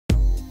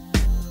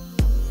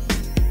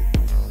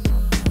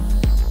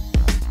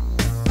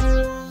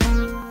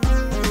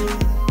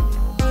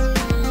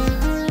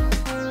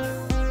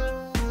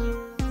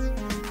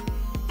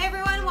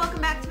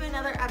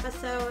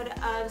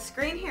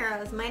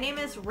Heroes. My name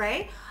is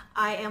Ray.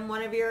 I am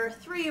one of your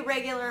 3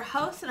 regular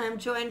hosts, and I'm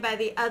joined by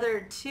the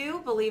other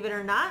 2, believe it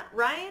or not.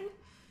 Ryan?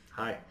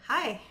 Hi.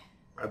 Hi.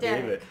 I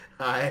believe it.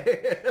 Hi.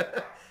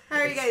 How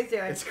are you guys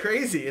doing? It's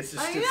crazy. It's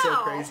so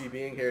crazy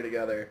being here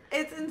together.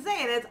 It's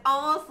insane. It's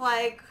almost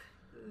like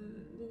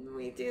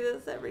we do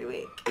this every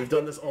week. We've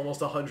done this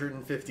almost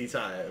 150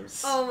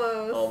 times.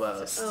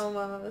 Almost.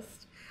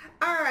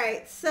 All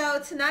right, so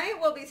tonight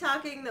we'll be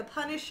talking The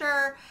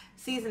Punisher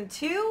Season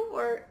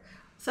 2.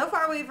 So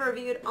far we've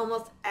reviewed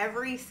almost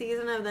every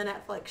season of the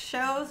Netflix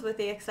shows with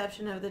the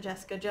exception of the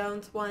Jessica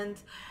Jones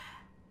ones.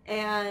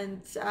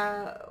 And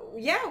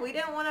yeah, we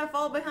didn't want to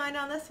fall behind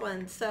on this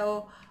one.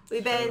 So we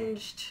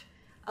binged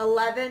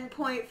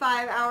 11.5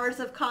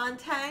 hours of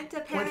content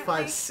apparently.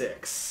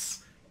 0.56.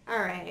 All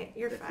right,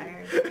 you're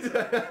fired.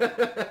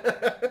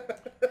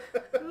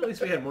 At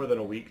least we had more than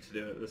a week to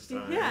do it this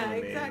time. Yeah,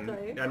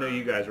 exactly. I know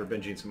you guys were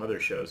binging some other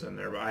shows in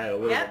there, but I had a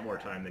little bit more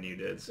time than you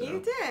did. So.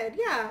 You did,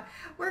 yeah.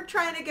 We're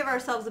trying to give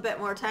ourselves a bit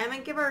more time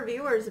and give our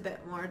viewers a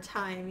bit more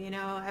time. You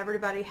know,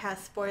 everybody has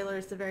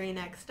spoilers the very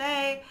next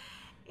day,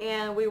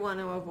 and we want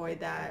to avoid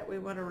that. We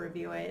want to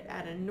review it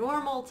at a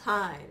normal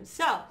time.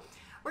 So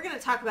we're going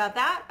to talk about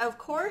that. Of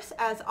course,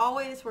 as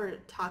always, we're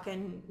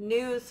talking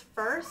news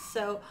first.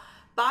 So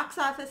box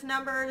office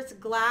numbers,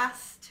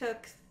 Glass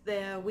took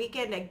the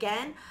weekend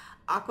again.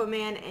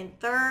 Aquaman in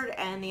 3rd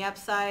and The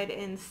Upside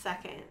in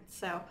 2nd.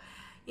 So,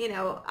 you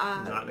know...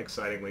 not an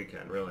exciting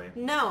weekend, really.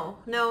 No,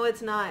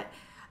 it's not.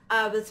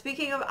 But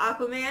speaking of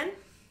Aquaman,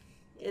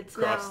 it's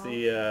crossed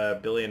the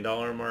 $1 billion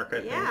mark,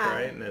 I think,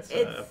 right? And it's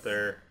up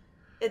there.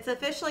 It's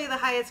officially the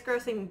highest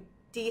grossing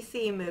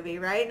DC movie,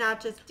 right?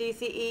 Not just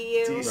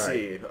DCEU.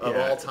 DC, of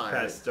all time.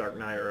 Past Dark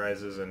Knight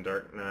Rises and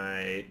Dark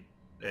Knight...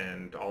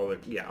 and all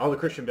the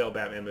Christian Bale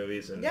Batman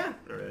movies and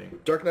everything.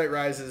 Dark Knight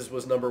Rises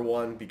was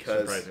 #1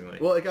 because surprisingly,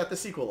 well, it got the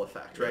sequel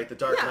effect, right? The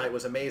Dark Knight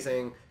was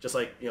amazing, just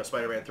like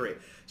Spider-Man 3.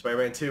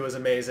 Spider-Man 2 was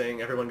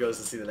amazing. Everyone goes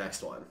to see the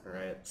next one,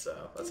 right?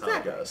 So that's how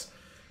it goes.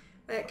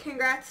 But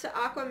congrats to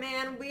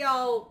Aquaman. We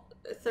all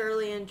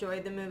thoroughly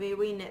enjoyed the movie.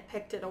 We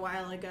nitpicked it a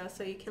while ago,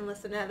 so you can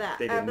listen to that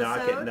They did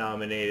not get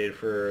nominated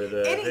for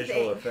the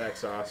visual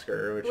effects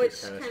Oscar, which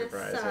is kind of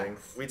surprising.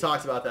 Sucks. We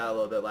talked about that a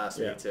little bit last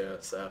week too.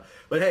 So,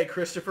 but hey,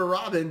 Christopher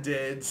Robin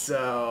did,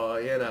 so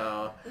you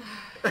know.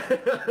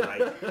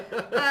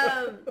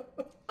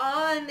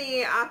 On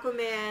the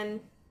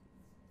Aquaman,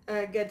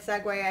 good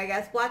segue, I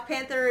guess. Black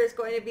Panther is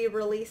going to be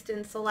released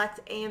in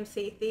select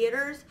AMC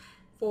theaters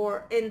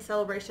in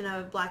celebration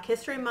of Black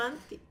History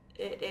Month.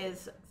 It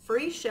is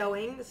free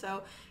showing,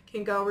 so you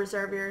can go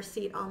reserve your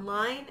seat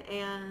online,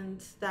 and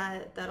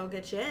that'll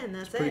get you in.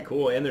 That's pretty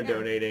cool. And they're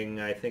donating,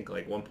 I think,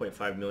 like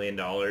 $1.5 million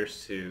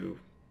to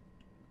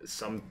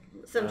some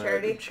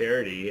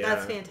charity. Yeah,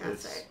 that's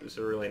fantastic. It's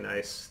a really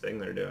nice thing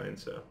they're doing.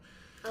 So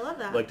I love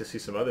that. I'd like to see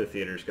some other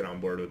theaters get on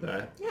board with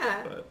that.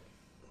 Yeah, but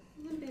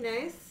that'd be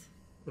nice.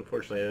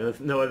 Unfortunately,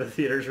 no other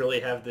theaters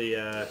really have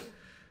the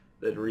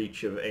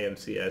reach of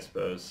AMC, I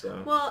suppose.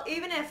 So. Well,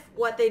 even if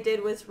what they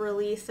did was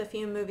release a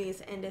few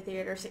movies into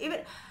theaters, even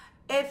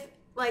if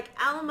like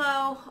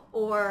Alamo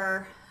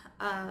or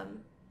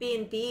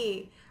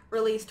B&B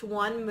released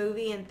one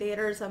movie in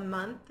theaters a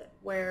month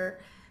where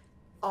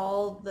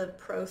all the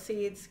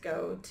proceeds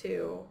go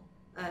to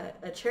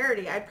a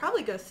charity, I'd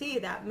probably go see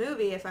that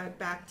movie if I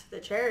backed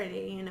the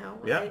charity, you know?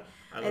 Yeah,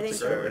 I think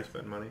it's a great way to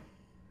spend money.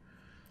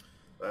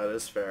 That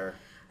is fair.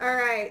 All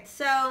right,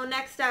 so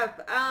next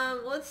up,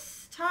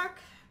 let's talk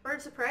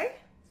Birds of Prey.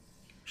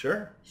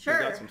 Sure. We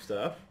got some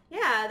stuff.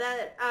 Yeah,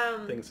 that...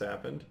 things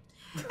happened.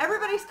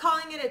 Everybody's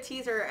calling it a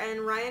teaser,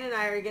 and Ryan and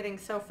I are getting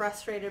so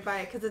frustrated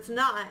by it because it's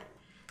not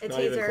a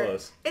teaser. Even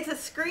close. It's a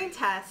screen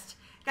test.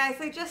 Guys,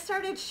 they just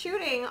started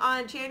shooting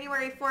on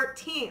January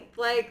 14th.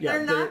 Like,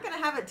 they're not going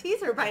to have a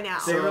teaser by now.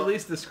 They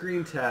released the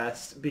screen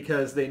test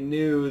because they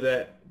knew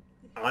that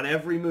on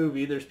every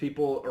movie, there's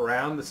people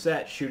around the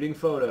set shooting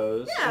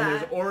photos, and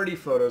there's already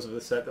photos of the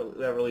set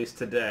that released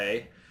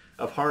today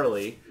of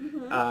Harley.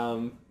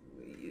 Mm-hmm.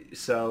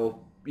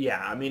 So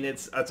yeah, I mean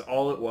that's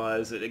all it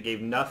was. It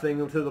gave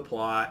nothing to the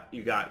plot.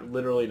 You got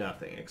literally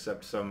nothing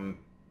except some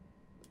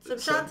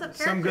shots of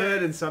characters, some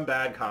good and some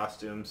bad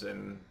costumes,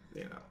 and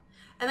you know.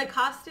 And the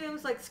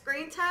costumes, like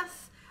screen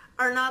tests,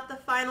 are not the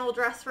final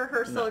dress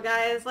rehearsal,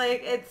 guys.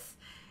 Like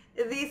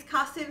these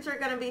costumes are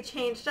going to be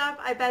changed up.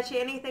 I bet you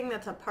anything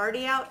that's a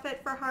party outfit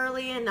for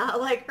Harley and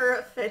not like her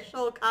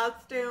official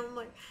costume.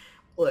 Like,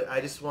 look, I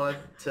just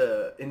wanted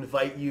to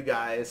invite you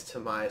guys to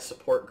my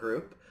support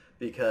group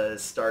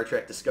because Star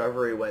Trek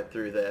Discovery went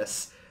through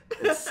this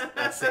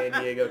at San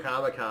Diego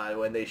Comic-Con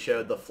when they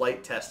showed the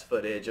flight test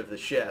footage of the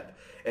ship,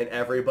 and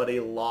everybody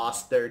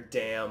lost their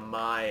damn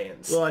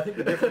minds. Well, I think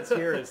the difference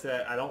here is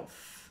that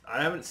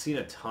I haven't seen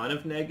a ton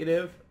of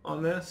negative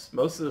on this.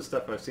 Most of the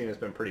stuff I've seen has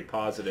been pretty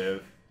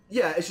positive.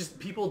 Yeah, it's just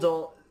people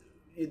don't...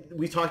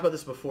 we talked about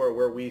this before,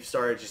 where we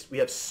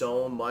have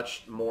so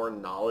much more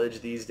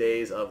knowledge these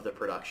days of the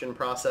production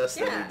process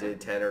than we did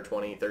 10 or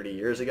 20, 30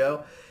 years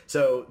ago.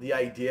 So the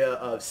idea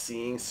of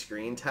seeing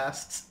screen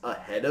tests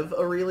ahead of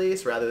a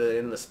release rather than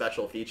in the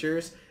special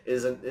features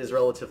is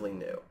relatively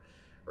new,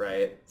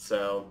 right?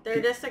 So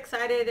they're just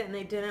excited, and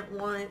they didn't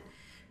want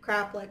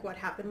crap like what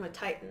happened with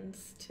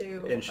Titans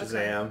to in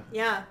Shazam.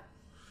 Okay.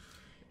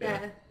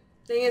 Yeah.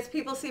 Thing is,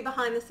 people see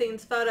behind the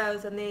scenes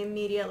photos and they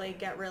immediately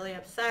get really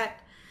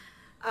upset.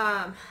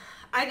 I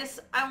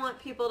want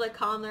people to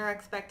calm their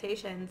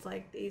expectations.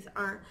 Like, these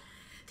aren't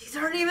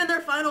even their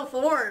final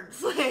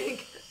forms.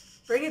 Like,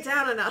 bring it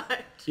down a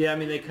notch. Yeah, I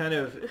mean, they kind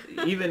of,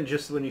 even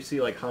just when you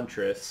see like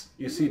Huntress,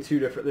 you see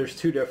there's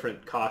two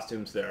different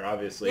costumes there,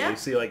 obviously. You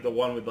see like the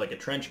one with like a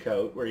trench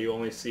coat where you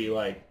only see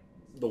like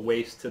the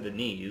waist to the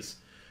knees.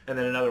 And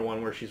then another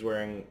one where she's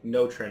wearing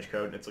no trench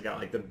coat, and it's got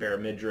like the bare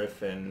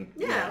midriff and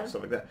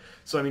stuff like that.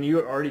 So I mean, you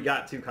already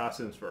got two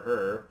costumes for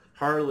her.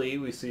 Harley,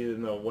 we see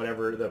in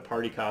the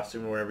party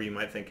costume or whatever you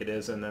might think it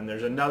is, and then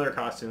there's another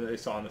costume that we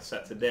saw on the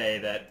set today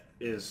that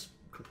is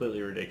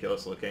completely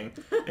ridiculous looking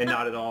and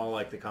not at all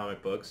like the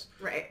comic books.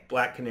 Right.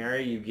 Black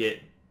Canary, you get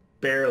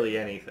barely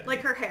anything.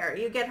 Like her hair.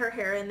 You get her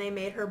hair, and they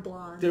made her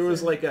blonde. There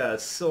was like a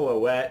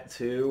silhouette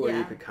too where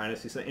you could kind of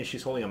see something, and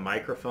she's holding a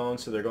microphone,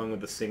 so they're going with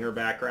the singer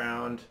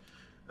background.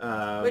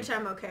 Which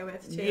I'm okay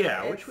with too.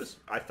 Yeah,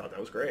 I thought that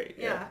was great.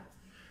 Yeah.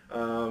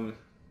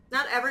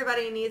 Not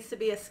everybody needs to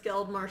be a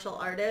skilled martial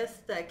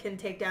artist that can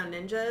take down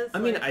ninjas. I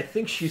mean, I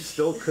think she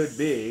still could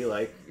be.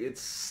 Like,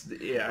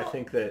 I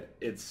think that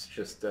it's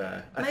just,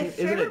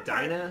 isn't it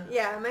Dinah?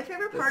 Yeah, my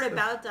favorite part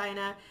about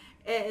Dinah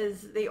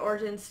is the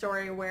origin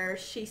story where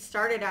she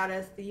started out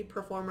as the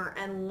performer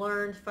and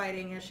learned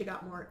fighting as she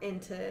got more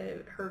into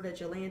her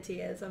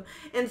vigilanteism.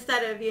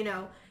 Instead of,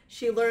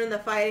 she learned the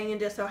fighting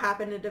and just so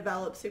happened to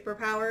develop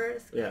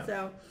superpowers. Yeah.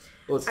 So,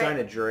 well, it's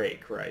Dinah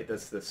Drake, right?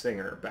 That's the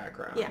singer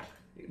background. Yeah.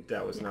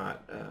 That was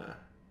not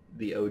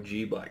the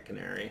OG Black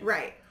Canary.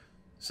 Right.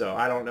 So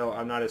I don't know.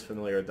 I'm not as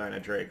familiar with Dinah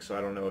Drake, so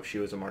I don't know if she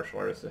was a martial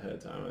artist ahead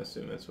of time. I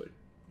assume that's what,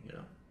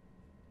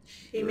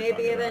 She may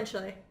be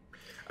eventually.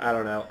 I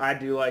don't know. I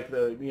do like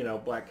the,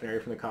 Black Canary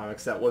from the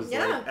comics. That was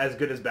like as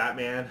good as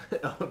Batman,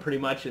 pretty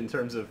much in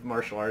terms of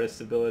martial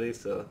artist ability.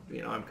 So,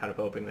 I'm kind of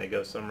hoping they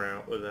go some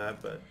route with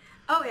that. But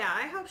oh yeah,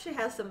 I hope she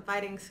has some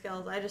fighting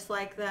skills. I just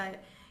like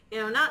that,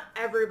 not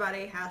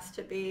everybody has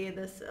to be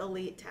this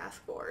elite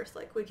task force.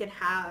 Like, we can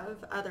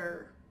have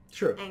other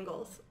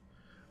angles.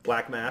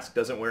 Black Mask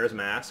doesn't wear his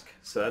mask,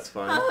 so that's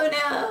fun. Oh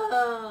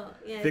no!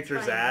 Yeah, Victor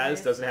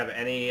Zsasz doesn't have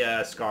any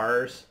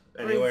scars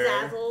anywhere.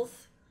 Or zazzles.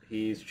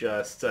 He's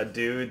just a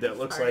dude that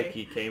looks like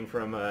he came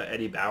from a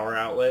Eddie Bauer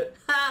outlet.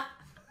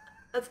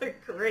 That's a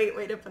great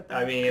way to put that.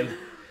 I mean,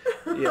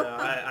 I don't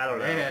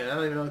know. Man, I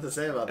don't even know what to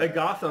say about that.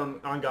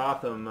 On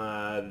Gotham,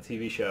 the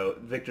TV show,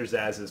 Victor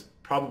Zsasz is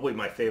probably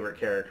my favorite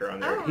character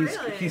on there. Oh,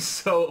 really? He's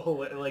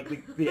so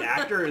like the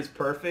actor is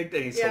perfect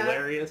and he's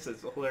hilarious.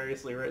 It's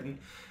hilariously written.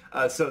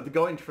 So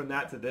going from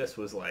that to this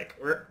was like,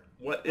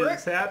 what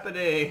is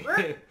happening?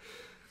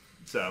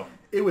 So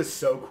it was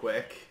so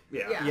quick.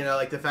 Yeah.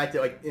 Like the fact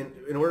that like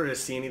in order to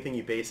see anything,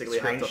 you basically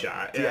have to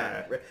screenshot.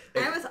 Yeah.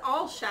 And it was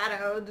all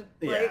shadowed.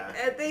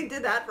 Like, they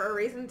did that for a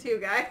reason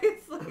too, guys.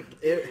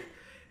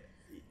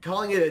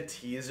 Calling it a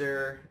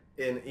teaser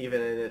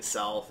even in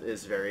itself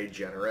is very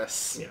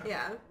generous.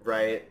 Yeah.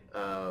 Right.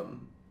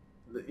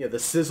 The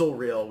sizzle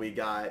reel we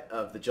got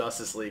of the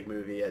Justice League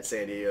movie at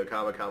San Diego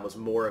Comic-Con was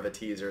more of a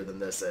teaser than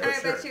this is. And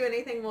I bet you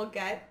anything we'll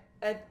get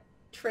a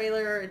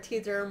trailer or a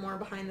teaser more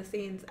behind the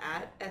scenes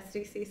at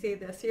SDCC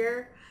this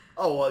year.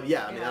 Oh, well,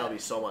 yeah. I mean, that'll be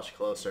so much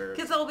closer.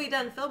 Because they'll be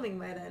done filming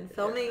by then.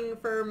 Filming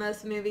for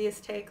most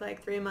movies take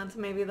like 3 months.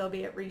 Maybe they'll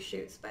be at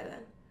reshoots by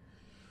then.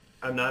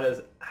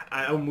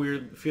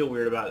 Feel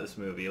weird about this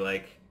movie.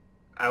 Like,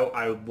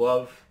 I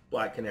love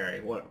Black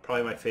Canary.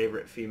 Probably my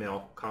favorite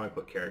female comic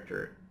book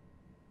character.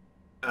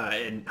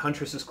 And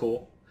Huntress is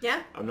cool.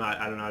 Yeah. I'm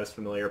not as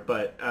familiar,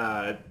 but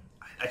I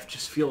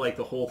just feel like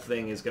the whole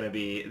thing is they're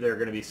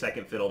going to be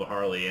second fiddle to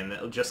Harley,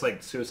 and just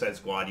like Suicide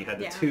Squad, you had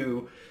the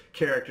two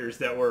characters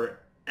that were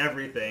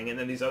everything, and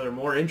then these other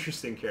more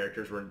interesting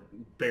characters were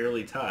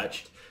barely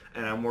touched,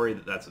 and I'm worried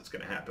that that's what's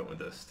going to happen with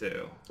this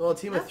too. Well, a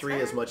team of three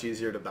is much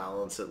easier to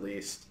balance, at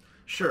least.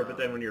 Sure, but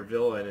then when your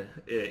villain,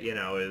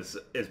 is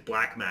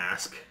Black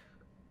Mask,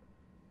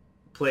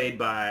 played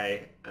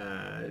by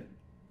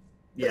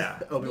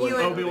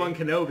Obi-Wan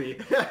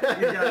Kenobi.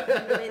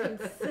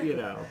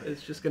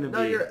 It's just going to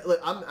be...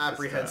 I'm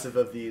apprehensive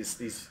of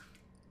these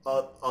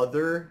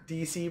other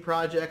DC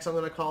projects, I'm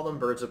going to call them,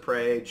 Birds of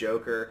Prey,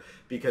 Joker,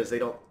 because they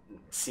don't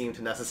seem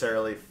to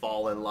necessarily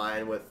fall in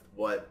line with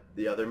what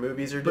the other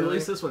movies are doing. But at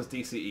least this one's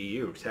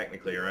DCEU,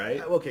 technically,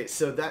 right? Okay,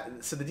 so the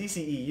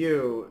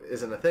DCEU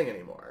isn't a thing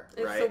anymore,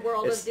 right? It's the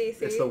world of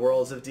DC. It's the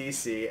worlds of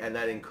DC, and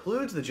that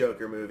includes the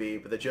Joker movie,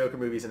 but the Joker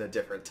movie's in a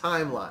different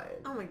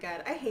timeline. Oh my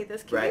god, I hate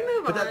this. Can we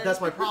move on? But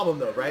that's my problem,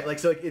 though, right? Like,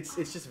 so it's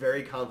just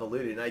very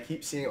convoluted, and I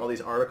keep seeing all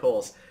these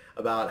articles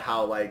about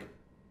how, like,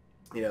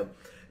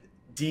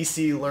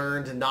 DC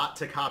learned not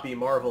to copy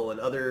Marvel and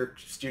other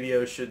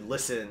studios should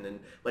listen. And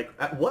like,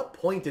 at what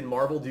point did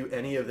Marvel do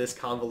any of this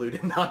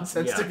convoluted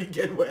nonsense to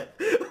begin with?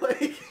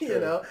 Like, you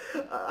know,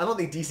 I don't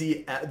think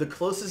DC, the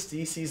closest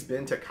DC's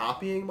been to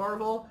copying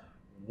Marvel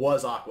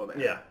was Aquaman.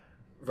 Yeah.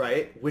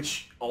 Right?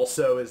 Which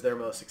also is their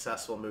most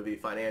successful movie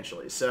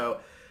financially.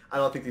 So I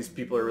don't think these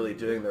people are really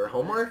doing their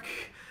homework.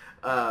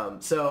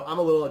 So I'm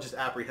a little just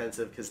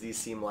apprehensive because these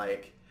seem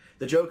like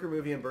the Joker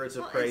movie and Birds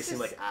of Prey seem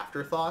like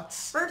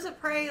afterthoughts. Birds of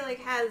Prey like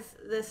has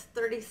this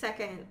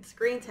 30-second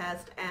screen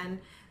test, and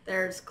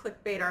there's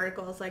clickbait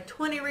articles like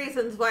 20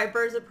 reasons why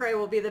Birds of Prey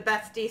will be the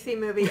best DC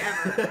movie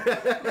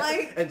ever.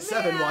 Like, and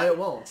 7 why it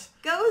won't.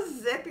 Go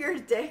zip your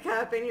dick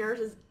up in your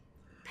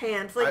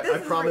pants. Like,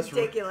 this is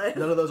ridiculous.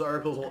 None of those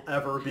articles will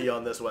ever be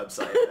on this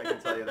website. I can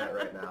tell you that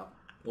right now.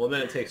 Well,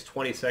 then it takes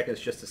 20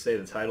 seconds just to say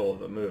the title of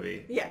the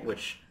movie. Yeah.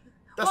 Which...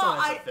 That's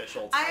not its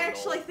official title. I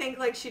actually think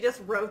like she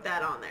just wrote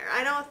that on there.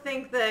 I don't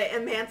think the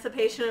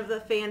Emancipation of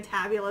the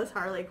Fantabulous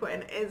Harley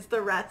Quinn is the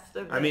rest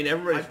of it. I mean,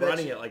 everybody's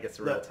running it like it's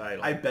a real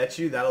title. I bet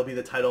you that'll be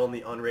the title on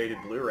the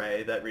unrated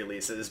Blu-ray that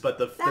releases, but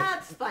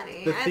that's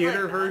funny. The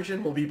theater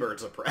version will be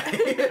Birds of Prey.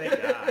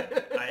 Thank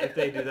God. If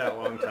they do that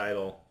long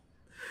title.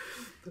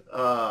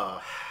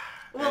 Well,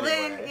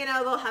 then, you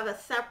know, they'll have a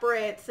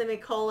separate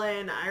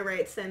semicolon, I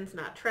write sins,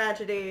 not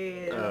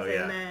tragedies,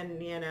 and then,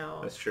 you know...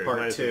 That's true. Part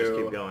 2. Just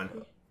keep going.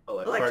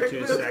 Part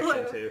 2,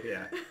 section 2,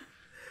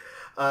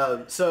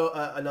 yeah. So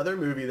another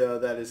movie, though,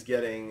 that is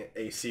getting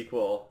a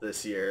sequel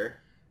this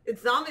year.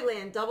 It's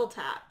Zombieland Double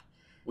Tap.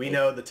 We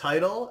know the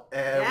title,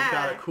 and we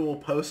got a cool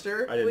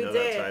poster. I didn't know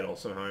that title.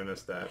 Somehow I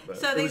missed that. But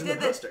so they did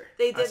the poster.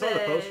 They did I saw the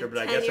poster, but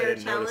I guess I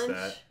didn't notice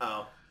that.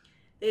 Oh.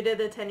 They did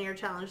the 10-year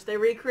challenge. They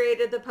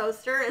recreated the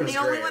poster, and the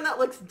only one that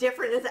looks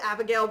different is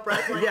Abigail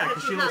Breslin. Yeah,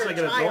 because she looks like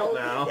an adult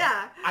now.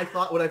 Yeah. I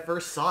thought when I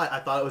first saw it, I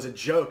thought it was a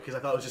joke because I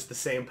thought it was just the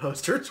same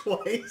poster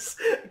twice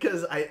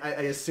because I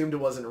assumed it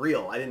wasn't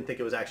real. I didn't think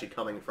it was actually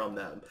coming from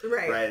them.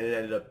 Right. And it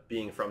ended up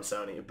being from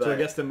Sony. But so I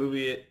guess the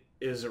movie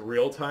is a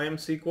real-time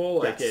sequel?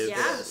 Like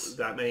yes.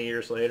 That many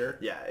years later?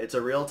 Yeah, it's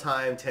a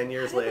real-time, 10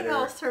 years later. I think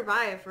they'll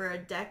survive for a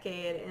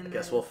decade. I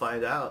guess we'll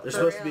find out. There's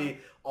supposed to be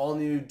all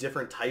new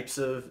different types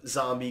of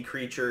zombie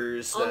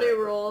creatures. All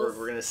new rules.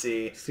 We're going to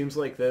see. Seems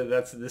like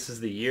this is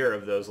the year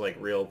of those like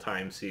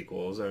real-time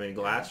sequels. I mean,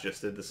 Glass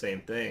just did the same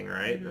thing,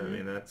 right? I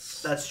mean,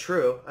 that's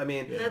true. I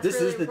mean,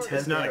 this is the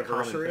 10th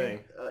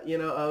anniversary, you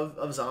know,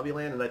 of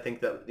Zombieland, and I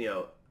think that, you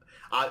know,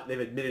 they've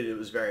admitted it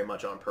was very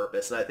much on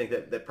purpose, and I think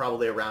that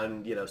probably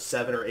around, you know,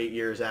 7 or 8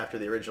 years after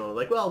the original,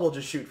 like, well, we'll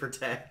just shoot for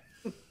 10.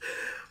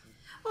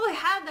 Well, I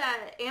had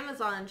that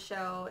Amazon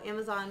show.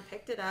 Amazon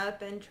picked it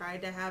up and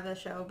tried to have a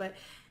show, but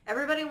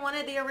everybody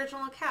wanted the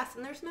original cast,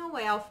 and there's no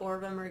way all 4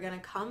 of them are going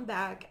to come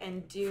back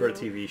and do... For a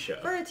TV show.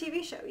 For a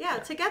TV show, yeah.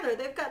 Together.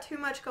 They've got too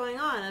much going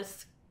on.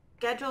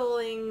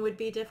 Scheduling would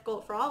be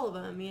difficult for all of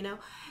them, you know.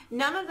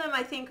 None of them,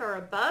 I think, are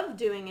above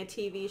doing a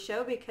TV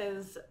show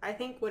because I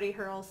think Woody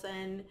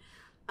Harrelson...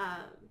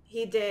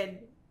 he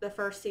did the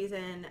first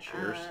season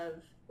of,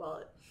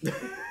 well...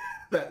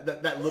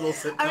 that little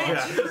sitcom. I mean,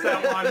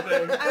 that one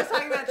thing. I was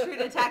talking about True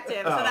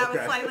Detective, so that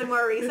was slightly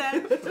more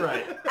recent.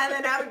 Right. And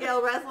then Abigail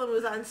Breslin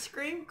was on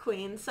Scream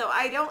Queen, so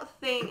I don't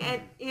think,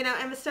 and you know,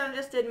 Emma Stone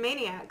just did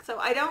Maniac, so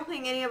I don't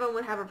think any of them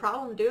would have a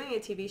problem doing a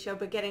TV show,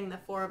 but getting the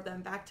 4 of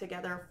them back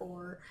together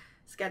for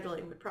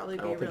scheduling would probably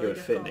be really difficult. I don't think it would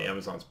fit in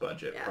Amazon's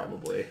budget,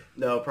 probably.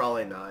 No,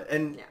 probably not.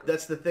 And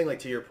that's the thing, like,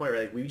 to your point,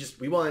 right? Like,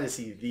 we wanted to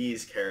see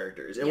these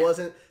characters. It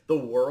wasn't, the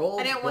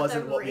world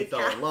wasn't what we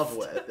fell in love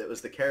with. It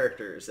was the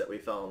characters that we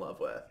fell in love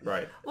with.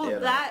 Right.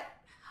 Well,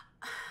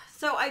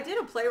 so I did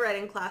a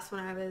playwriting class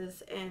when I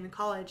was in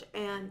college,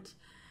 and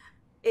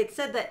it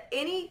said that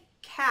any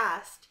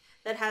cast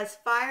that has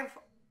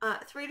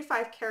 3 to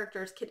 5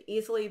 characters could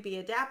easily be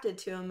adapted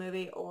to a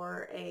movie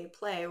or a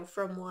play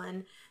from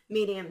one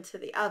medium to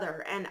the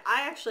other. And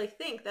I actually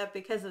think that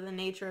because of the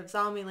nature of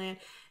Zombieland,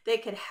 they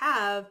could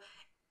have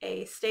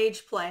a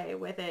stage play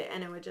with it,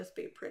 and it would just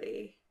be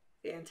pretty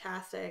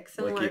fantastic.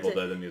 Similar like Evil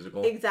Dead the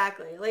musical?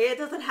 Exactly. Like, it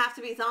doesn't have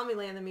to be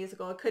Zombieland the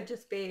musical. It could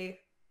just be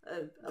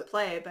a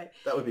play, but...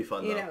 That would be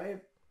fun, you know,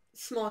 a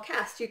small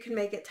cast. You can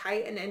make it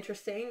tight and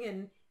interesting,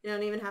 and you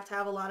don't even have to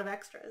have a lot of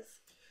extras.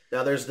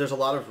 Now, there's a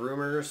lot of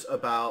rumors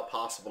about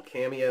possible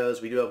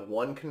cameos. We do have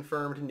one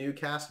confirmed new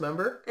cast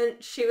member.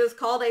 And she was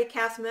called a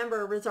cast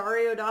member.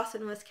 Rosario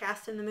Dawson was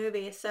cast in the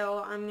movie,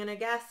 so I'm going to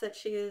guess that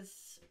she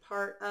is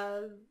part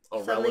of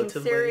something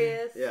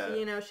serious. Yeah.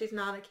 You know, she's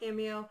not a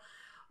cameo.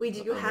 We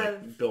do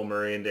have... Like Bill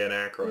Murray and Dan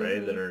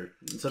Aykroyd that are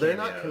So they're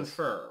not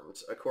confirmed,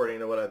 according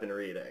to what I've been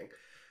reading.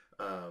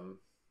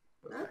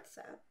 That's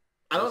sad.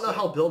 I don't know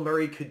how Bill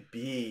Murray could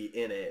be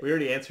in it. We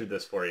already answered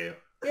this for you.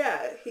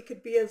 Yeah, he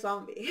could be a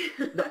zombie.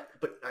 No,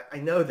 but I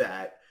know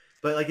that.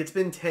 But, like, it's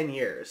been 10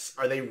 years.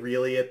 Are they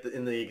really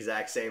in the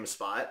exact same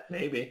spot?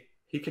 Maybe.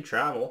 He could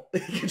travel.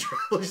 He could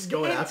travel just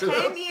going after them.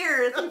 In 10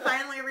 years, he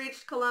finally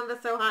reached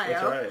Columbus, Ohio.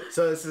 That's right.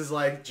 So this is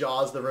like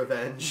Jaws the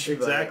Revenge.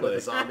 Exactly. With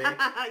a zombie?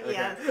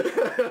 Yes.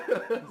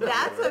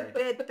 That's a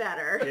bit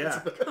better.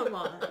 Yeah. Come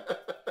on.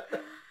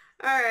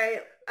 right.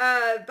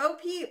 Bo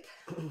Peep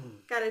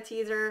got a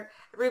teaser.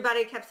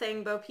 Everybody kept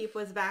saying Bo Peep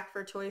was back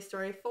for Toy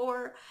Story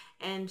 4,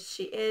 and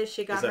she is.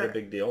 She got Is that her. a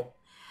big deal?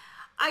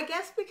 I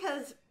guess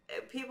because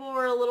people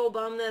were a little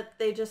bummed that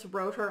they just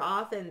wrote her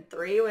off in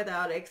 3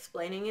 without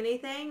explaining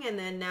anything, and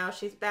then now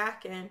she's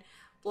back, and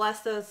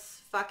bless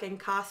those fucking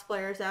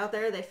cosplayers out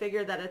there. They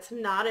figured that it's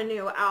not a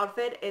new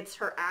outfit. It's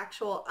her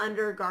actual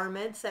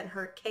undergarments, and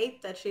her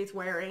cape that she's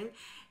wearing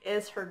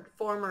is her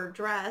former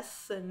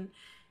dress, and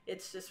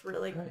it's just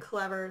really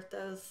clever.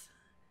 Those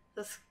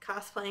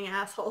cosplaying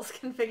assholes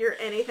can figure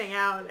anything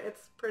out.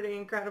 It's pretty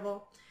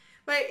incredible.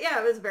 But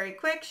yeah, it was very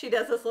quick. She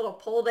does this little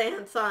pole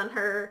dance on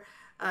her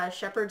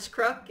shepherd's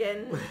crook,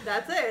 and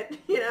that's it,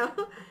 you know?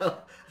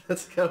 Well,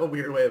 that's kind of a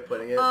weird way of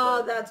putting it.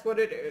 Oh, that's what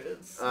it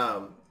is.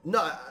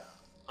 No,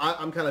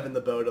 I'm kind of in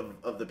the boat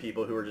of the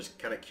people who were just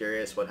kind of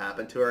curious what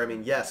happened to her. I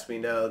mean, yes, we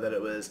know that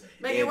it was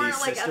but Andy's you weren't,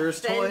 like,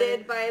 sister's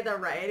offended toy. by the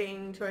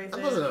writing choices?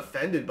 I wasn't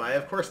offended by it,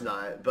 of course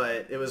not.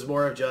 But it was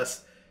more of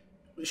just,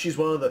 she's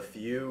one of the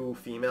few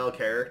female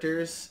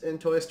characters in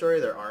Toy Story.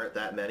 There aren't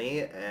that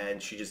many,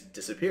 and she just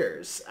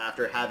disappears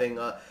after having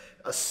a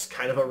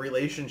kind of a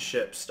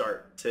relationship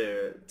start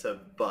to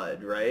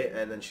bud, right?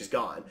 And then she's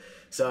gone.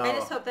 So I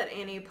just hope that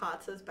Annie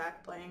Potts is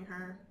back playing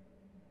her.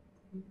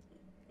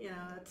 You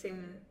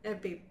know,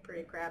 it'd be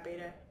pretty crappy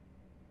to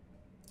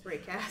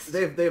recast.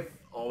 They've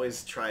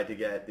always tried to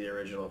get the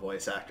original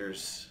voice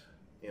actors,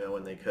 you know,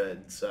 when they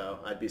could. So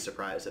I'd be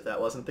surprised if that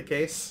wasn't the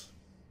case.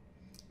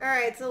 All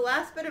right, so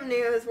last bit of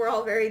news. We're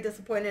all very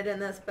disappointed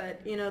in this, but,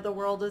 you know, the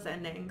world is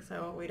ending,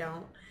 so we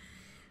don't.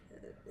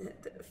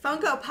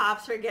 Funko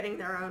Pops are getting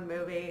their own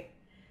movie,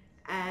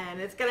 and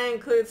it's going to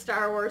include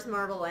Star Wars,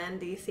 Marvel, and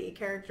DC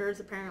characters,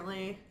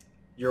 apparently.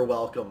 You're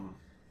welcome.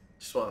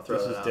 Just want to throw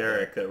that out. This is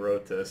Derek that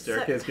wrote this.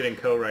 Derek is getting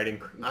co-writing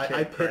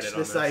I pitched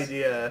this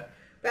idea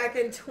back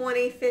in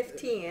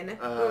 2015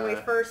 when we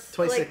first...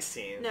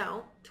 2016.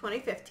 No,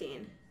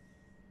 2015.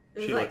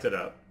 She looked it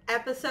up.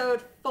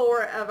 Episode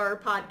 4 of our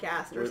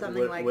podcast or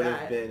something like that. Would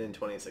have been in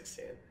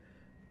 2016.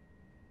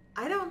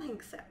 I don't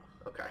think so.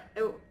 Okay.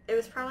 It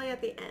was probably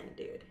at the end,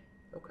 dude.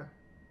 Okay.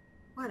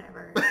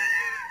 Whatever.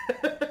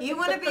 You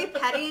want to be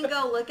petty and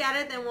go look at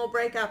it, then we'll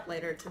break up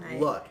later tonight.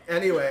 Look,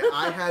 anyway,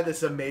 I had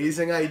this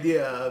amazing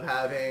idea of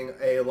having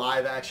a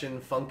live-action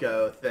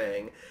Funko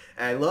thing,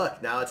 and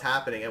look, now it's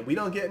happening, and we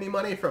don't get any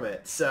money from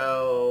it.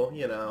 So,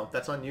 you know,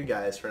 that's on you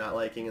guys for not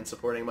liking and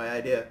supporting my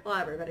idea. Well,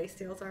 everybody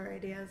steals our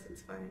ideas.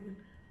 It's fine.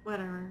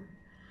 Whatever.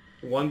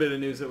 One bit of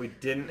news that we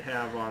didn't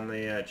have on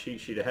the cheat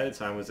sheet ahead of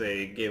time was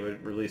they gave a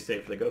release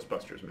date for the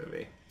Ghostbusters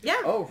movie.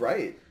 Yeah. Oh,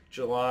 right.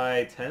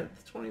 July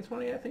 10th,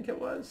 2020, I think it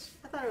was.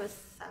 I thought it was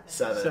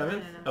 7.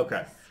 7th?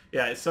 Okay.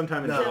 Yeah, it's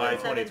sometime in July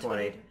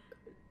 2020.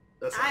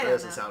 That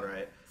doesn't sound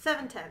right.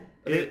 7/10.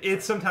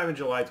 It's sometime in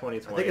July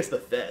 2020. I think it's the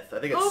 5th. I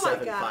think it's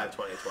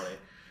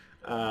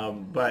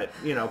 7/5/2020. But,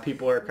 you know,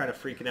 people are kind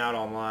of freaking out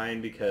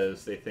online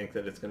because they think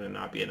that it's going to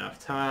not be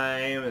enough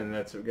time and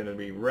that's going to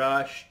be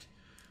rushed.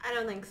 I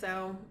don't think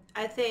so.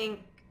 I think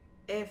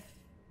if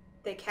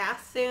they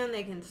cast soon,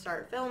 they can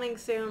start filming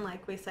soon.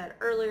 Like we said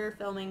earlier,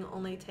 filming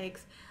only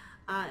takes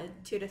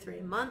 2 to 3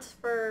 months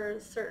for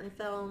certain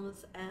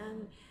films,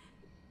 and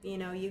you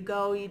know, you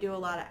do a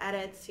lot of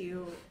edits,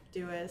 you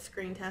do a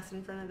screen test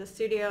in front of the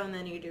studio, and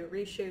then you do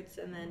reshoots,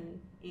 and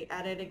then you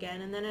edit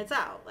again, and then it's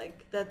out.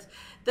 Like, that's,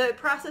 the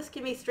process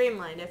can be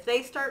streamlined. If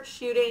they start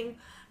shooting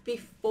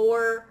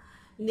before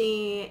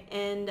the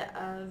end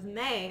of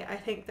May, I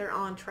think they're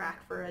on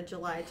track for a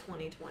July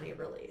 2020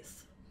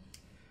 release.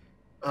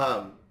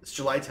 It's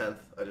July 10th.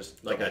 I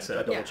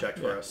double checked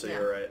for us, so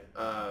you're right.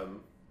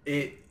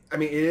 It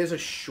is a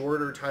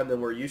shorter time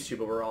than we're used to,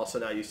 but we're also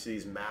not used to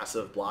these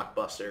massive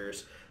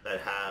blockbusters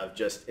that have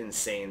just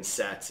insane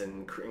sets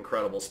and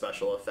incredible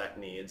special effect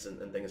needs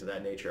and things of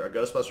that nature. A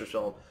Ghostbusters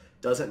film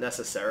doesn't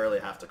necessarily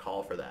have to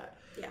call for that.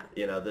 Yeah.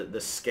 You know, the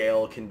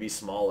scale can be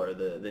smaller.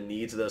 The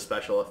needs of those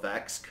special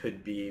effects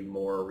could be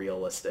more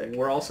realistic.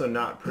 We're also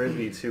not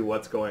privy to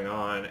what's going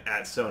on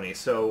at Sony.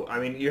 So, I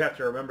mean, you have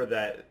to remember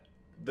that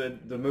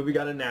the movie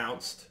got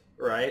announced,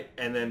 right?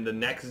 And then the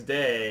next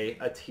day,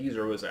 a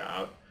teaser was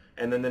out.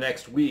 And then the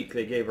next week,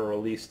 they gave a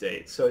release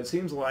date. So it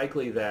seems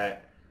likely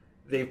that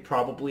they've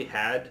probably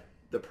had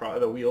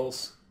the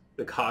wheels,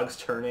 the cogs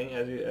turning,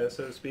 as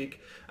so to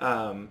speak.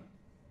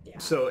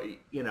 So,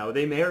 you know,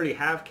 they may already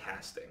have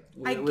casting.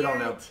 We don't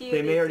know.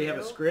 They may already have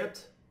a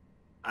script.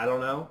 I don't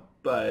know.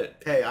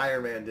 But hey,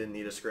 Iron Man didn't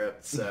need a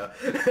script, so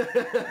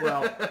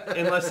well,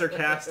 unless they're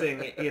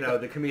casting, you know,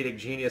 the comedic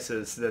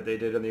geniuses that they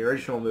did in the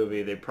original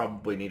movie, they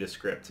probably need a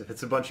script. If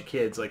it's a bunch of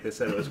kids, like they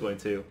said it was going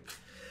to.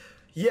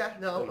 Yeah,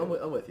 no,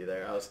 I'm with you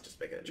there. I was just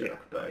making a joke. Yeah,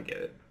 but I get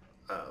it.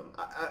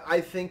 I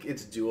think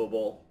it's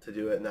doable to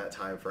do it in that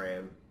time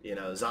frame. You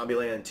know,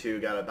 Zombieland 2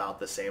 got about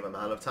the same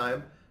amount of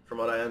time, from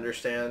what I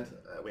understand.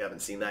 We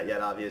haven't seen that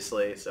yet,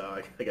 obviously,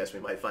 so I guess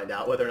we might find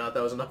out whether or not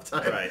that was enough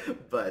time.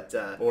 Right. But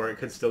or it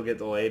could still get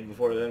delayed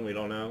before then. We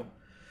don't know.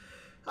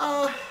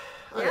 Yeah,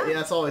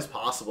 it's always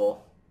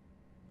possible.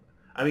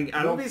 I mean,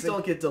 movies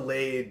don't get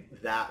delayed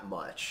that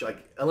much,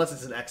 like unless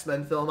it's an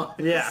X-Men film,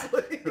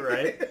 obviously. Yeah,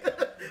 right.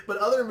 But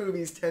other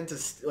movies tend to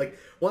like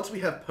once we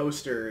have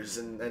posters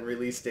and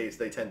release dates,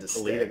 they tend to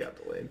stick. Alita got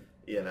delayed.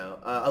 You know,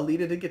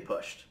 Alita did get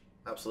pushed,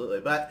 absolutely,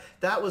 but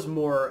that was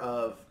more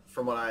of,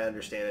 from what I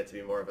understand it, to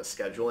be more of a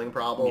scheduling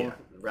problem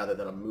rather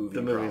than a movie.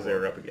 The movies problem. they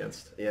were up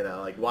against. You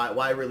know, like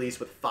why release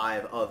with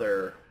 5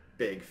 other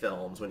big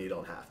films when you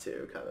don't have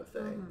to, kind of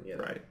thing. Mm-hmm. You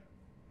know? Right.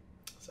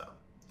 So,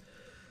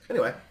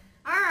 anyway.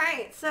 All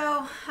right,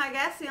 so I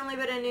guess the only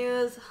bit of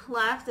news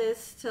left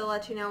is to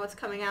let you know what's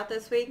coming out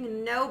this week.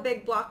 No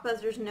big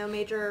blockbusters, no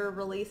major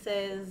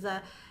releases.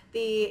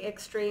 The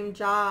Extreme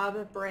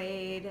Job,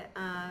 Braid,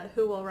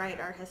 Who Will Write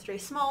Our History,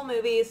 small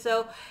movies.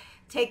 So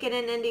take it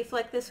an indie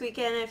flick this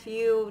weekend if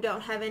you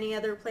don't have any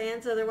other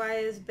plans.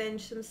 Otherwise,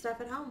 binge some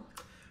stuff at home.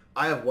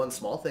 I have one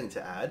small thing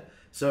to add.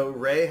 So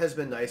Ray has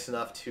been nice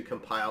enough to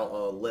compile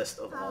a list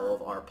of all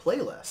of our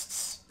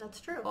playlists. That's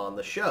true. On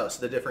the show.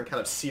 So the different kind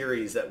of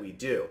series that we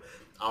do.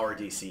 Our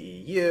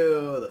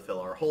DCEU, the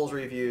Fill Our Holes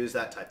reviews,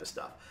 that type of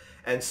stuff.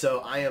 And so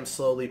I am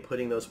slowly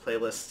putting those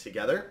playlists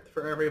together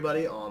for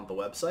everybody on the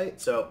website.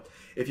 So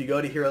if you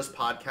go to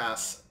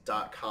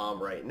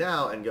heroespodcasts.com right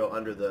now and go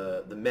under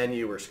the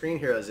menu where Screen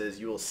Heroes is,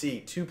 you will see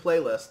 2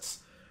 playlists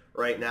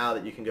right now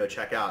that you can go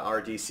check out,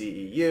 our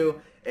DCEU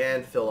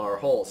and Fill Our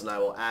Holes. And I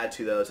will add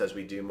to those as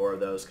we do more of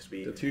those because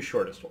The 2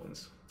 shortest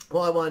ones.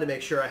 Well, I wanted to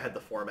make sure I had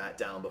the format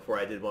down before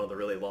I did one of the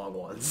really long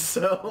ones.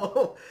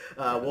 So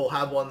we'll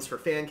have ones for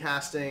fan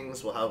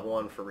castings. We'll have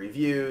one for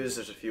reviews.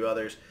 There's a few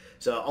others.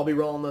 So I'll be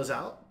rolling those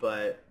out.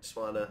 But just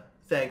wanted to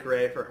thank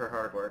Ray for her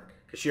hard work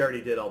because she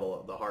already did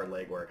all the hard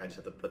legwork. I just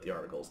have to put the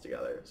articles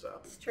together. So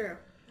It's true.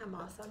 I'm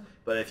awesome.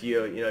 But if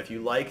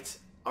you liked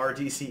our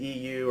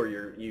DCEU or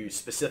you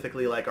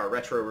specifically like our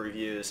retro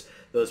reviews,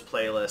 those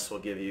playlists will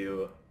give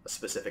you a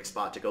specific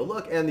spot to go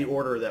look and the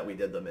order that we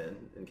did them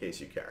in case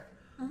you care.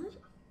 Mm-hmm.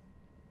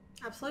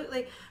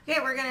 Absolutely. Okay,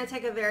 we're going to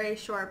take a very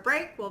short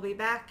break. We'll be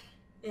back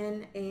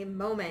in a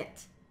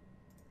moment.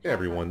 Hey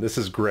everyone, this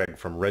is Greg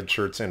from Red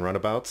Shirts and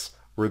Runabouts.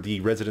 We're the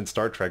resident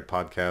Star Trek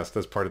podcast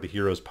as part of the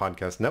Heroes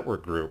Podcast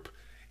Network group.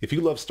 If you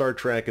love Star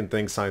Trek and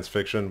things science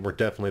fiction, we're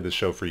definitely the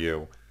show for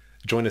you.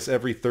 Join us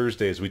every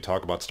Thursday as we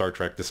talk about Star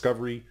Trek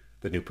Discovery,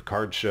 the new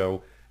Picard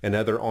show, and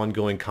other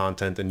ongoing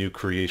content and new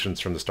creations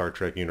from the Star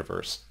Trek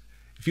universe.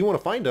 If you want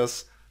to find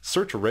us,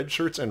 search Red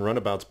Shirts and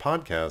Runabouts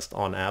podcast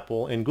on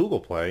Apple and Google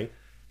Play.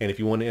 And if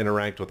you want to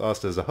interact with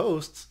us as a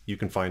host, you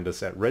can find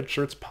us at Red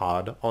Shirts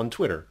Pod on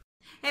Twitter.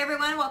 Hey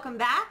everyone, welcome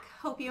back.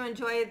 Hope you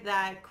enjoyed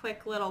that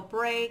quick little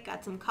break.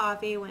 Got some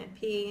coffee, went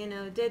pee,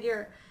 did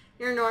your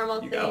normal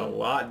thing. You got a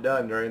lot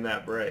done during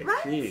that break.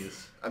 Right?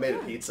 Jeez. I made a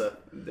pizza.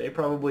 They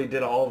probably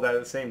did all of that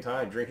at the same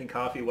time, drinking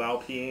coffee while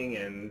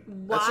peeing and...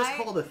 Why? That's just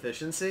called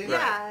efficiency.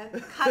 Yeah,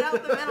 cut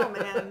out the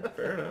middleman.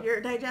 Fair enough.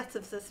 Your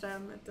digestive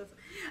system. It doesn't...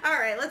 All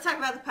right, let's talk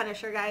about the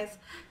Punisher, guys.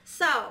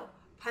 So,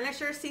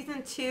 Punisher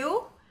Season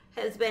 2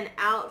 has been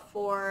out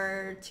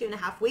for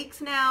 2.5 weeks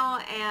now,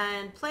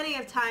 and plenty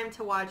of time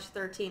to watch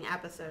 13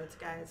 episodes,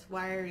 guys.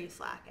 Why are you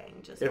slacking?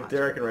 Just If watch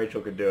Derek it. and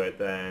Rachel could do it,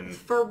 then...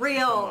 For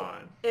real, Come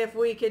on. if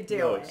we could do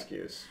No it.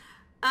 excuse.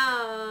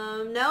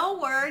 No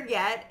word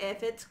yet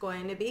if it's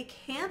going to be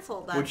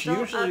canceled. That's Which still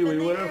usually up we in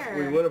the would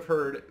air. have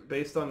heard,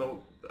 based on the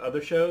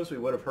other shows, we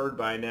would have heard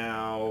by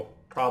now,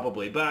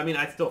 probably. But I mean,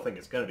 I still think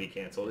it's going to be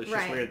canceled. It's just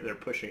Right. weird that they're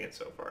pushing it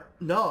so far.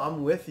 No,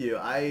 I'm with you.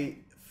 I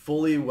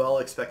fully well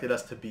expected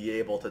us to be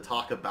able to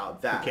talk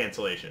about that. The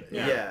cancellation.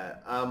 Yeah,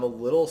 I'm a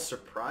little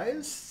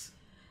surprised.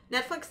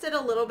 Netflix did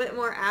a little bit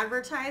more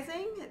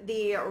advertising.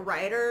 The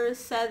writers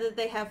said that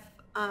they have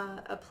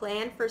a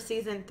plan for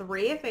season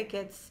 3 if it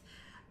gets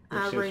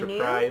Which seems renewed.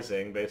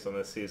 surprising based on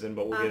this season,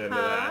 but we'll get into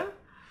that.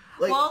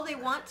 Like- Well, they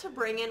want to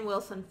bring in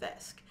Wilson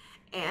Fisk.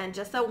 And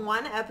just that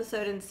one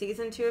episode in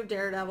season 2 of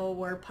Daredevil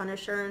where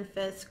Punisher and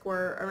Fisk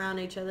were around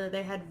each other,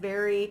 they had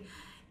very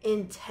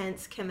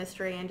intense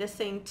chemistry, and just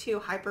seeing 2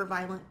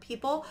 hyper-violent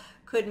people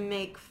could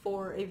make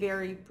for a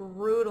very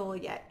brutal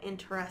yet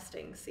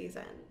interesting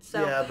season.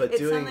 So Yeah, but it's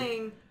doing-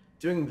 something...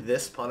 Doing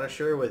this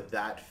Punisher with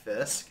that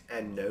Fisk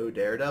and no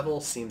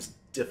Daredevil seems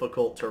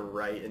difficult to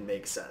write and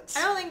make sense.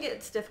 I don't think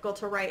it's difficult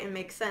to write and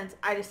make sense.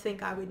 I just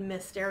think I would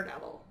miss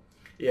Daredevil.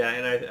 Yeah,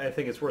 and I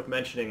think it's worth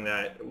mentioning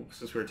that,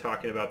 since we were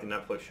talking about the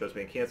Netflix shows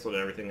being canceled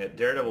and everything, that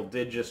Daredevil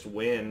did just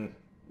win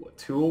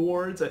 2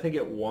 awards. I think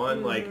it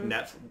won like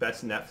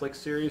best Netflix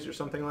series or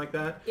something like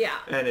that. Yeah.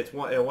 And it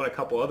won a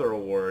couple other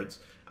awards.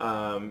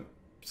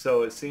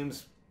 So it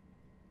seems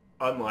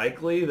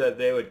unlikely that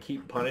they would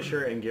keep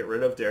Punisher and get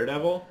rid of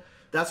Daredevil.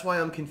 That's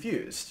why I'm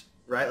confused,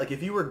 right? Like,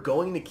 if you were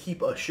going to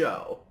keep a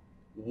show,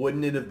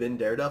 wouldn't it have been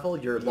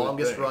Daredevil, your would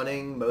longest think.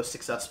 running, most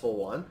successful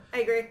one? I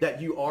agree.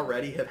 That you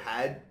already have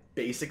had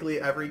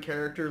basically every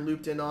character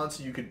looped in on,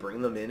 so you could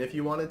bring them in if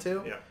you wanted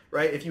to. Yeah.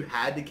 Right? If you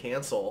had to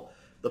cancel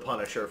the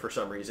Punisher for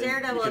some reason,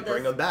 Daredevil you at could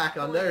bring this him back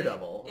on point,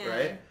 Daredevil, yeah,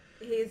 right?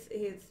 He's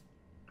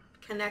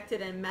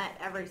connected and met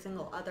every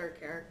single other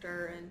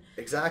character. And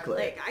Exactly.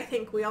 like, I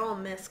think we all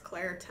miss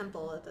Claire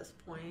Temple at this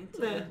point.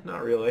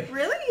 Not really.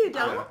 Really? You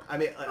don't? I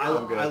mean, I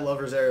love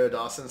Rosario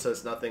Dawson, so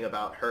it's nothing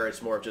about her.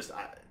 It's more of just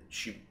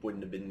she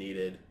wouldn't have been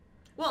needed.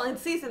 Well, in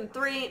season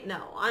 3,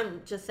 no.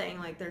 I'm just saying,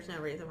 like, there's no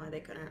reason why they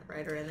couldn't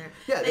write her in there.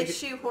 Yeah, they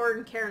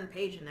shoehorned Karen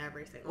Page in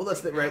every single Well,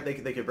 that's right.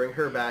 They could bring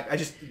her back.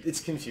 It's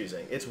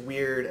confusing. It's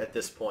weird at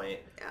this point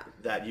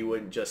that you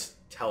wouldn't just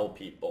tell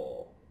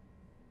people.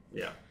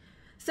 Yeah.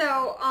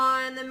 So,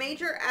 on the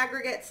major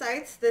aggregate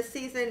sites, this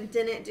season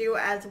didn't do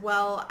as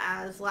well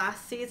as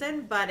last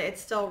season, but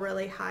it's still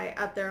really high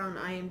up there on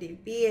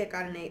IMDb. It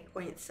got an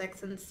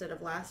 8.6 instead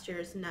of last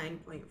year's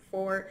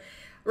 9.4.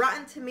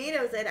 Rotten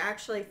Tomatoes, it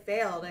actually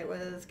failed. It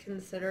was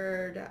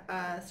considered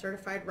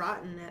certified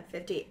rotten at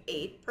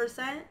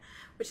 58%,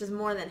 which is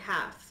more than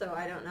half. So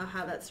I don't know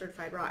how that's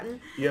certified rotten.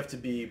 You have to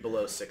be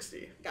below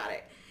 60. Got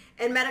it.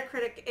 And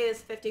Metacritic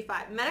is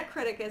 55.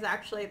 Metacritic is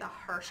actually the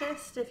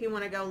harshest. If you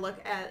want to go look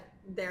at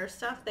their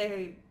stuff,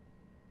 they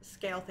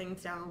scale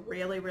things down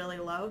really, really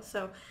low.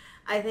 So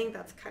I think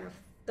that's kind of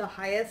the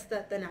highest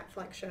that the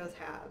Netflix shows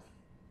have.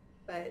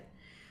 But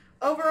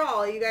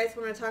overall, you guys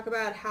want to talk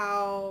about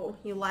how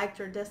you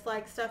liked or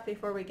disliked stuff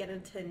before we get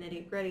into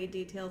nitty-gritty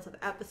details of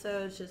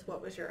episodes? Just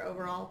what was your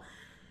overall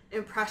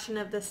impression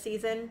of this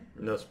season?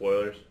 No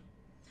spoilers.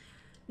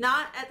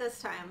 Not at this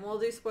time. We'll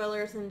do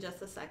spoilers in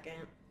just a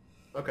second.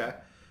 Okay.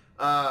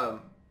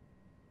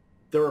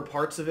 There were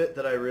parts of it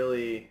that I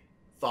really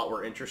thought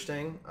were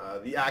interesting.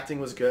 The acting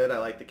was good. I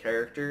liked the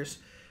characters.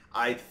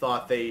 I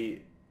thought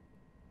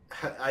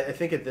I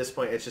think at this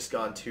point it's just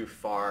gone too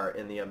far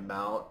in the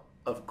amount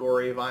of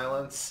gory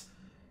violence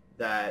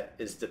that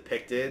is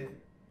depicted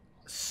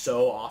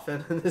so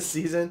often in this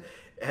season.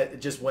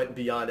 It just went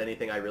beyond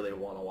anything I really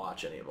want to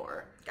watch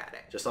anymore. Got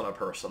it. Just on a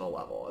personal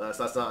level. And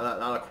that's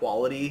not a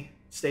quality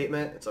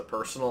statement. It's a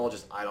personal,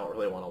 just I don't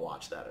really want to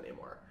watch that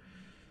anymore.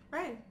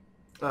 Right.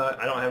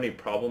 I don't have any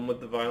problem with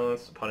the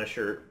violence.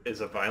 Punisher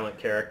is a violent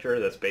character.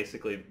 That's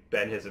basically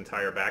been his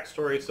entire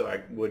backstory, so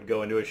I would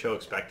go into a show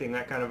expecting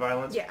that kind of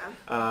violence. Yeah.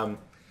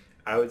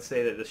 I would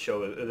say that this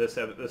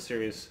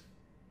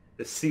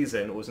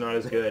season was not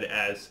as good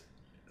as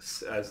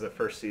the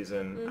first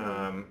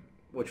season,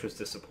 which was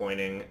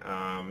disappointing.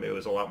 It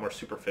was a lot more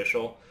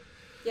superficial.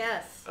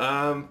 Yes.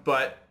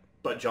 But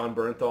John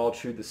Bernthal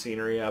chewed the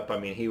scenery up. I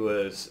mean,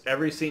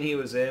 every scene he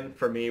was in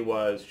for me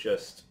was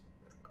just,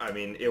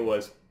 it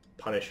was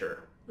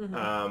Punisher.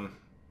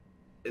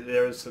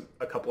 There was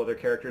a couple other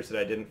characters that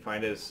I didn't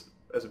find as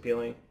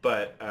appealing,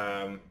 but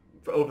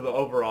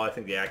overall, I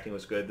think the acting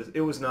was good.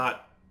 It was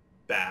not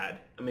bad.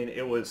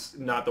 It was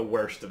not the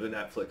worst of the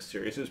Netflix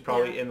series. It was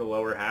probably in the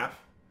lower half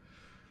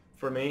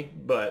for me,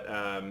 but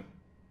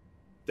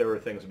there were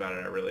things about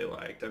it I really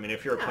liked.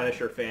 If you're a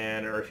Punisher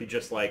fan, or if you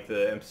just like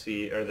the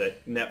MC or the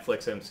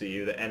Netflix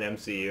MCU, the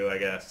NMCU, I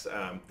guess,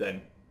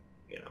 then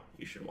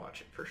you should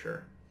watch it for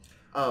sure.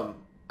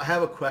 I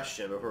have a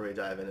question before we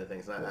dive into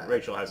things.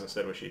 Rachel hasn't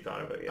said what she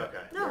thought of it yet.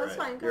 Okay. No, that's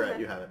fine. Go You're ahead.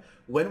 right. You haven't.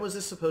 When was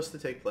this supposed to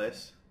take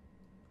place?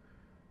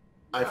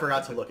 I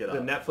forgot to look it up.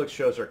 The Netflix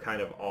shows are kind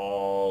of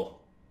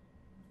all.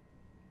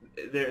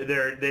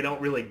 They don't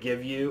really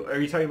give you.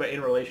 Are you talking about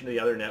in relation to the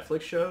other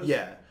Netflix shows?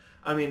 Yeah.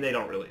 They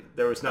don't really.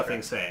 There was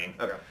nothing saying.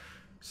 Okay.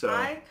 So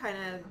I kind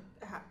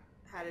of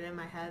had it in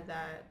my head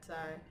that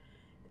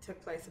it took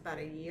place about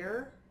a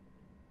year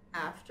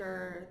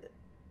after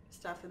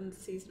stuff in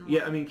season 1.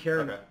 Yeah,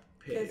 Karen.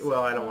 Okay.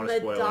 Well, I don't want to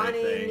spoil Donnie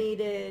anything.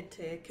 needed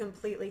to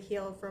completely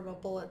heal from a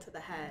bullet to the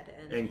head,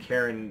 And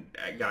Karen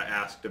got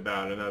asked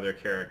about another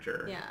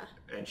character. Yeah.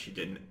 And she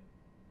didn't.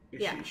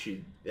 Yeah.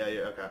 Yeah.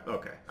 Okay.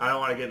 Okay. I don't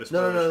want to get into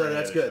spoilers. No. for any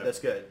That's other good.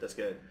 show. That's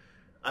good.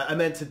 I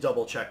meant to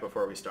double check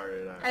before we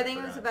started. I think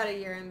it was about a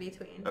year in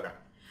between. Okay.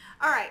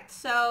 All right,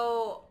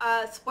 so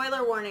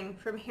spoiler warning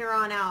from here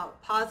on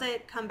out. Pause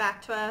it, come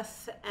back to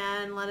us,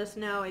 and let us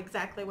know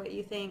exactly what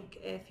you think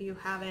if you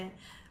haven't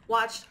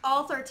watched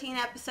all 13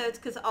 episodes,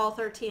 because all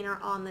 13 are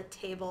on the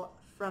table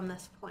from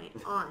this point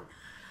on.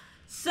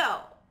 So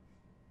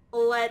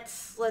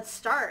let's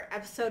start.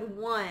 Episode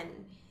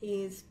 1.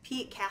 He's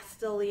Pete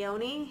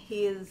Castiglione.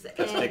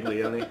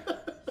 Castiglione.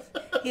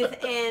 He's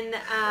in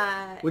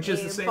Which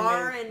is a the same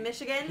bar name. in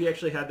Michigan. He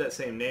actually had that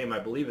same name, I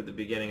believe, at the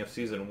beginning of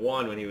season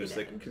 1 when he was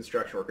the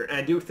construction worker. And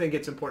I do think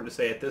it's important to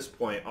say at this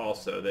point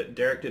also that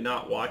Derek did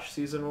not watch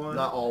season 1.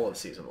 Not all of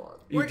season 1.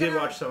 You did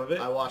watch some of it?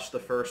 I watched the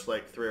first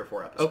 3 or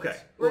 4 episodes. Okay.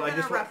 We're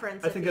gonna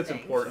reference I think a that's few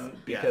things.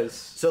 important because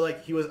So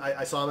he was.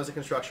 I saw him as a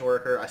construction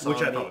worker. I saw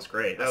Which him I thought was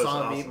great. That I was saw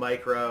him awesome. meet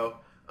Micro.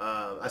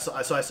 I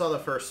saw the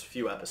first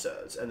few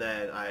episodes, and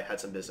then I had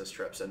some business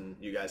trips, and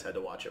you guys had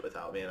to watch it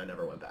without me, and I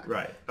never went back.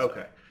 Right.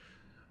 Okay.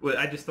 Well,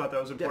 I just thought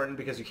that was important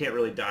because you can't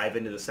really dive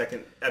into the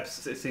second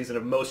season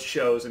of most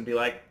shows and be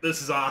like,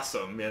 "This is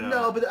awesome,"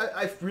 No, but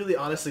I really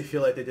honestly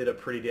feel like they did a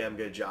pretty damn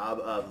good job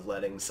of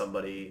letting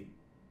somebody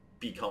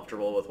be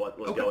comfortable with what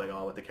was going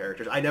on with the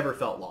characters. I never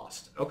felt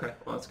lost. Okay,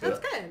 well that's good.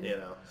 That's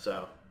good.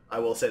 So I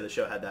will say the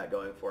show had that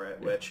going for it,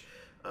 which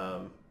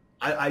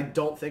I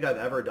don't think I've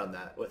ever done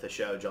that with a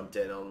show. Jumped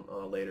in on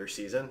a later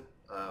season.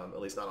 at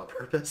least not on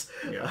purpose.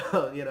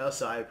 Yeah. You know,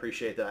 so I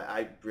appreciate that.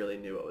 I really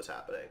knew what was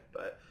happening,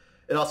 but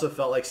it also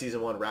felt like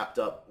season 1 wrapped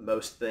up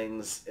most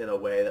things in a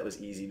way that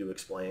was easy to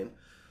explain.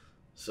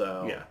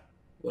 So yeah,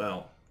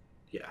 well,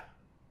 yeah,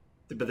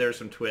 but there's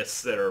some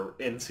twists that are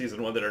in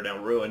season 1 that are now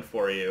ruined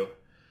for you.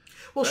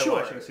 Well, by sure.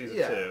 Watching season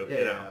 2, yeah,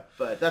 you know,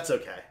 but that's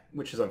okay.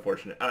 Which is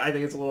unfortunate. I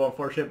think it's a little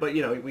unfortunate, but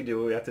you know, we do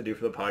what we have to do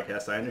for the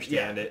podcast. I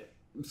understand it.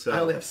 So I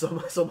only have so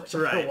much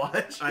to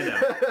watch. I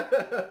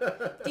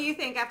know. Do you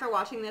think after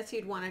watching this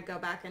you'd want to go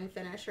back and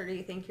finish, or do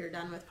you think you're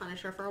done with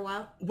Punisher for a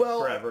while?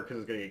 Well, forever, because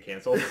it's going to get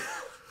canceled.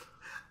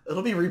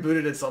 It'll be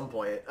rebooted at some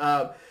point.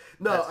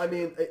 No, I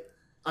mean,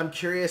 I'm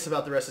curious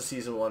about the rest of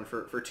season 1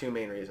 for 2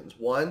 main reasons.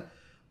 One,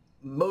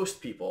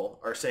 most people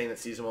are saying that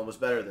season 1 was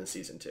better than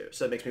season 2,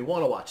 so it makes me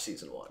want to watch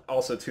season 1.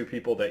 Also, 2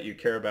 people that you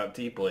care about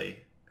deeply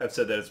have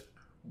said that it's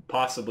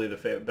possibly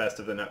the best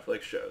of the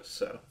Netflix shows.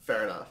 So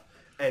fair enough.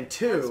 And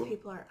Those 2,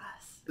 people are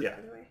us. yeah,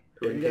 By the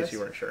way. in case you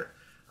weren't sure.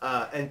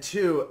 And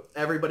 2,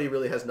 everybody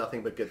really has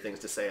nothing but good things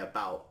to say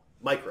about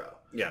Micro.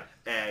 Yeah,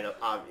 And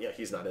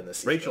he's not in this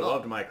season Rachel at all,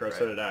 loved Micro, right?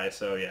 so did I.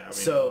 So yeah, I mean,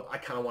 So I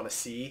kind of want to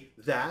see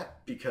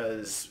that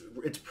because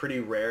it's pretty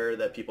rare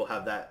that people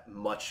have that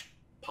much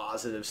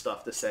positive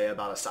stuff to say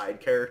about a side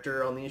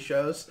character on these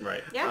shows.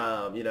 right.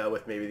 Yeah. You know,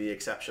 with maybe the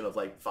exception of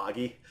like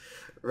Foggy,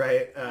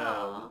 right? You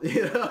know.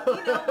 You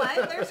know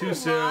what? There's Too a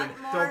soon. lot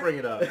more. Don't bring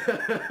it up.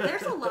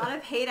 There's a lot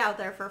of hate out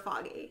there for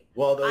Foggy.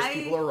 Well, those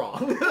people are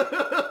wrong.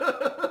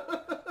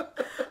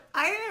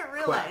 I didn't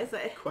realize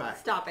it. Quack.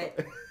 Stop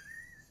it.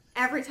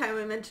 Every time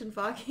I mention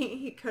Foggy,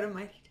 he could have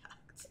Mighty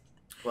Ducks.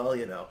 Well,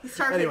 you know. He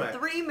stars Anyway. in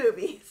 3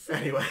 movies.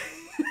 Anyway.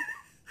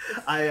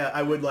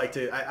 I would like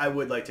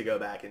to go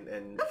back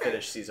and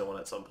finish season 1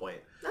 at some point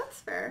That's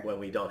fair. when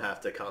we don't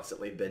have to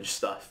constantly binge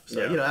stuff.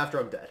 So, Yeah. you know, after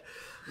I'm dead.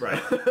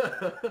 Right.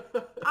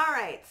 All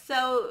right,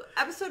 so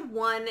episode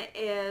 1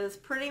 is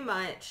pretty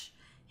much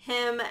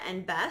him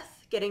and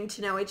Beth getting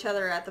to know each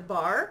other at the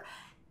bar,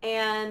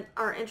 and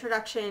our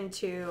introduction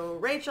to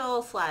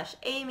Rachel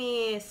 /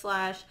 Amy /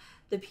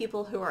 the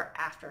people who are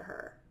after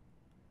her.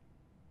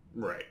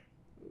 Right.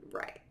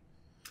 Right.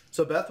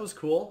 So Beth was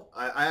cool.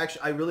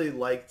 I really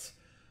liked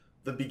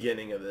the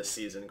beginning of this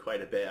season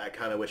quite a bit. I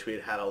kind of wish we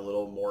had a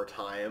little more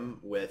time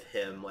with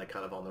him, like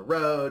kind of on the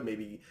road,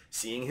 maybe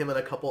seeing him in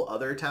a couple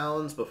other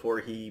towns before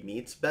he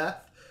meets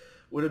Beth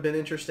would have been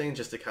interesting,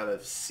 just to kind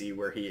of see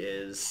where he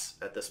is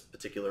at this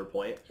particular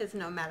point. His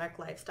nomadic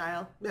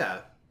lifestyle. Yeah.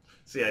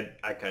 See,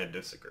 I kind of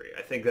disagree.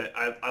 I think that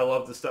I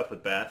love the stuff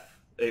with Beth.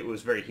 It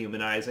was very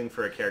humanizing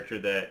for a character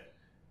that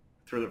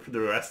for the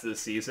rest of the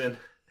season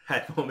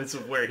had moments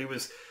of where he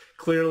was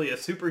clearly a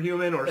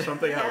superhuman or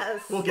something else.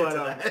 Yes. We'll get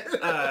to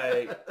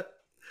that.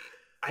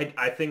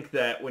 I think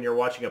that when you're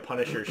watching a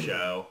Punisher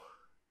show,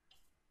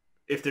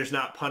 if there's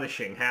not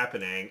punishing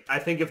happening, I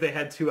think if they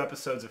had 2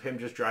 episodes of him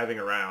just driving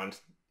around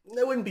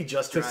That wouldn't be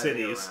just to driving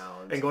cities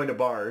around. and going to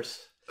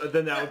bars,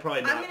 then that would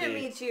probably not I'm going to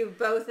be. meet you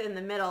both in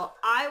the middle.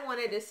 I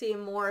wanted to see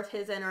more of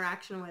his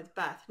interaction with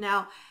Beth.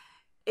 Now,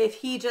 if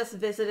he just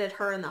visited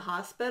her in the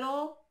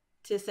hospital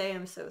to say,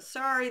 I'm so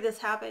sorry this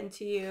happened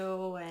to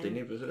you. And Didn't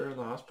he visit her in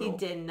the hospital? He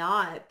did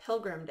not.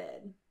 Pilgrim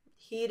did.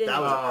 He didn't. That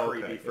was a Oh,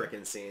 creepy okay.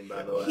 freaking scene,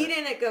 by the way. He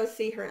didn't go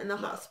see her in the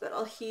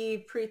hospital. He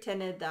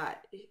pretended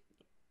that,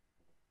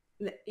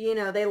 you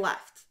know, they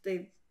left.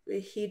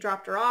 He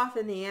dropped her off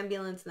in the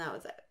ambulance, and that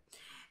was it.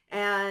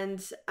 And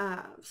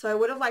so I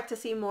would have liked to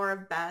see more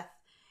of Beth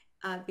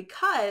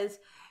because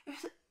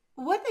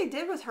what they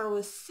did with her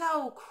was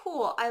so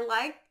cool. I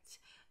liked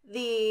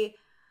the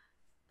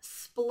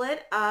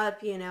split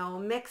up, you know,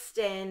 mixed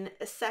in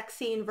sex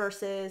scene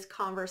versus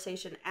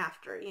conversation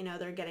after. You know,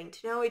 they're getting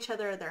to know each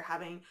other. They're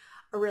having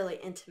a really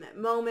intimate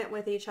moment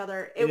with each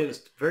other. It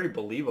was very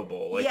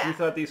believable. Like, Yeah. you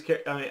thought these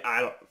characters... I mean,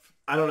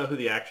 I don't know who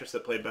the actress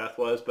that played Beth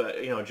was,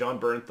 but, you know, John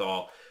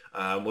Bernthal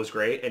was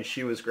great, and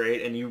she was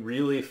great, and you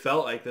really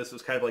felt like this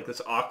was kind of like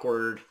this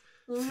awkward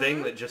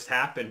thing that just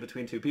happened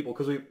between 2 people.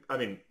 Because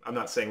I'm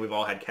not saying we've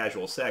all had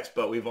casual sex,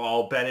 but we've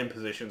all been in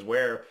positions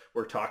where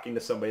we're talking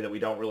to somebody that we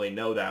don't really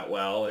know that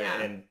well,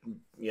 Yeah. and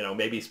you know,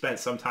 maybe spent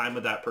some time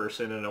with that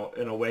person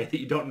in a way that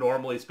you don't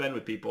normally spend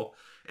with people.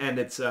 And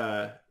it's,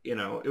 you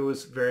know, it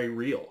was very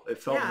real. It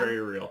felt Yeah. very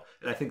real.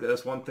 And I think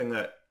that's one thing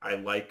that I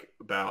like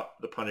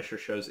about the Punisher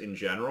shows in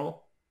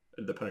general,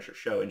 the Punisher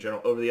show in general,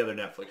 over the other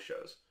Netflix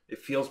shows. It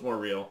feels more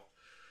real.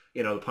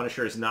 You know, the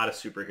Punisher is not a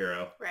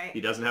superhero. Right.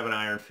 He doesn't have an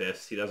iron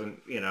fist. He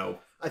doesn't, you know.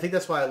 I think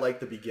that's why I like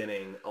the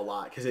beginning a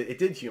lot, because it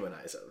did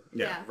humanize him.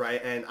 Yeah.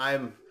 Right? And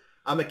I'm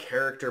a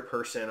character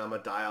person. I'm a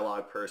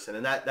dialogue person.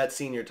 And that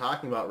scene you're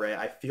talking about, Ray,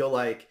 I feel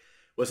like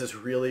was this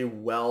really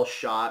well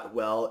shot,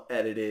 well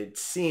edited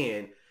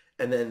scene.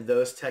 And then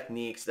those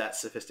techniques, that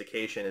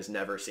sophistication is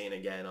never seen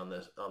again on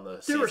the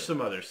There season. were some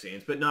other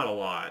scenes, but not a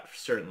lot,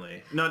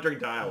 certainly. Not during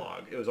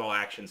dialogue. It was all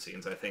action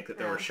scenes, I think, that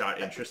they were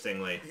shot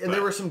interestingly. And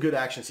there were some good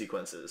action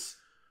sequences.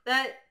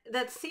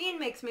 That scene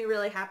makes me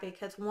really happy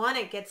because, one,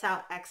 it gets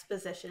out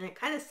exposition. It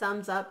kind of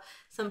sums up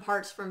some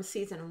parts from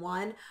season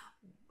 1.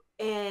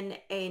 in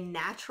a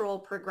natural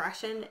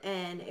progression,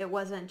 and it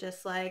wasn't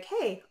just like,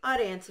 hey,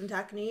 audience, I'm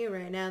talking to you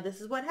right now,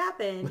 this is what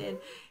happened. And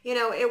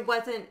it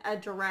wasn't a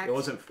direct, it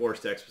wasn't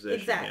forced exposition.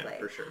 Exactly. Yeah,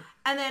 for sure.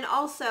 And then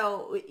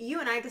also, you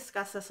and I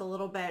discussed this a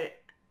little bit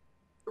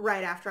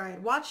right after I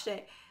had watched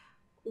it.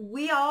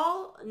 We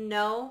all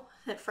know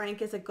that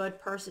Frank is a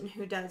good person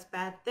who does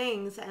bad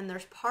things, and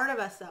there's part of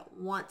us that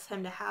wants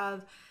him to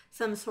have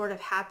some sort of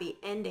happy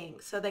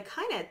ending. So they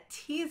kind of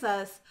tease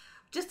us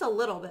just a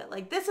little bit.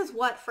 Like, this is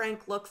what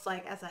Frank looks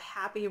like as a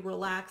happy,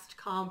 relaxed,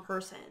 calm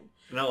person.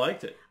 And I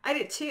liked it. I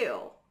did too.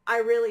 I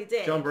really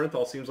did. John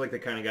Bernthal seems like the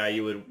kind of guy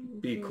you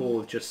would be cool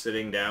with just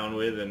sitting down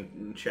with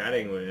and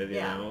chatting with,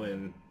 you know,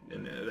 and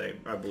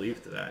I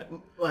believe to that.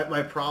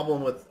 My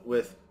problem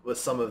with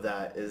some of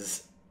that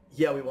is,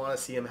 yeah, we want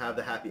to see him have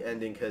the happy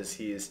ending because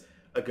he's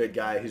a good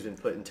guy who's been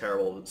put in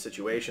terrible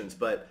situations.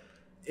 But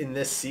in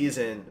this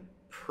season,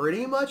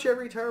 pretty much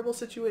every terrible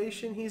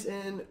situation he's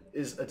in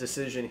is a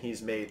decision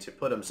he's made to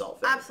put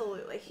himself in.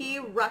 Absolutely. He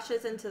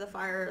rushes into the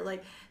fire.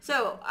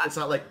 So it's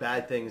not like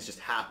bad things just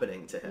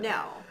happening to him.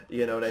 No.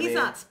 You know what I mean? He's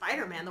not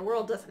Spider-Man. The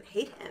world doesn't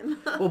hate him.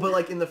 Well, but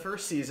like in the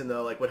first season,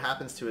 though, like what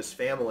happens to his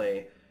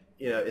family,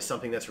 is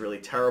something that's really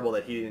terrible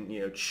that he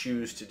didn't,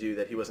 choose to do,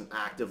 that he wasn't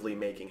actively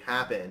making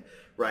happen,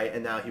 right?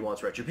 And now he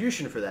wants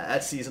retribution for that.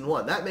 That's season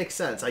 1. That makes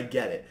sense. I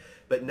get it.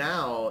 But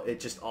now it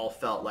just all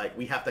felt like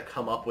we have to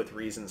come up with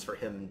reasons for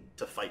him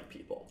to fight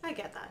people. I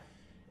get that.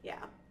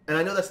 Yeah. And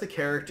I know that's the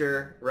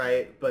character,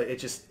 right? But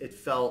it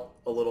felt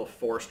a little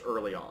forced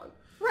early on.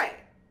 Right.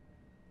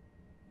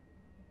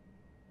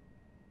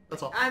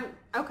 That's all.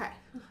 Okay.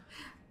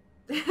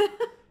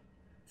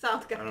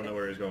 Sounds good. I don't know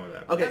where he's going with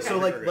that. Okay, so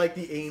like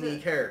the Amy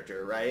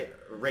character, right?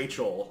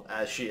 Rachel,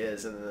 as she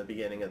is in the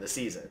beginning of the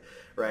season,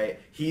 right?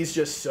 He's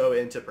just so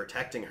into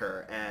protecting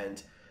her,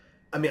 and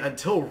I mean,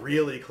 until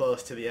really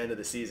close to the end of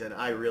the season,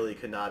 I really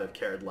could not have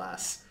cared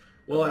less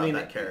about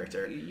that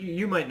character.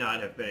 You might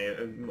not have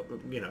been,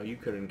 you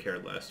couldn't care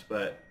less,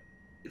 but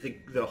I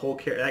think the whole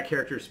that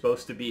character is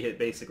supposed to be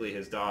basically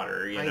his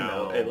daughter, I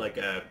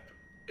know.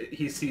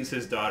 He sees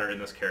his daughter in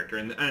this character,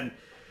 and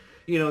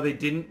they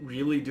didn't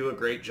really do a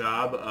great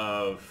job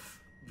of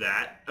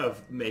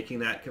making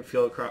that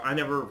feel across. I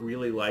never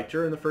really liked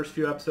her in the first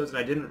few episodes,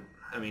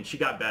 and she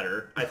got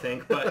better, I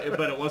think, but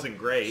it wasn't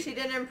great. She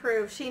did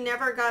improve. She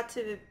never got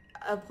to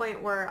a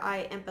point where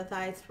I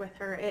empathized with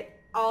her. It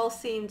all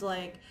seemed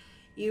like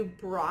you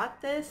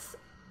brought this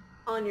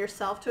on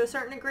yourself to a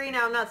certain degree.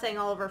 Now, I'm not saying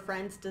all of her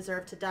friends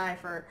deserve to die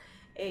for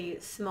a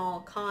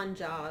small con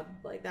job.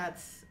 Like,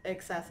 that's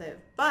excessive.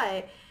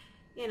 But,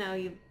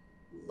 you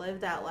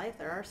live that life.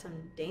 There are some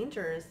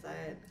dangers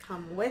that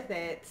come with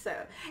it. So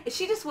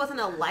she just wasn't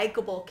a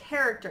likable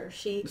character.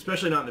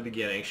 Especially not in the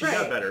beginning. She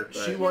got better. But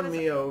She won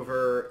me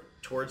over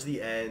towards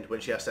the end when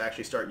she has to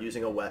actually start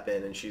using a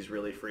weapon and she's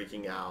really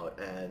freaking out.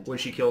 And when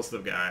she kills the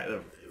guy,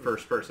 the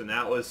first person,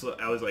 I was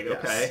like, yes.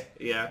 Okay,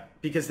 yeah.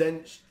 Because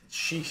then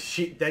she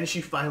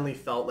finally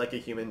felt like a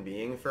human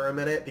being for a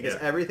minute. Because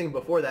everything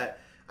before that,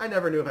 I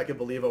never knew if I could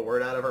believe a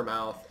word out of her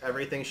mouth.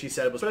 Everything she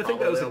said was probably a lie.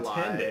 But I think that was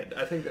intended.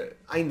 I think that...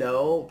 I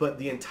know, but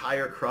the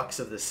entire crux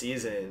of the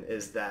season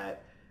is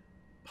that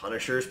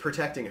Punisher's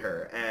protecting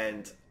her,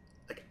 and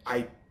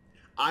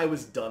I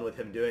was done with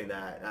him doing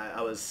that.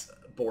 I was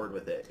bored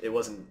with it.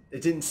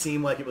 It didn't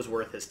seem like it was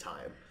worth his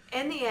time.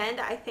 In the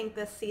end, I think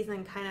this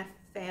season kind of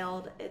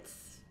failed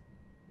its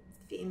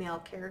female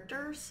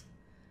characters.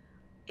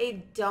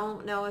 I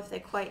don't know if they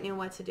quite knew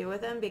what to do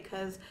with them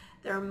because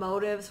their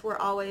motives were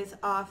always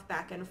off,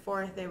 back and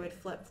forth. They would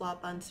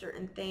flip-flop on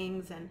certain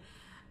things, and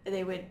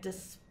they would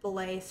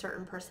display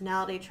certain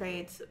personality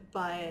traits,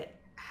 but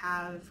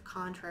have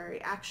contrary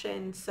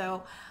action.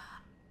 So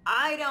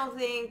I don't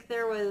think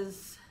there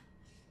was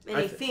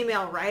many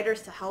female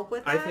writers to help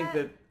with that. I think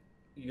that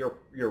you're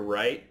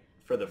right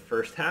for the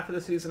first half of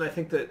the season. I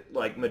think that,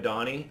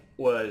 Madani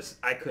was...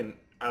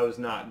 I was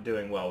not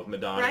doing well with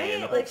Madani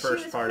in the whole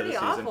first part of the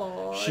season.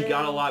 Awful. She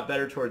got a lot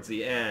better towards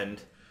the end.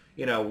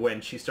 When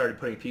she started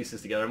putting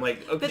pieces together. I'm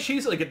like, okay,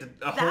 she's like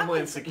a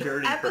Homeland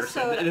Security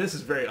person. And this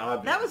is very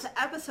obvious. That was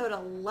episode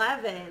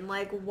 11.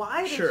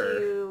 Why did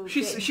you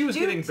she was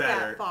getting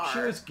better. That far? She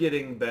was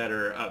getting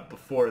better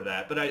before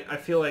that. But I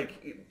feel like,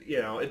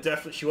 it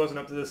definitely, she wasn't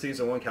up to the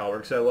season 1 caliber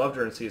because I loved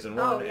her in season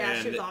 1. Oh,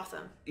 yeah, she was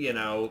awesome.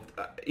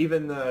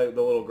 Even the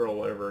little girl,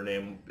 whatever her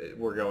name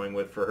we're going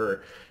with for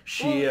her,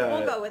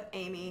 we'll go with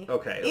Amy.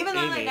 Okay. Even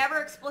though they never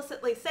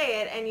explicitly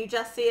say it and you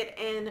just see it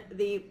in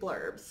the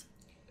blurbs.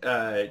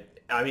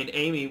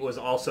 Amy was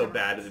also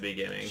bad at the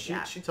beginning.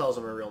 She tells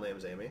him her real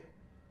name's Amy.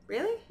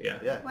 Really?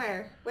 Yeah.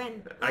 Where?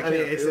 When?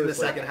 It's in the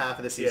second half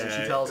of the season.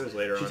 Yeah, she tells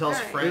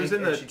Frank. It was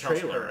in the she tells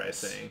trailer,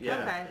 Harris. I think.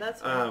 Yeah. Okay,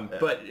 that's fine.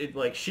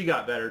 But she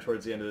got better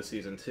towards the end of the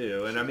season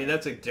too. And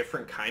that's a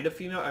different kind of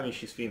female.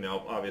 She's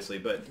female, obviously,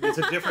 but it's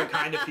a different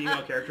kind of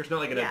female character. It's not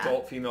like an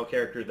adult female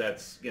character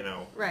that's,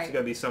 right. It's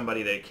going to be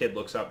somebody that a kid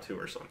looks up to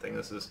or something.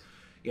 This is,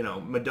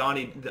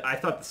 Madani, I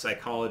thought the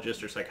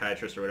psychologist or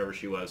psychiatrist or whatever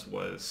she was...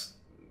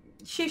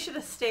 She should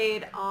have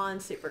stayed on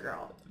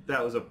Supergirl.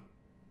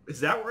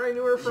 Is that where I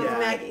knew her from? She's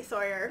Maggie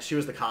Sawyer. She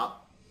was the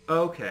cop.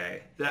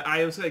 Okay. That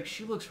I was like,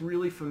 she looks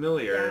really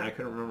familiar, Yeah. and I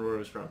couldn't remember where it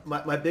was from.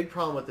 My big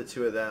problem with the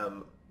two of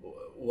them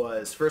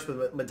was first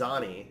with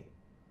Madani.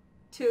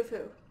 Two of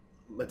who?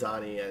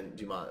 Madani and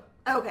Dumont.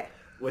 Okay.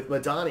 With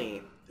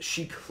Madani,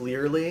 she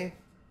clearly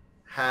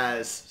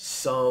has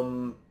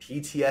some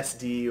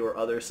PTSD or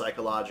other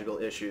psychological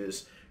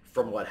issues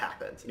from what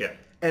happened. Yeah.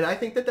 And I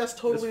think that that's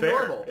totally That's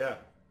fair. normal. Yeah.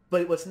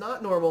 But what's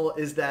not normal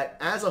is that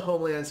as a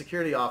Homeland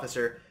Security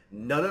officer,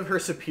 none of her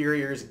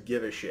superiors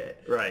give a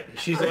shit. Right.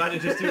 She's allowed to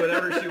just do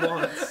whatever she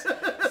wants.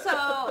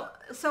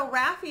 So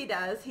Raffi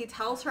does. He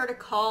tells her to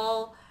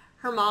call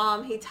her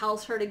mom. He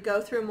tells her to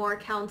go through more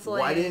counseling.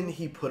 Why didn't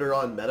he put her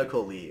on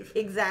medical leave?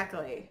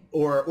 Exactly.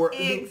 Or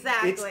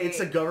Exactly.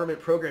 it's a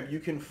government program. You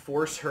can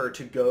force her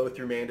to go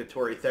through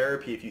mandatory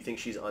therapy if you think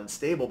she's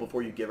unstable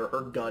before you give her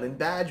her gun and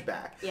badge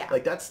back. Yeah.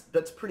 Like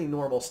that's pretty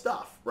normal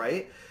stuff,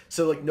 right?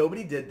 So like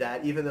nobody did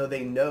that, even though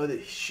they know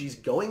that she's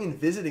going and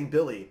visiting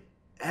Billy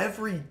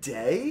every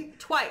day.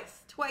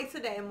 Twice a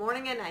day,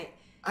 morning and night.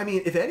 I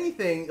mean, if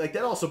anything, like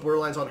that also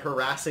borderlines on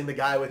harassing the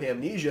guy with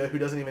amnesia who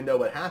doesn't even know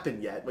what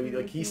happened yet. But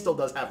like he still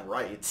does have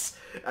rights,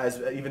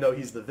 even though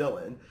he's the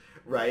villain,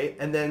 right?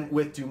 And then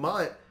with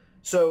Dumont,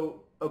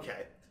 so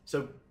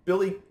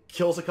Billy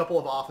kills a couple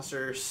of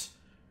officers,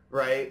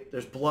 right?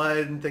 There's blood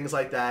and things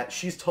like that.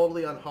 She's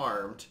totally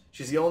unharmed.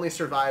 She's the only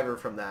survivor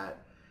from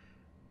that.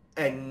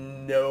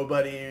 And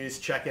nobody's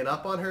checking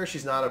up on her.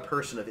 She's not a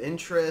person of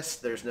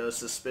interest. There's no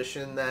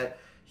suspicion that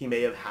he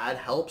may have had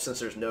help since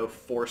there's no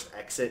forced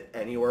exit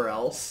anywhere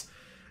else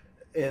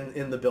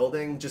in the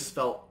building. Just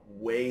felt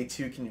way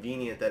too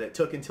convenient that it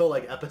took until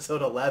like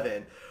episode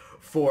 11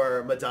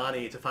 for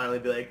Madani to finally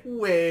be like,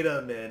 wait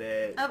a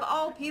minute. Of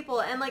all people,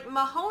 and like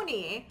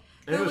Mahoney,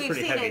 And it who was we've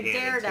pretty seen in heavy-handed, too,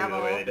 Daredevil.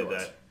 the way they did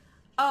that.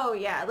 Oh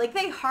yeah, like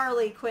they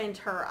Harley Quinned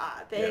her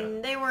up,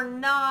 and they were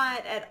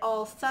not at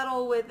all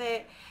subtle with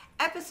it.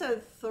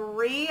 Episode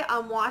 3,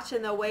 I'm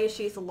watching the way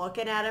she's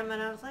looking at him,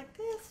 and I was like,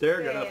 this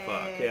They're gonna bitch.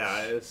 fuck.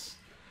 Yeah, it's...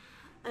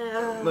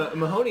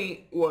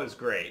 Mahoney was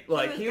great.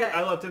 Like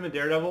I loved him in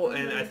Daredevil,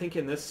 and I think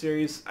in this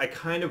series, I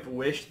kind of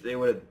wish they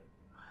would have.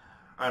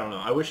 I don't know.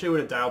 I wish they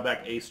would have dialed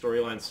back a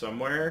storyline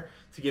somewhere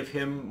to give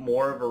him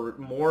more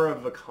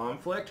of a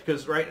conflict.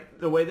 Because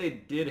the way they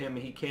did him,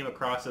 he came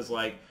across as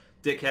like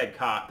dickhead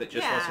cop that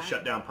just wants to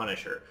shut down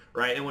Punisher,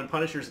 right? And when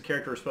Punisher's the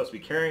character we're supposed to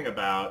be caring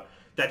about,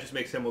 that just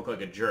makes him look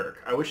like a jerk.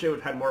 I wish they would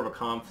have had more of a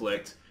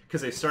conflict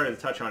because they started to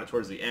touch on it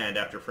towards the end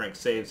after Frank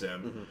saves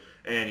him.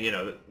 And,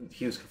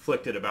 he was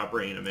conflicted about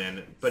bringing him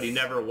in, but he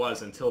never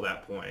was until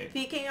that point.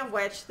 Speaking of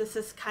which, this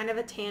is kind of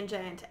a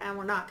tangent, and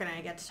we're not going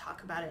to get to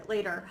talk about it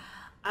later.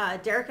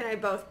 Derek and I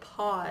both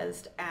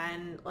paused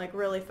and, like,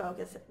 really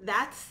focused.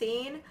 That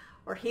scene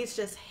where he's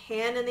just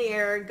hand in the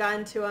air,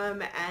 gun to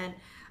him, and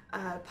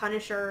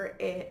Punisher,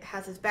 it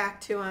has his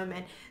back to him,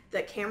 and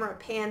the camera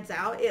pans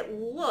out. It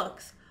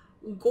looks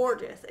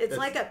gorgeous. It's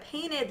like a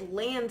painted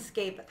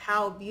landscape of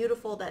how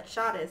beautiful that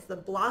shot is. The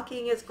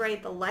blocking is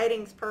great. The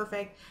lighting's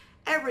perfect.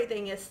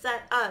 Everything is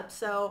set up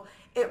so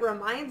it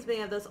reminds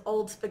me of those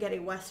old spaghetti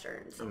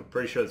westerns. I'm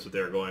pretty sure that's what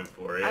they were going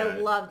for. Yeah. I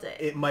loved it.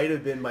 It might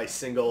have been my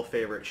single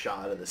favorite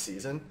shot of the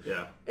season.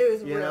 Yeah. It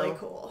was really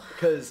cool.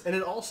 And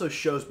it also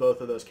shows both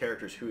of those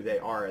characters who they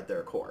are at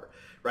their core,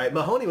 right?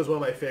 Mahoney was one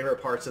of my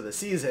favorite parts of the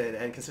season,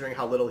 and considering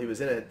how little he was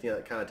in it,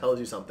 it kind of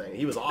tells you something.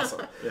 He was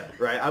awesome,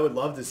 right? I would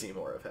love to see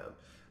more of him.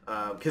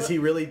 Because he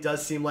really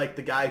does seem like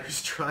the guy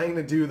who's trying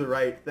to do the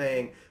right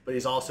thing, but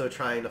he's also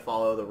trying to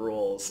follow the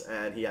rules,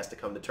 and he has to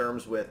come to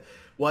terms with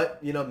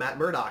what, Matt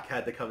Murdock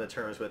had to come to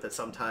terms with, that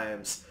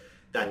sometimes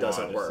that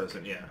doesn't work,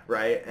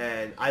 right?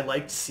 And I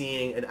liked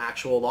seeing an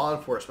actual law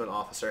enforcement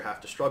officer have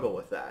to struggle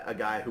with that, a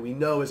guy who we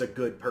know is a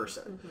good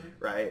person,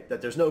 right?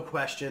 That there's no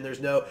question,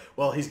 there's no,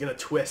 well, he's going to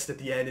twist at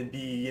the end and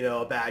be,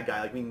 a bad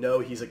guy. Like, we know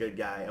he's a good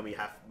guy, and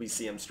we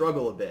see him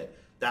struggle a bit.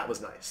 That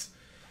was nice.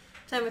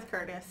 Same with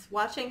Curtis.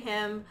 Watching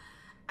him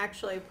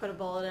actually put a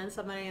bullet in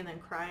somebody and then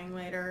crying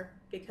later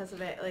because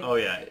of it. Like, oh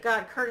yeah.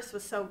 God, Curtis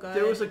was so good.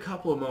 There was a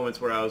couple of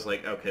moments where I was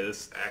like, okay,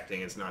 this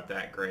acting is not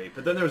that great.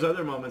 But then there was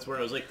other moments where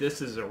I was like,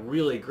 this is a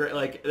really great,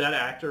 like that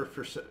actor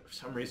for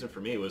some reason for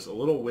me was a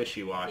little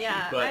wishy-washy.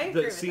 Yeah, but I agree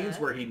the with scenes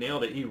that. where he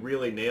nailed it, he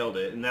really nailed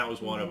it. And that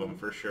was one of them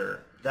for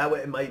sure. That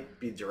way, it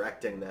might be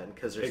directing then,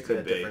 because there's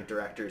different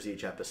directors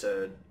each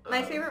episode.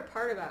 My favorite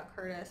part about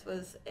Curtis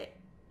was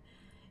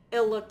it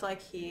looked like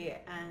he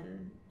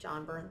and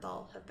John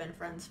Bernthal have been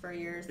friends for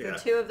years. The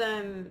two of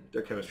them,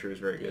 their chemistry was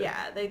very good.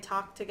 Yeah, they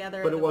talked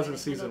together. But it wasn't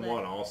season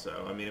 1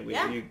 also. I mean,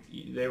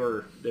 they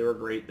were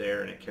great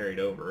there, and it carried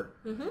over.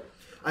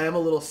 I am a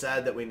little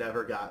sad that we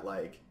never got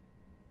like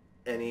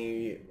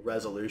any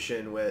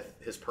resolution with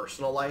his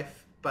personal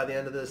life by the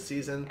end of this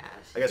season. Yeah,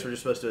 I guess we're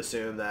just supposed to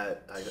assume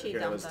that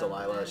it was dumped him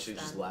Delilah. and She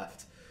just done.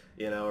 left.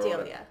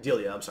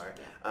 Delia, I'm sorry.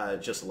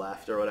 Just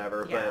left or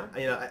whatever. Yeah.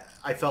 But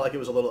I felt like it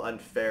was a little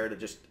unfair to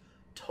just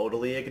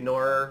totally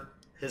ignore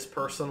his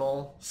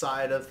personal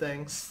side of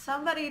things.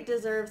 Somebody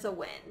deserves a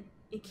win.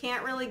 You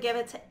can't really give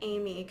it to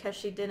Amy because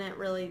she didn't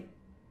really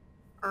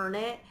earn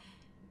it.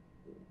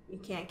 You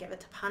can't give it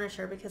to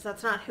Punisher because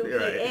that's not who he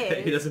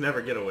is. He doesn't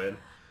ever get a win.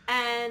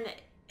 And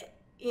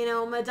you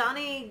know,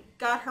 Madani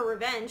got her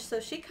revenge,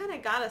 so she kind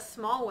of got a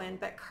small win,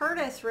 but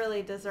Curtis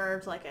really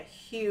deserves like a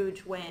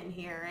huge win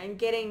here, and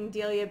getting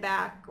Delia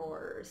back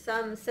or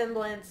some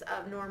semblance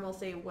of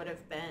normalcy would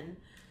have been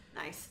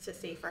nice to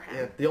see for him.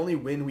 Yeah, the only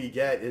win we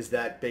get is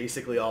that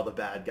basically all the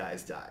bad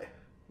guys die.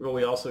 Well,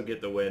 we also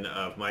get the win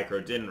of Micro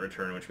didn't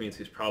return, which means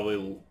he's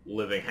probably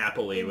living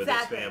happily with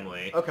his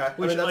family. Okay.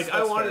 Which, that's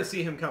I wanted fair. to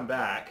see him come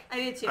back. I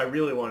did too. I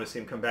really want to see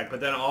him come back. But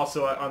then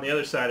also, on the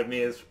other side of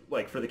me is,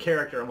 like, for the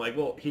character, I'm like,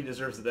 well, he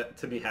deserves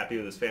to be happy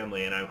with his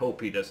family, and I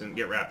hope he doesn't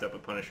get wrapped up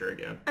with Punisher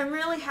again. I'm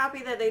really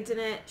happy that they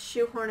didn't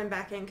shoehorn him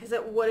back in, because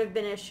it would have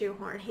been a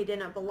shoehorn. He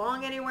didn't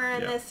belong anywhere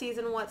in this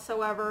season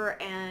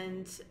whatsoever,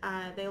 and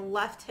they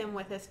left him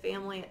with his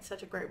family at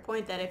such a great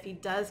point that if he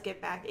does get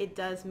back, it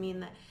does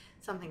mean that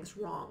something's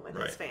wrong with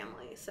his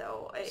family.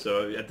 So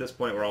at this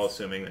point, we're all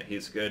assuming that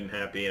he's good and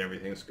happy and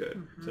everything's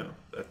good. So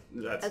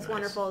that's as nice.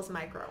 wonderful as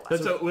Micro was.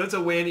 That's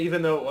a win,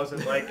 even though it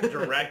wasn't like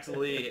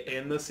directly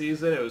in the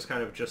season. It was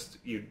kind of just,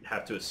 you'd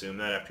have to assume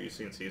that after you've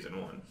seen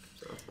season 1.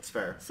 So That's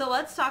fair. So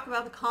let's talk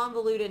about the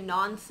convoluted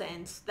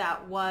nonsense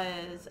that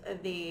was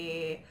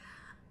the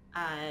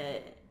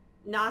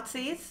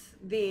Nazis,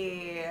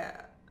 the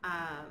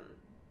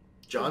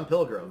John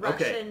Pilgrim.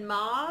 Russian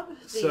mob.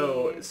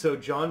 So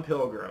John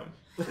Pilgrim.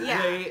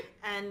 Yeah,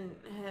 and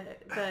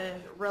the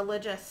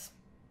religious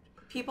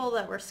people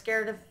that were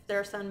scared of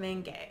their son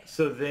being gay.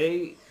 So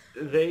they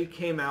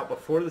came out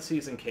before the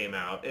season came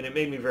out, and it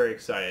made me very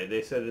excited.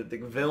 They said that the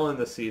villain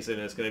this season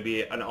is going to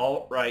be an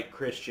alt-right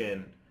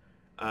Christian,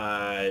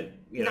 Nazi.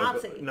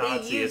 Nazi they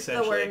used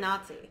essentially. the word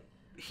Nazi.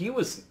 He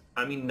was,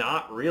 I mean,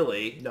 not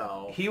really.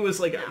 No. He was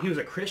like he was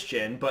a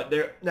Christian, but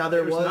there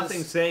was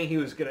nothing saying he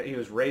was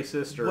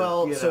racist or.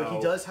 Well, so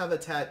he does have a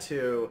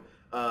tattoo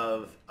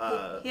of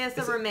he has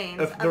the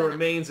remains of the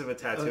remains of a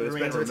tattoo. It's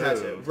been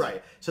removed.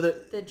 Right. So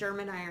the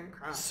German Iron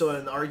Cross. So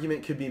an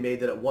argument could be made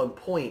that at one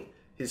point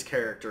his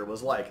character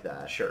was like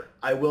that. Sure.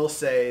 I will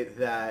say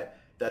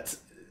that's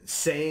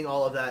saying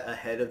all of that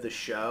ahead of the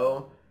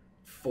show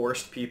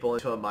forced people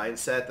into a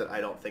mindset that I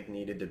don't think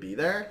needed to be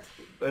there.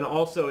 And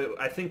also,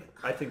 I think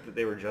that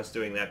they were just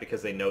doing that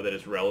because they know that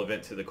it's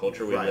relevant to the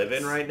culture we live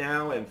in right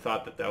now, and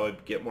thought that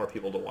would get more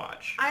people to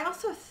watch. I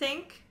also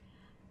think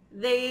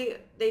they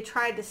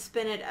tried to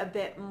spin it a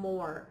bit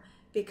more,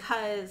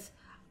 because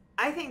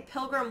I think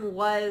Pilgrim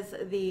was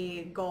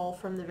the goal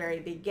from the very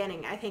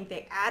beginning. I think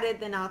they added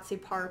the Nazi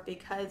part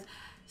because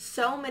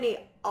so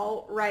many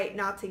alt-right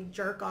Nazi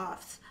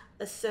jerk-offs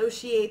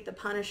associate the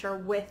Punisher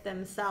with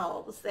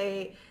themselves.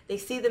 They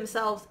see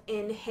themselves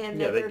in him.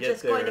 Yeah, they're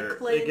just going to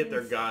cleanse. They get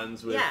their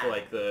guns with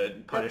like the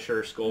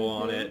Punisher skull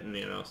on it, and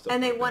stuff.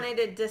 And they like wanted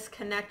to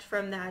disconnect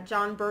from that.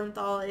 John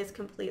Bernthal is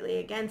completely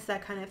against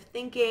that kind of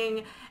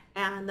thinking,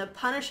 and the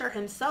Punisher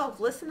himself,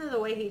 listen to the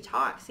way he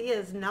talks. He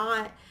is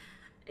not,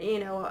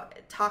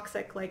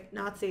 toxic like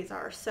Nazis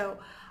are. So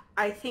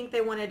I think they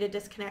wanted to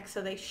disconnect,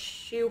 so they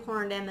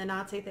shoehorned in the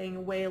Nazi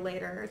thing way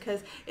later.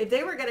 Because if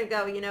they were going to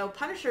go,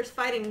 Punisher's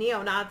fighting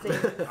neo-Nazis.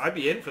 I'd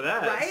be in for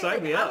that. Right?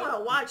 Sign me up. I want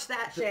to watch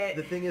that shit.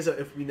 The thing is,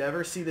 if we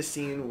never see the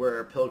scene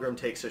where Pilgrim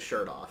takes his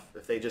shirt off,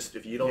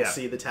 if you don't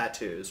see the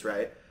tattoos,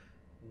 right?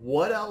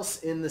 What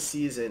else in the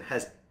season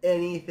has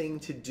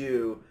anything to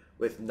do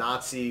with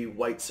Nazi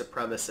white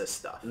supremacist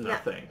stuff?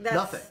 Nothing.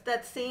 Nothing.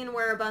 That scene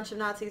where a bunch of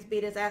Nazis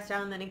beat his ass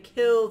down and then he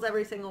kills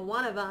every single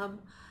one of them.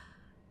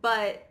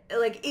 But,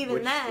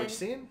 which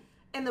scene?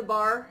 In the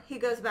bar, he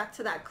goes back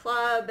to that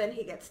club and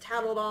he gets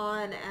tattled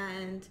on,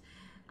 and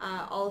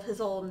all of his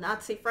old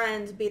Nazi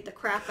friends beat the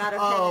crap out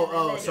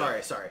of him.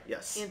 Sorry,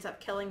 yes. He ends up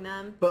killing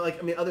them.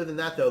 But, other than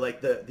that, though,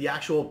 the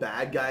actual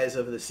bad guys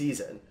of the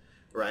season,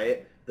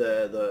 right?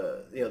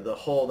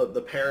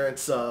 The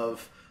parents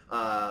of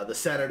the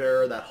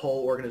senator, that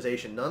whole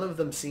organization, none of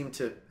them seem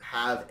to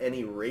have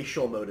any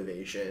racial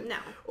motivation. No.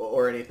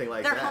 Or anything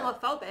like They're that.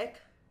 homophobic.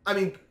 I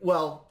mean,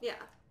 well... Yeah.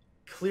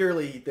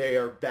 Clearly, they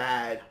are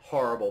bad,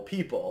 horrible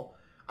people.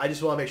 I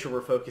just want to make sure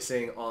we're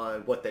focusing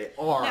on what they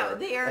are, No,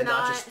 they are and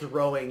not not just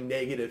throwing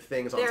negative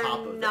things on top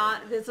of them. They're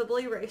not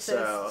visibly racist.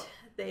 So,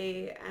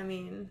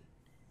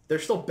 they're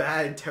still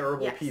bad,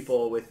 terrible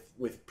people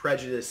with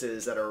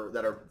prejudices that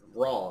are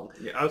wrong.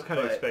 Yeah, I was kind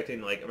of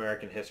expecting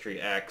American History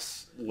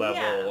X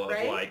level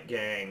of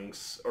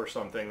gangs or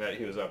something that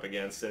he was up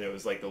against, and it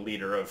was the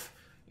leader of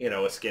a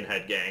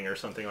skinhead gang or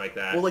something like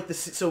that. Well,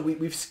 so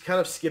we've kind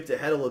of skipped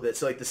ahead a little bit.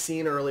 So the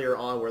scene earlier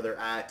on where they're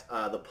at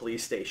the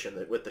police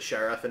station with the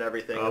sheriff and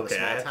everything in the small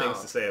town. I have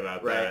things to say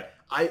about that.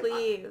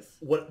 Please.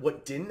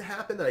 What didn't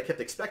happen that I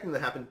kept expecting to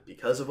happen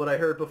because of what I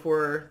heard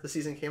before the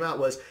season came out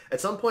was at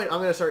some point I'm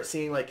going to start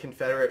seeing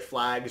Confederate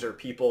flags or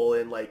people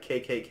in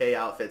KKK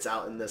outfits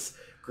out in this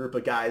group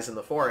of guys in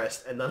the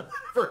forest, and none of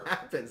that ever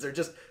happens. They're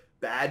just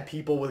bad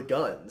people with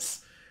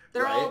guns.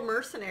 They're right? all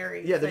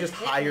mercenaries. Yeah, they're just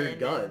hitmen hired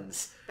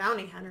guns.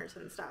 Bounty hunters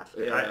and stuff.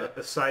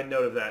 A side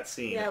note of that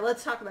scene. Yeah,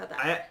 let's talk about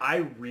that. I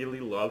really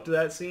loved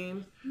that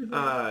scene. Mm-hmm.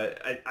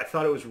 I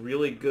thought it was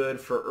really good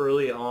for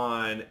early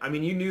on. I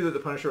mean, you knew that the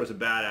Punisher was a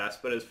badass,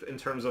 but in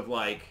terms of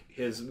like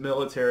his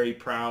military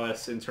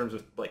prowess, in terms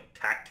of like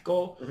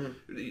tactical,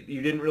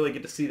 you didn't really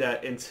get to see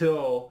that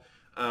until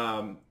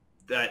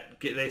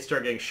they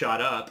start getting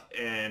shot up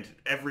and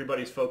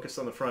everybody's focused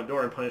on the front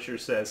door, and Punisher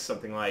says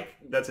something like,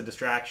 "That's a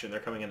distraction. They're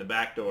coming in the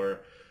back door."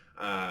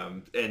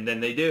 And then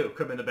they do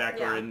come in the back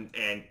door,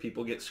 and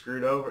people get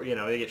screwed over. You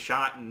know, they get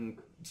shot and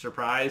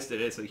surprised,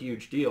 and it's a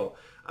huge deal.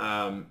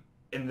 And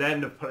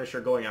then the Punisher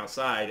going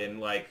outside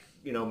and like,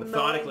 you know,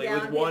 methodically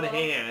with one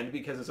hand,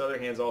 because his other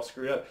hand's all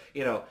screwed up,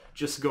 you know,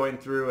 just going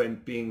through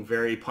and being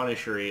very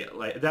Punisher-y.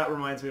 Like, that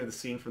reminds me of the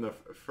scene from the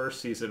first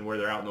season where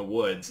they're out in the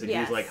woods and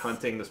he's like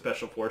hunting the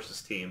special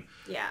forces team.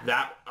 Yeah.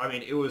 That, I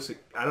mean, it was,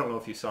 I don't know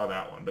if you saw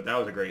that one, but that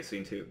was a great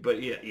scene too.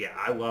 But yeah,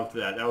 I loved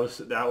that.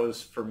 That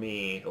was for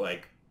me,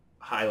 like,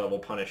 high-level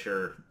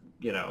Punisher,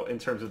 you know, in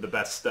terms of the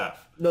best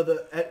stuff. No,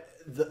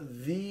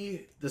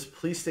 this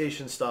police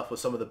station stuff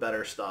was some of the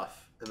better stuff.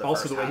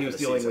 Also, the way he was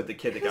dealing with the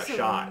kid that got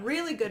shot.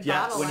 Really good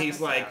battle. When he's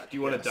like, "Do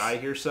you want to die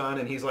here, son?"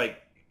 And he's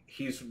like,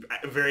 he's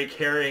very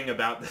caring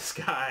about this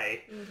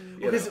guy.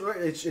 Because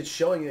it's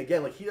showing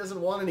again, like, he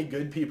doesn't want any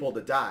good people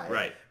to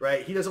die.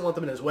 Right. He doesn't want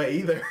them in his way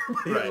either. But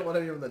he doesn't want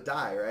anyone to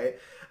die. Right.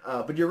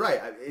 But you're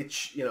right.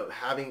 It's, you know,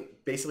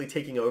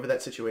 taking over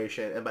that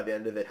situation, and by the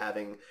end of it,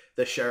 having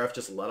the sheriff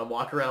just let him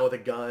walk around with a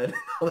gun, and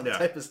all that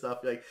type of stuff.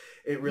 Like,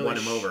 it really won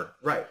him over.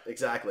 Right.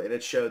 Exactly. And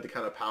it showed the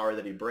kind of power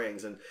that he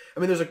brings. And I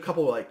mean, there's a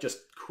couple of like just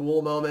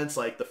cool moments,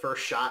 like the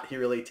first shot he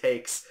really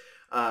takes.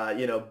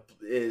 You know,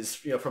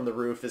 is, you know, from the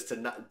roof is to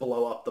not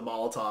blow up the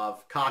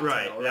Molotov cocktail.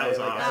 Right. That was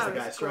like, awesome. as the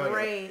guy's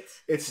throwing it.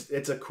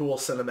 It's a cool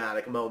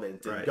cinematic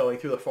moment. And going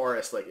through the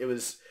forest, like, it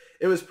was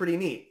pretty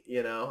neat,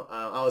 you know.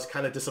 I was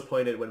kind of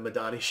disappointed when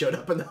Madani showed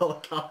up in the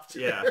helicopter.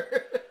 Yeah.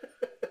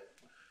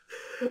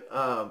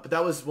 But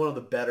that was one of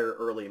the better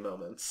early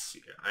moments.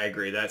 Yeah, I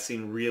agree. That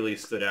scene really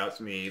stood out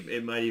to me.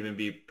 It might even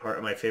be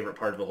my favorite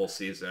part of the whole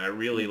season. I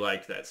really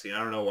liked that scene. I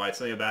don't know why.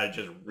 Something about it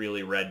just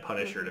really read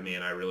Punisher to me,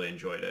 and I really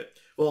enjoyed it.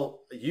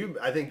 Well,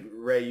 I think,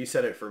 Ray, you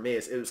said it for me.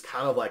 It was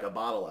kind of like a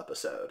bottle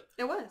episode.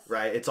 It was.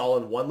 Right? It's all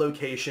in one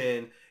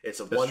location. It's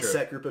one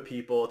set group of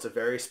people. It's a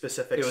very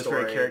specific story. It was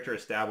very character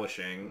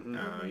establishing.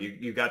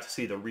 You got to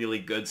see the really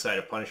good side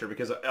of Punisher,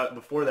 because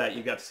before that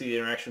you got to see the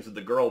interactions with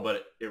the girl,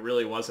 but it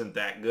really wasn't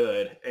that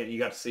good. And you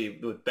got to see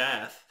with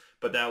Beth,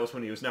 but that was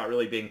when he was not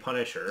really being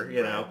Punisher,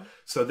 you know?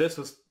 So this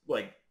was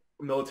like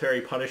military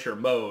Punisher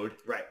mode.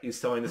 Right.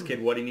 He's telling this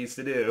kid what he needs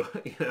to do,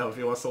 you know, if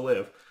he wants to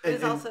live.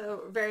 It's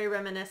also very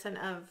reminiscent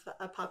of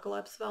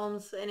apocalypse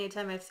films.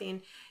 Anytime I've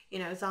seen, you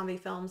know, zombie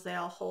films, they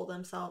all hold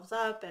themselves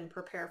up and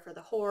prepare for the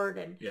horde.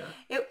 And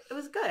it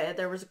was good.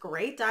 There was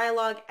great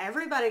dialogue.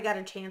 Everybody got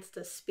a chance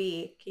to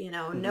speak, you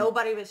know.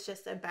 Nobody was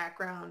just a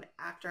background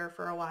actor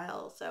for a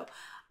while. So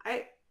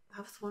that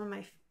was one of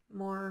my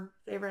more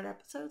favorite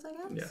episodes, I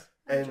guess.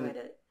 Yeah. I enjoyed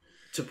it.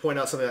 To point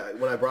out something,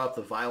 when I brought up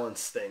the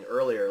violence thing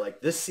earlier, like,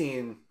 this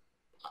scene,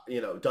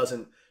 you know,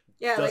 doesn't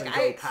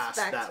go past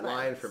that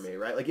line for me,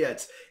 right? Like, yeah,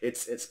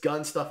 it's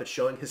gun stuff. It's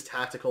showing his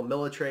tactical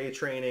military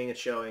training. It's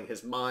showing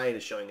his mind.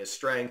 It's showing his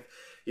strength.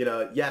 You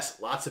know,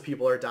 yes, lots of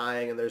people are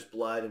dying and there's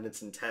blood and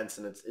it's intense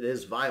and it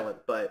is violent,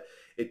 but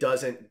it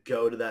doesn't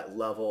go to that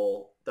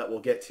level that we'll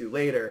get to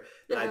later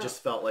that I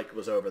just felt like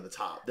was over the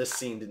top.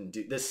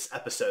 This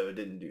episode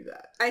didn't do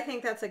that. I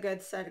think that's a good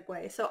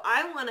segue. So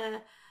I want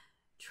to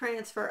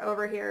transfer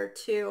over here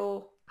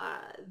to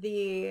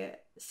the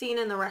scene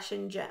in the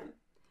Russian gym.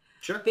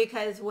 Sure.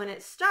 Because when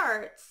it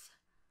starts,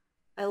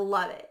 I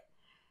love it.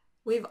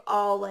 We've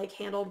all like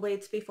handled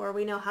weights before.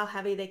 We know how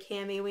heavy they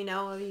can be. We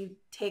know if you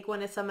take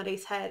one to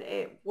somebody's head,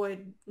 it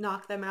would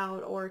knock them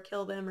out or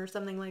kill them or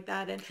something like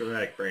that. And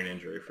traumatic brain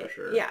injury for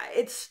sure. Yeah,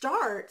 it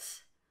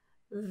starts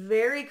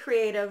very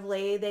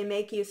creatively. They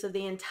make use of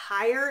the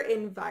entire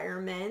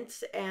environment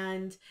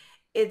and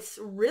it's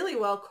really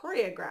well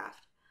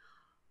choreographed.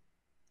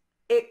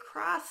 It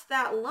crossed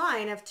that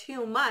line of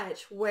too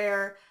much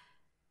where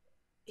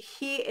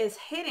he is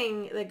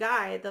hitting the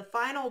guy, the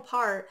final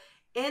part,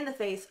 in the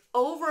face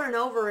over and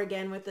over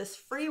again with this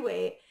free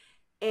weight,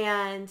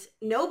 and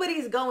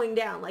nobody's going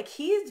down. Like,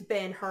 he's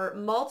been hurt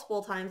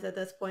multiple times at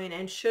this point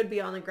and should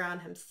be on the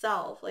ground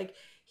himself. Like,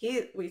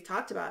 we've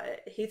talked about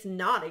it. He's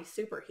not a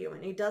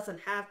superhuman. He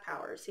doesn't have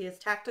powers. He has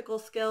tactical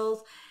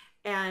skills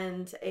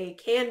and a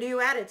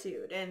can-do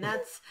attitude, and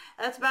that's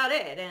about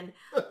it. And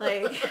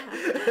like,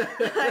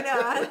 I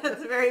know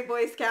that's very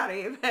Boy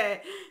Scouty,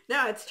 but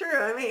no, it's true.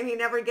 I mean, he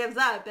never gives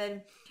up.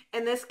 And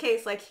in this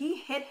case, like, he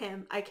hit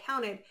him, I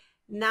counted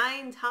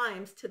 9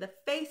 times to the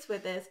face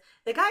with this.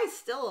 The guy's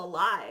still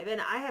alive,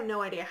 and I have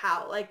no idea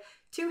how. Like,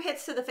 2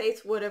 hits to the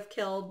face would have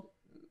killed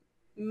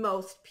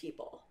most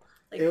people.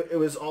 Like, it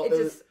was a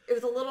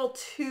little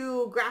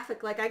too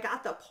graphic. Like, I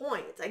got the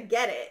point. I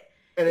get it.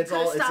 And it's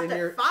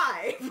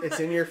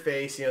in your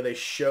face. You know, they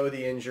show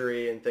the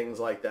injury and things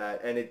like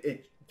that. And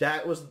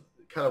that was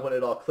kind of when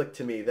it all clicked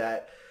to me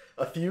that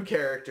a few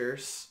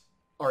characters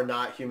are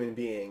not human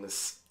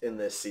beings in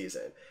this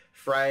season.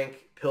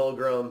 Frank,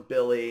 Pilgrim,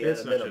 Billy,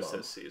 It's at a not minimum. just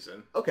this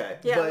season. Okay.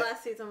 Yeah, but,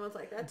 last season was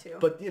like that too.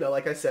 But,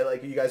 like I said,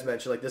 like you guys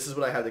mentioned, like this is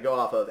what I had to go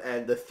off of.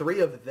 And the three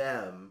of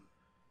them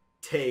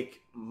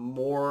take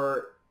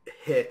more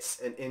hits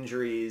and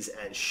injuries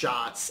and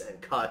shots and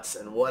cuts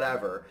and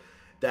whatever,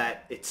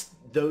 that it's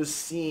those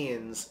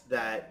scenes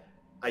that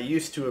I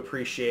used to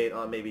appreciate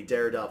on maybe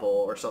Daredevil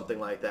or something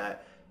like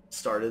that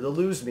started to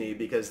lose me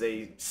because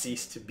they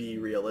ceased to be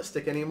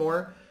realistic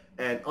anymore.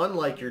 And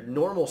unlike your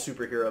normal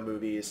superhero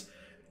movies,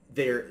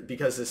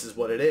 because this is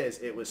what it is,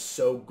 it was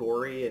so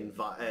gory and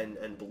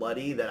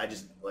bloody that I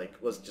just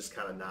was just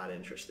kind of not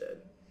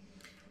interested.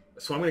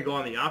 So I'm going to go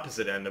on the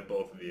opposite end of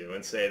both of you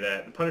and say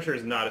that the Punisher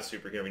is not a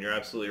superhero, and you're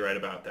absolutely right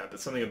about that. But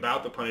something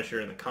about the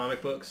Punisher in the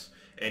comic books,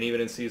 and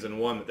even in season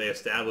 1 that they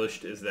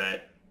established, is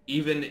that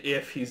even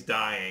if he's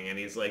dying and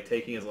he's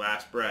taking his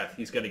last breath,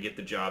 he's going to get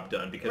the job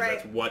done because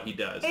that's what he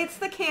does. It's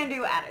the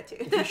can-do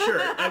attitude. For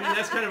sure. I mean,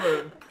 that's kind of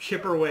a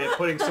chipper way of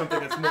putting something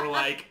that's more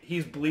like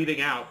he's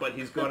bleeding out, but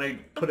he's going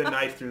to put a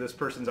knife through this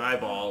person's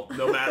eyeball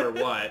no matter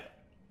what.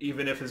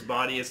 Even if his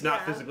body is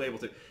not physically able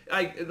to.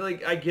 I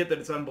get that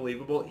it's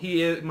unbelievable.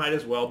 He might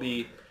as well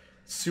be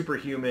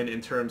superhuman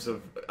in terms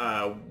of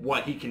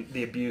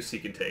the abuse he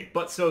can take.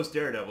 But so is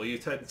Daredevil.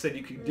 You said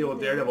you could deal with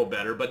Daredevil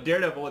better, but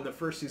Daredevil in the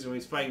first season when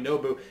he's fighting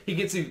Nobu, he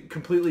gets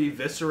completely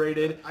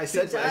eviscerated. I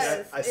said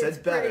better. It's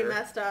pretty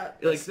messed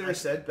up. I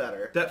said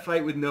better. That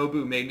fight with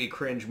Nobu made me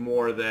cringe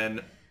more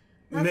than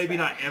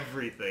not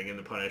everything in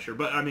the Punisher,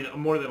 but I mean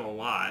more than a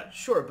lot.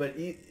 Sure, but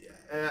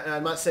and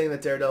I'm not saying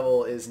that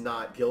Daredevil is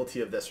not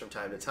guilty of this from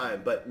time to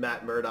time, but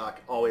Matt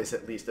Murdock always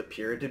at least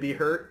appeared to be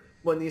hurt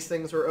when these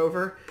things were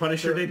over.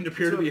 Punisher didn't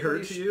appear to be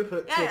hurt to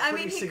you? Yeah, I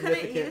mean, he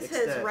couldn't use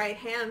his right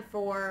hand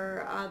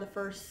for the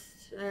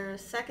first,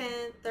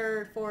 second,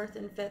 third, fourth,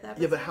 and fifth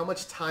episode. Yeah, but how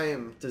much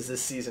time does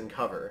this season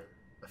cover?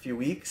 A few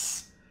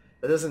weeks?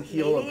 That doesn't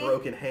heal a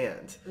broken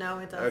hand. No,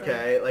 it doesn't.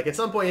 Okay, at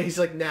some point he's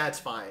like, nah, it's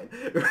fine.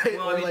 Right?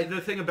 Well, I mean,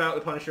 the thing about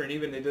the Punisher, and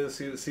even they did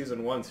this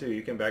season 1 too,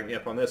 you can back me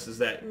up on this, is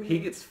that he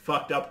gets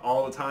fucked up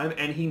all the time,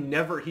 and he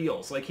never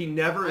heals. He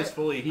never is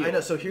fully healed. I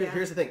know, so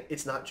here's the thing.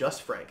 It's not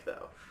just Frank,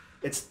 though.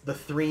 It's the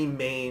three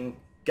main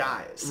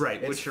guys. Right,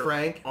 it's which are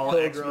Frank, all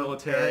Pilgrim,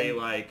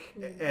 ex-military,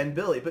 and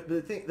Billy. But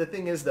the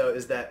thing is, though,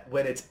 is that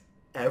when it's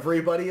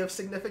everybody of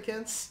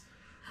significance,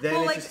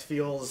 then it just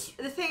feels...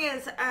 The thing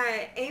is,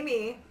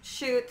 Amy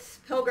shoots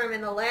Pilgrim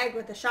in the leg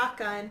with a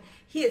shotgun.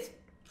 He is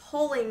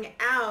pulling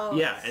out...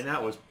 Yeah, and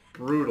that was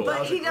brutal.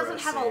 But he doesn't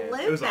have a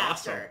limp It was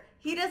after. awesome.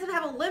 He doesn't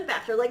have a limp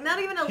after. Not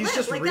even a limp.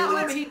 Just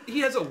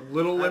he has a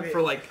little limp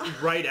for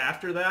right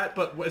after that,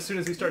 but as soon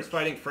as he starts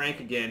fighting Frank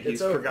again,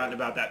 he's forgotten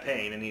about that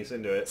pain and he's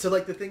into it. So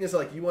the thing is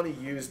you want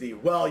to use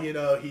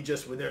he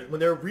just when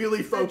they're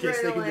really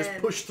focused, they can just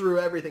push through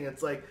everything.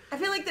 It's I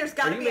feel like there's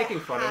got to be Are you making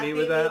fun of me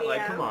with that?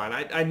 medium. Come on.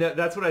 I know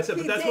that's what I said,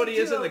 but that's what he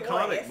is in the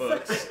comic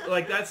books.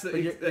 That's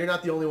you're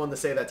not the only one to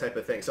say that type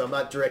of thing, so I'm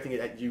not directing it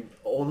at you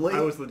only.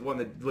 I was the one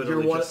that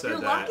literally just said that.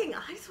 You're locking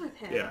eyes with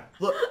him. Yeah.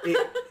 Look,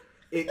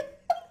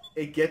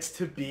 it gets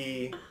to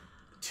be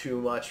too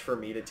much for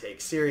me to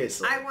take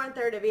seriously. I want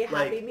there to be a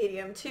happy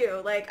medium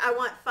too. I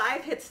want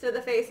 5 hits to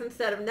the face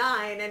instead of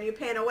 9, and you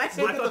pan away.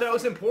 Well, I thought that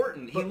was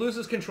important. He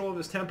loses control of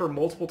his temper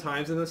multiple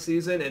times in the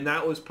season, and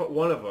that was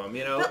one of them.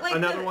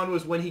 Another one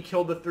was when he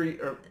killed the 3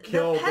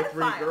 girls.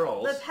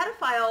 The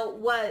pedophile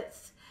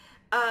was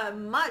a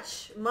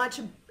much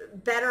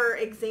better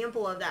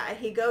example of that.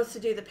 He goes to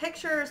do the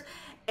pictures,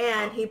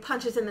 and he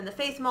punches him in the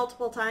face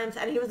multiple times,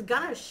 and he was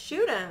gonna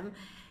shoot him.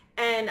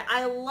 And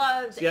I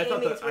loved Amy's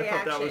reaction. I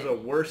thought that was a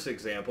worse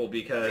example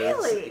because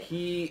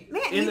you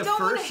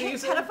don't want to hit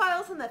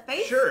pedophiles in the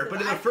face. Sure,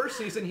 but in the first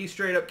season, he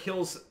straight up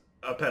kills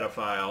a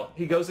pedophile.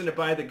 He goes in to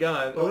buy the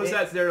gun. What was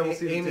that? Daredevil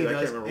season 2? I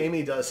can't remember.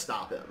 Amy does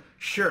stop him.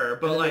 Sure,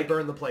 but they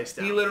burn the place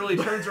down. He literally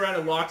turns around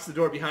and locks the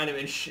door behind him,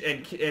 and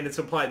it's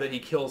implied that he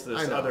kills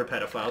this other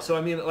pedophile. So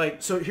I mean,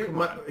 so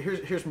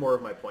here's more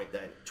of my point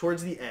then.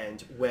 Towards the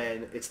end,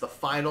 when it's the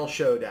final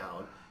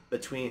showdown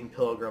between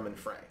Pilgrim and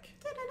Frank.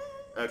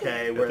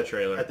 Okay, at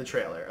the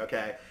trailer.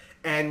 Okay,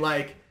 and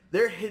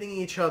they're hitting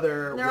each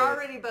other. They're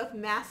already both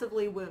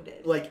massively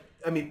wounded.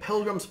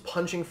 Pilgrim's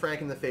punching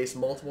Frank in the face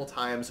multiple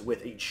times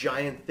with a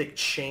giant, thick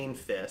chain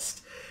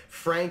fist.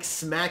 Frank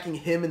smacking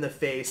him in the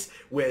face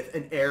with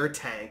an air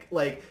tank.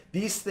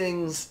 These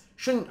things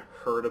shouldn't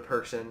hurt a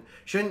person.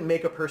 Shouldn't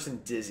make a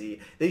person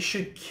dizzy. They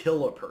should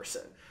kill a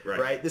person.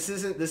 Right? This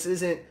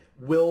isn't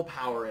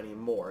willpower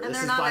anymore. And this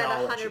they're is not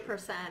biology. at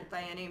 100%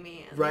 by any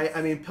means. Right?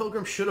 I mean,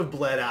 Pilgrim should have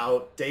bled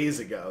out days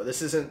ago.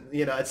 This isn't,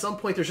 at some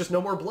point there's just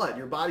no more blood.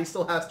 Your body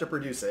still has to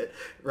produce it,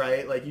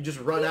 right? You just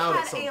run out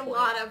at some point. He had a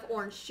lot of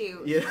orange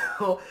juice.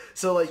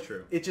 So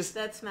true. It just...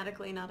 That's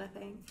medically not a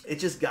thing. It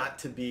just got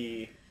to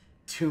be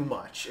too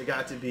much. It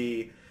got to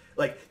be...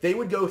 they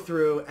would go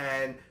through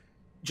and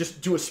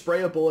just do a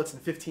spray of bullets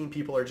and 15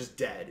 people are just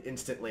dead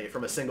instantly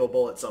from a single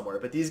bullet somewhere.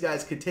 But these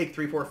guys could take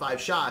 3, 4, 5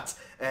 shots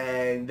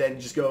and then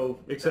just go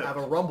have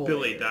a rumble.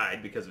 Billy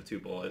died because of 2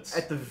 bullets.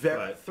 At the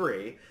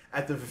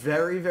At the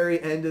very,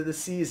 very end of the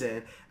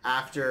season,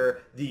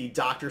 after the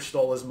doctor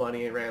stole his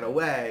money and ran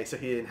away, so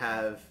he didn't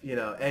have,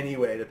 any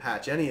way to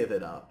patch any of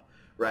it up,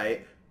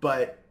 right?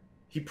 But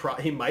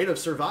he might have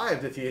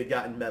survived if he had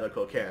gotten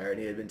medical care and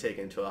he had been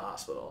taken to a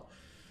hospital.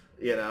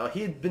 He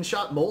had been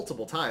shot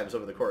multiple times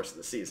over the course of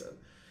the season.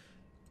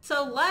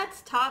 So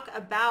let's talk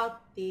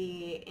about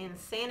the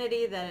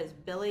insanity that is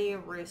Billy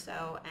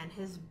Russo and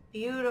his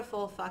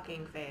beautiful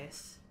fucking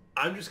face.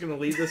 I'm just going to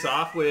lead this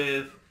off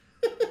with,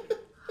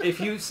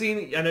 if you've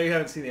seen, I know you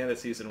haven't seen the end of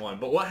season 1,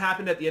 but what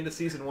happened at the end of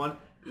season 1?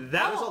 There's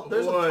a ton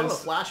of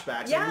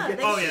flashbacks. Yeah,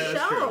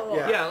 that's true.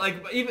 Yeah,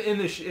 like even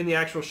in the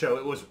actual show,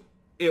 it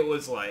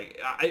was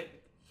like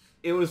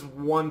it was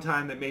one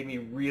time that made me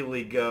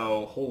really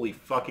go, holy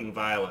fucking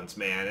violence,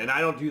 man. And I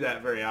don't do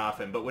that very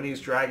often, but when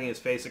he's dragging his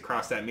face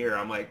across that mirror,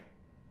 I'm like,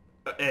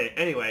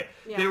 anyway,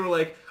 they were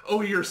like,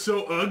 oh, you're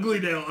so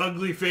ugly now,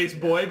 ugly face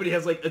boy, but he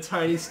has like a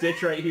tiny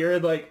stitch right here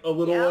and like a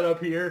little one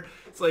up here.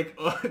 It's like,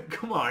 oh,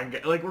 come on,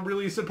 like we're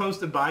really supposed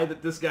to buy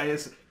that this guy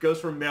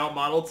goes from male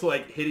model to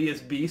like hideous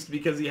beast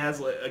because he has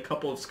like a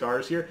couple of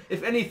scars here.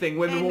 If anything,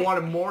 women will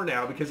want him more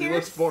now because he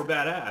looks more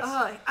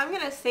badass. I'm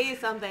gonna say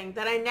something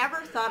that I never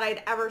thought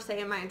I'd ever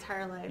say in my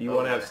entire life. You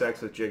want to have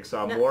sex with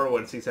Jigsaw more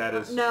once he's had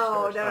his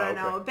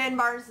No. Ben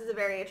Barnes is a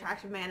very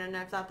attractive man, and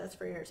I've thought this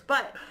for years,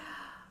 but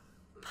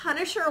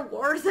Punisher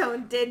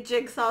Warzone did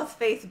Jigsaw's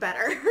face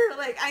better.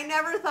 Like, I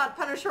never thought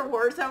Punisher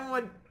Warzone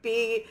would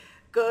be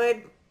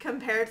good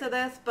compared to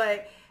this,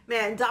 but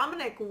man,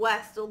 Dominic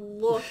West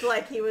looked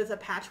like he was a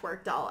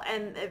patchwork doll,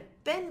 and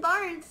Ben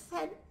Barnes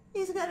said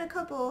he's got a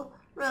couple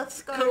rough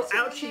scars.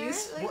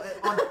 Ouchies.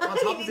 Like, on top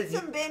he of needs it,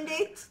 some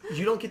band-aids.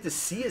 You don't get to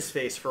see his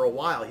face for a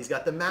while. He's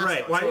got the mask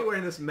Right, on. why are you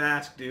wearing this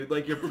mask, dude?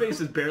 Like, your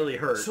face is barely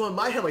hurt. So in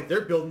my head, like,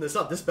 they're building this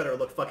up. This better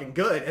look fucking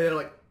good. And then I'm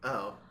like,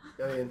 oh,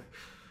 I mean,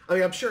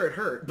 I'm sure it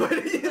hurt, but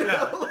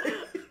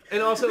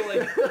And also,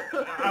 like,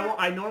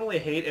 I normally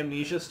hate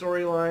amnesia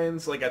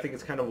storylines. Like, I think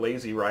it's kind of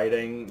lazy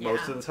writing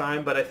most of the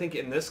time. But I think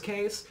in this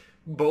case,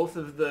 both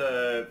of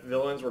the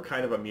villains were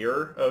kind of a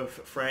mirror of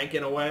Frank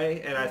in a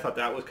way, and I thought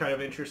that was kind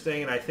of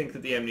interesting. And I think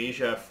that the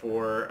amnesia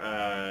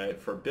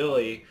for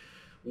Billy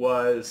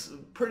was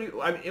pretty.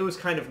 I mean, it was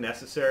kind of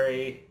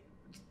necessary.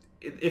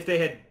 If they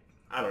had,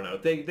 I don't know,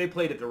 they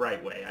played it the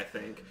right way, I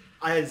think.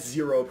 I had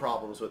zero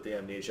problems with the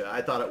amnesia.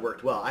 I thought it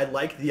worked well. I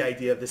liked the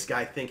idea of this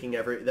guy thinking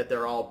that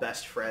they're all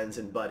best friends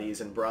and buddies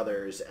and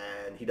brothers,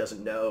 and he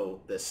doesn't know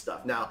this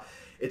stuff. Now,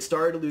 it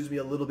started to lose me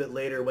a little bit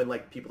later when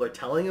like people are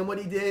telling him what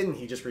he did, and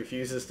he just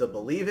refuses to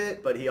believe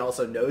it, but he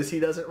also knows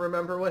he doesn't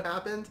remember what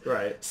happened.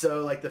 Right.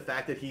 So like the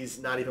fact that he's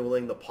not even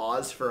willing to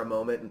pause for a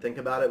moment and think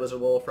about it was a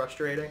little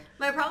frustrating.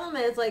 My problem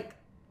is, like,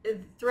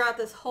 throughout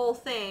this whole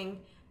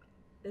thing,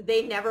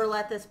 they never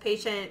let this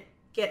patient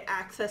get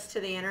access to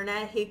the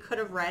internet. He could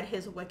have read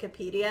his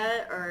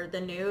Wikipedia or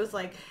the news,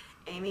 like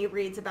Amy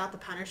reads about the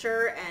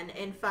Punisher, and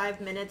in 5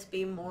 minutes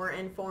be more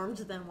informed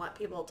than what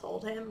people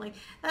told him. Like,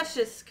 that's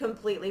just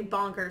completely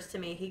bonkers to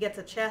me. He gets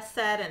a chess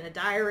set and a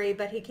diary,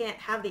 but he can't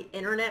have the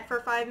internet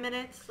for 5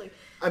 minutes. Like,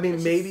 I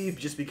mean, maybe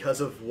just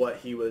because of what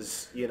he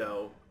was, being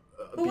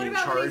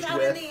charged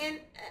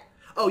with.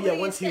 Oh yeah,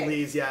 once he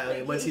leaves,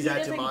 once he's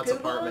at Jamont's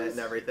apartment and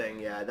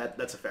everything,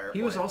 that's a fair point.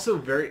 He was also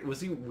was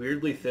he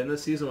weirdly thin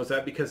this season? Was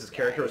that because his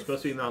character was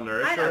supposed to be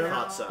malnourished? I don't know. I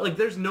thought so. Like,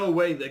 there's no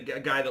way a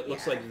guy that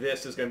looks like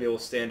this is going to be able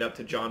to stand up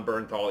to John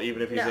Bernthal,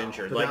 even if he's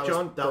injured. But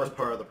like, that was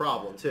part of the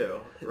problem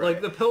too. Right?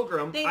 Like the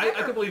Pilgrim, they I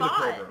could believe the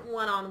fought Pilgrim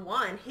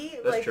one-on-one.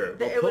 That's true.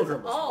 Well, It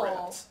Pilgrim was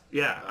all ripped.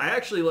 Yeah, I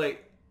actually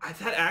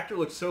that actor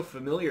looked so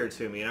familiar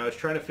to me, and I was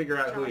trying to figure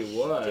out who he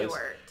was.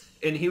 Stewart.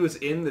 And he was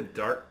in The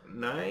Dark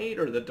Knight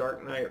or The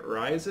Dark Knight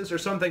Rises or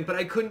something, but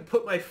I couldn't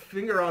put my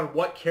finger on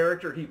what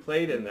character he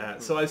played in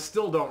that, so I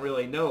still don't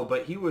really know.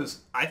 But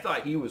I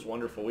thought he was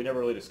wonderful. We never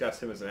really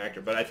discussed him as an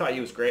actor, but I thought he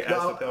was great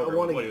as the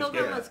Pilgrim.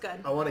 Pilgrim was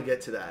good. I want to get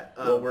to that.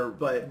 We're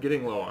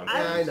getting low on that.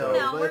 I know,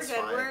 No, but we're it's good.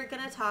 fine. We're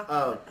gonna talk.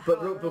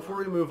 But before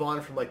we move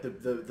on from like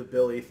the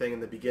Billy thing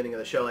in the beginning of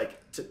the show, like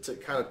to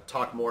kind of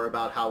talk more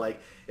about how like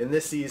in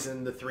this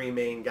season the 3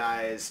 main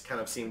guys kind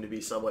of seem to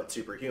be somewhat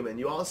superhuman.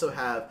 You also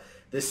have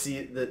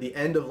the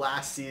end of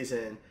last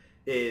season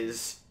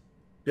is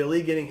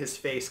Billy getting his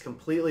face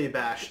completely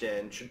bashed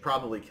in, should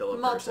probably kill a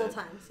person. Multiple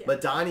times, yeah.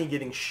 But Donnie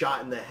getting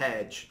shot in the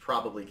head should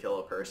probably kill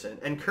a person.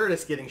 And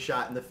Curtis getting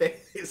shot in the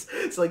face.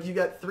 It's like you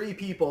got 3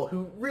 people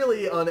who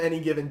really on any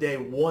given day,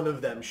 one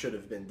of them should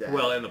have been dead.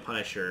 Well, and the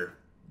Punisher,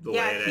 the way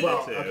it ended too.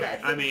 Okay.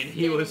 I mean,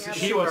 he was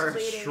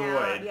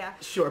destroyed. Yeah.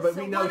 Sure, but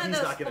So we know one of he's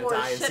those not going to 4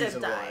 die in should have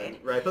season died.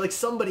 1. Right? But like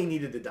somebody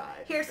needed to die.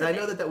 Here's the and I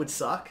know thing. that would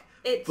suck,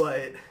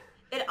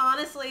 It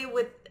honestly,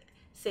 with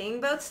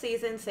seeing both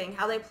seasons, seeing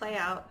how they play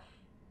out,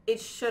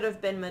 it should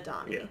have been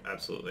Madonna. Yeah,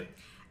 absolutely.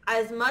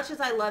 As much as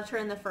I loved her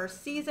in the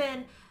first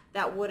season,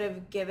 that would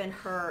have given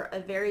her a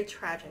very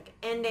tragic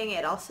ending.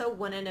 It also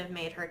wouldn't have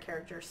made her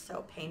character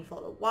so painful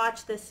to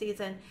watch this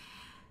season.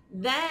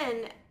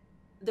 then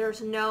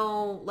there's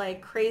no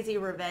like crazy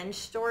revenge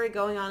story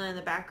going on in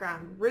the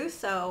background.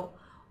 Russo,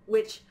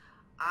 which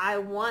I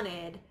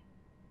wanted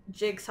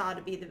Jigsaw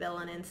to be the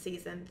villain in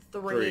season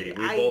 3. We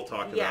both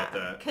talked about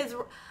that. Because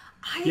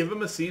give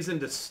him a season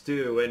to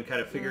stew and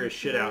kind of figure his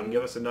shit out and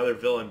give us another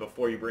villain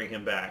before you bring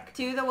him back.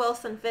 Do the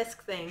Wilson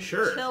Fisk thing.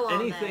 Sure. Chill on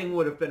anything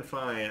would have been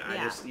fine.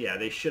 Yeah.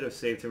 They should have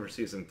saved him for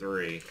season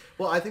 3.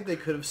 Well, I think they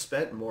could have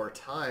spent more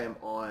time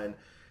on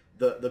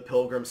the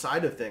Pilgrim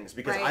side of things,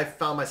 because I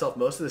found myself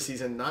most of the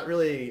season not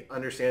really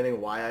understanding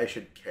why I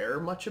should care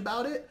much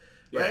about it.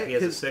 Yeah, right? he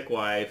has a sick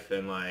wife,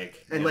 and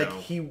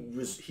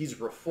he's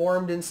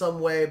reformed in some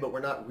way, but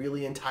we're not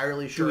really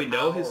entirely sure. Do we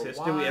know his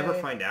history? Do we ever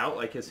find out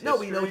like his history? No,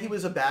 we know he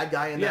was a bad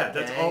guy in that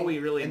gang. Yeah, that's all we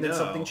really know. And then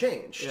something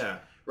changed. Yeah.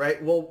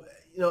 Right? Well,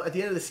 at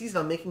the end of the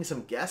season, I'm making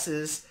some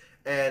guesses,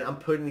 and I'm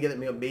putting together,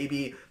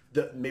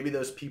 maybe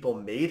those people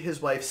made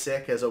his wife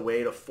sick as a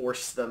way to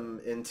force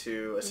them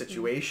into a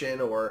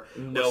situation, or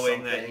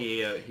knowing that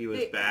he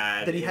was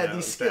bad, that he had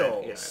these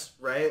skills,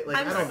 right? Like,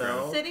 I don't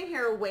know. I'm sitting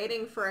here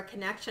waiting for a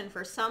connection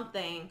for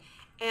something,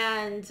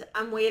 and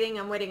I'm waiting,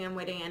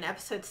 and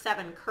episode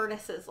 7,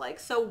 Curtis is like,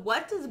 so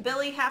what does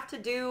Billy have to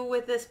do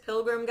with this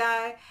Pilgrim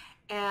guy?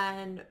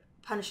 And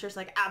Punisher's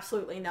like,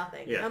 absolutely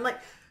nothing. Yeah. And I'm like,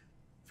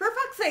 for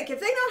fuck's sake,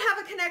 if they don't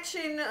have a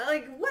connection,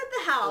 like, what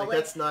the hell? Like,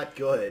 that's not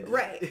good.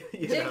 Right.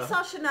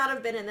 Jigsaw should not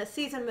have been in this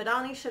season.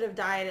 Madani should have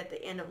died at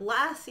the end of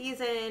last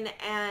season,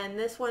 and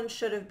this one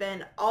should have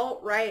been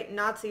alt-right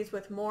Nazis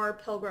with more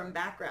Pilgrim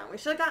background. We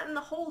should have gotten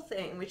the whole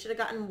thing. We should have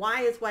gotten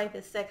why his wife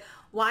is sick,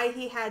 why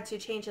he had to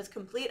change his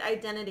complete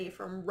identity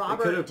from Robert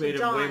to John. They could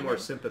have made him way more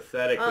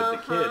sympathetic with the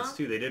kids,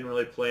 too. They didn't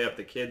really play up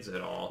the kids at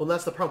all. Well,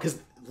 that's the problem,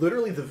 because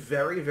literally the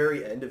very,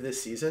 very end of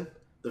this season,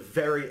 the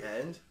very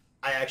end,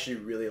 I actually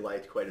really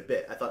liked quite a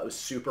bit. I thought it was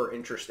super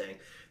interesting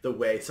the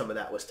way some of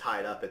that was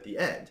tied up at the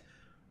end.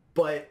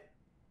 But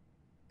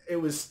it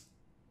was,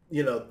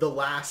 the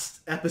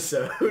last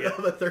episode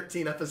of a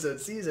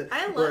 13-episode season.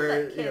 I love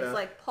that kids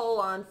like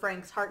pull on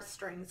Frank's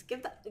heartstrings.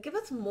 Give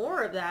us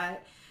more of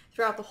that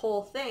throughout the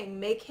whole thing.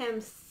 Make him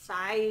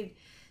sidestep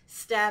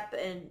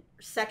and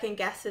second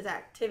guess his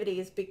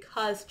activities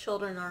because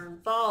children are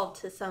involved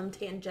to some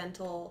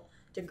tangential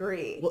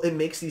degree. Well, it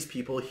makes these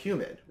people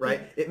human, right?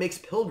 It makes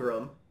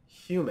Pilgrim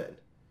human,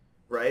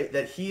 right?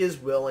 That he is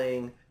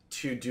willing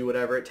to do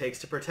whatever it takes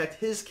to protect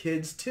his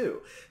kids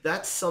too.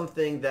 That's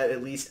something that,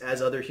 at least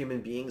as other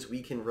human beings,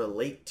 we can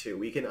relate to.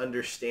 We can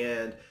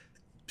understand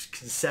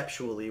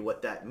conceptually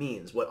what that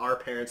means, what our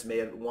parents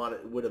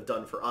would have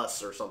done for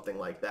us, or something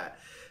like that.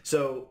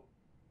 So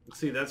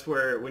see, that's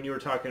where, when you were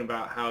talking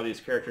about how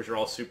these characters are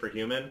all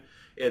superhuman,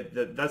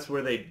 that's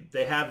where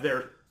they have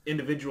their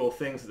individual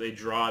things that they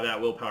draw that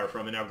willpower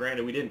from. And now,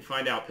 granted, we didn't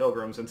find out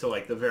Pilgrims until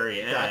like the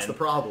very end. That's the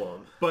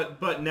problem.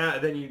 But now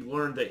then you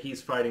learned that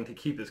he's fighting to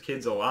keep his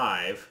kids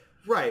alive,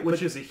 right?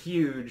 Which is a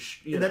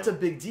huge, and that's a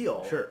big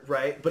deal, sure,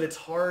 right? But it's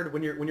hard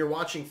when you're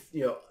watching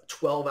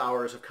 12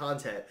 hours of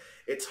content.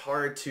 It's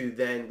hard to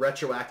then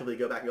retroactively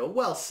go back and go,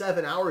 well,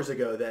 7 hours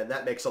ago, then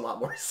that makes a lot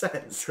more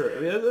sense.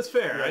 True, yeah, that's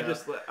fair.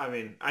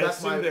 I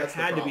assume there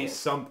had to be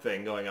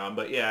something going on,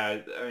 but yeah,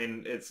 I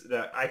mean, it's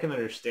that I can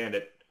understand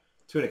it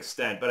to an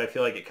extent, but I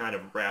feel like it kind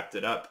of wrapped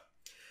it up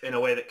in a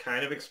way that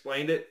kind of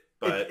explained it.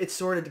 But it's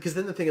sort of, because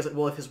then the thing is, like,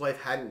 well, if his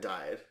wife hadn't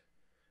died,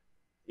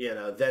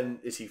 then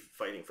is he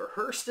fighting for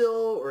her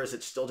still, or is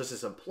it still just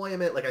his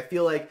employment? Like, I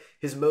feel like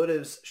his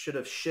motives should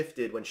have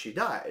shifted when she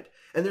died.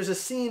 And there's a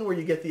scene where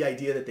you get the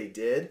idea that they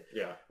did.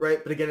 Yeah.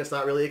 Right? But again, it's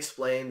not really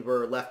explained.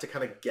 We're left to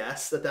kind of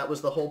guess that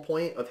was the whole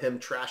point of him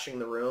trashing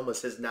the room,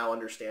 was his now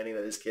understanding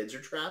that his kids are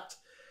trapped.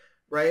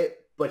 Right?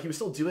 But he was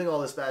still doing all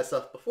this bad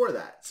stuff before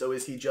that. So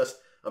is he just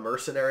a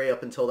mercenary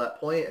up until that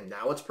point, and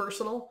now it's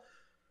personal?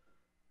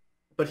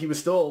 But he was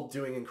still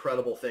doing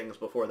incredible things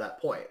before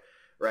that point,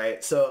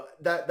 right? So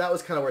that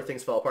was kind of where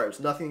things fell apart. It was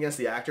nothing against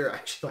the actor. I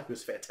actually thought he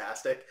was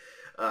fantastic.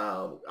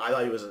 I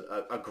thought he was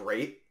a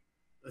great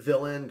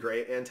villain,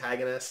 great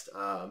antagonist.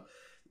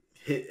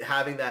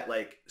 Having that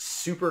like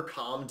super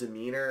calm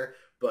demeanor,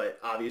 but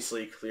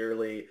obviously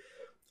clearly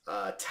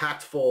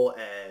tactful,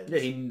 and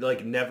he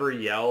like never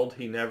yelled.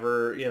 He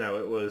never,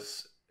 it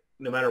was,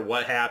 no matter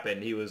what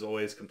happened, he was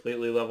always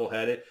completely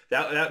level-headed.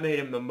 That made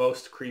him the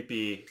most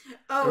creepy,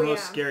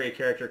 most scary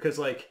character. Because,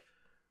 like,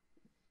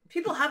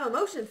 people have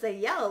emotions. They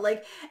yell.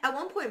 Like, at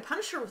one point,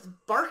 Punisher was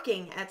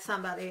barking at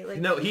somebody. Like,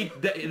 no,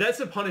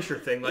 that's a Punisher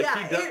thing. Like,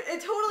 yeah,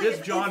 it totally is.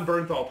 It's John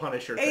Bernthal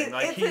Punisher thing.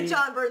 Like, it's a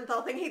John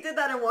Bernthal thing. He did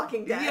that in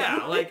Walking Dead.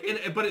 Yeah, like,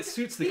 but it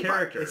suits the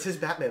character. It's his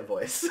Batman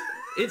voice.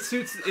 It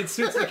suits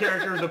the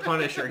character of the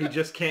Punisher. He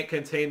just can't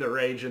contain the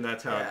rage, and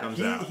that's how it comes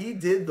out. He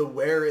did the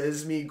 "Where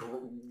is me?"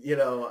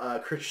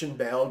 Christian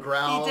Bale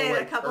growl. He did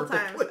like, a couple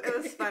perfectly. times.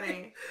 It was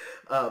funny.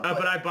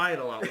 But I buy it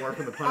a lot more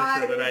from the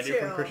Punisher than I do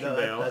from Christian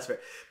Bale. That's fair.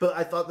 But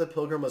I thought that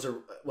Pilgrim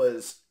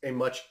was a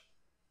much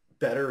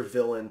better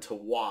villain to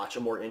watch,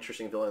 a more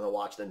interesting villain to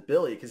watch than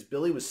Billy, because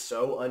Billy was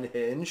so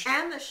unhinged.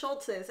 And the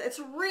Schultzes. It's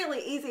really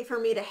easy for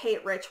me to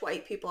hate rich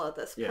white people at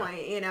this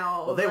point,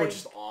 Well, they were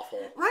just awful.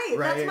 Right,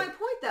 that's my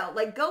point though.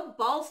 Like, go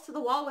balls to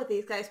the wall with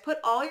these guys. Put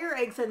all your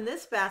eggs in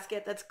this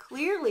basket that's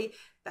clearly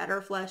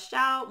better fleshed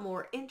out,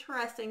 more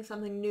interesting,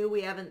 something new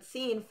we haven't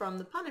seen from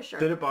the Punisher.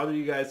 Did it bother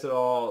you guys at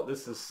all?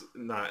 This is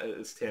not,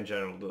 it's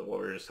tangential to what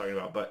we were just talking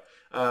about, but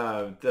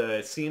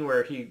the scene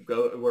where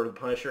where the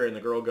Punisher and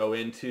the girl go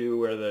into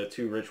where the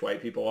two rich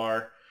white people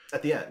are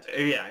at the end.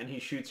 Yeah, and he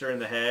shoots her in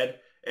the head,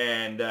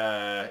 and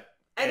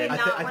I did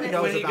not I think I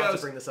was about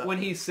to bring this up. When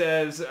he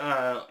says,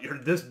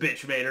 this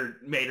bitch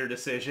made her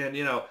decision,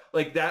 you know,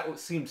 like that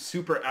seemed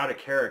super out of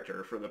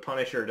character for the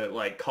Punisher to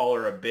like call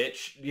her a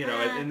bitch, you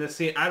know, in the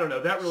scene. I don't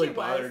know. That really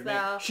bothered me.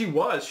 She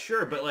was,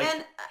 sure, but like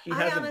he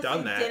hasn't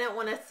done that. I didn't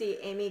want to see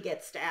Amy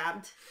get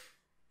stabbed.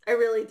 I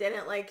really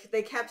didn't. Like,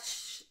 they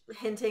kept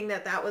hinting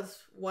that was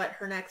what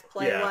her next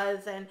play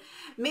was, and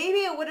maybe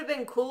it would have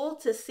been cool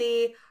to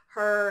see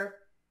her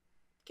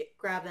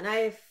grab the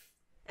knife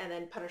and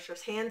then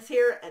Punisher's hands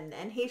here, and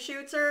then he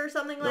shoots her or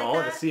something like that. I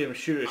want to see him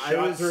shoot a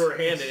shot through her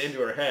hand and into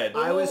her head.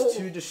 I was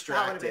too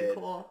distracted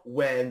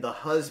when the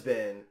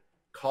husband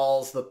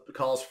calls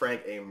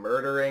Frank a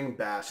murdering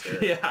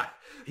bastard. Yeah,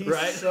 he's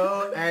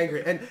so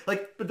angry, and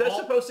like, but that's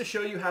supposed to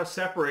show you how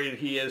separated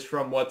he is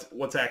from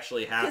what's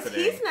actually happening.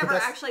 Because he's never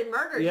actually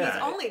murdered. Yeah.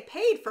 He's only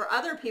paid for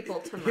other people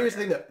to murder. Here's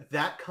the thing,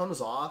 that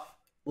comes off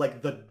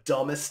like the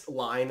dumbest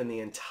line in the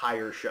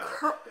entire show.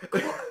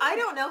 I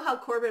don't know how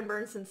Corbin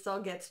Burnson still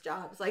gets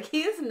jobs. Like,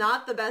 he is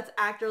not the best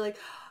actor. Like,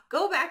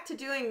 go back to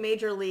doing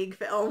major league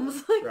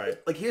films. Right.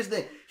 Like, here's the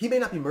thing. He may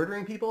not be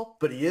murdering people,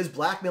 but he is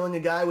blackmailing a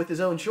guy with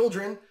his own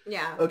children.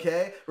 Yeah.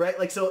 Okay? Right?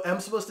 Like, so I'm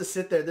supposed to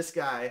sit there, this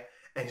guy,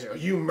 and he's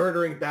like, you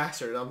murdering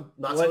bastard. I'm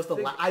not supposed to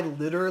laugh. I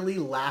literally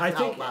laughed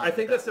out loud. I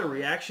think that's the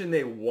reaction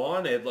they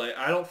wanted. Like,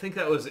 I don't think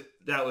that was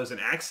an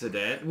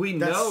accident. We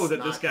know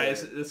that this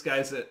guy's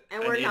and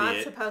we're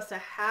not supposed to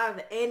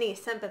have any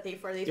sympathy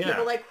for these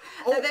people. Like,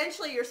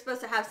 eventually you're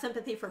supposed to have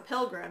sympathy for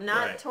Pilgrim,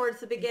 not towards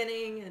the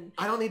beginning. And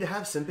I don't need to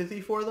have sympathy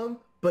for them,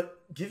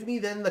 but give me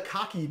then the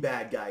cocky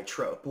bad guy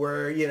trope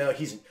where, you know,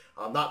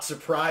 I'm not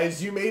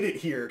surprised you made it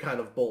here kind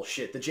of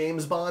bullshit. The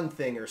James Bond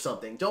thing or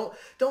something. Don't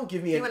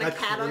give me a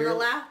cat on the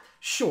lap?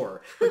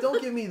 Sure, but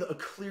don't give me a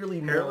clearly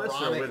moronic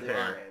line.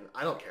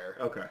 I don't care.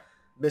 Okay.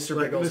 Mr.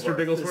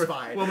 Bigglesworth is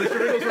fine. Well, Mr.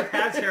 Bigglesworth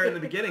has hair in the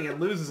beginning and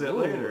loses it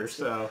later,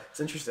 so it's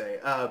interesting.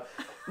 No,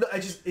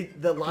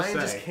 the line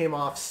just came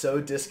off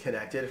so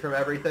disconnected from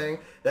everything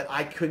that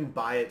I couldn't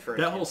buy it for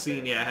that whole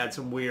scene. Yeah, had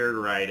some weird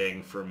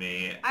writing for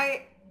me.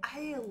 I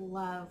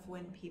love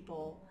when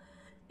people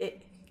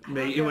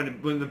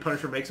when the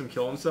Punisher makes them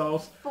kill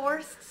themselves.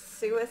 Forced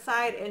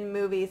suicide in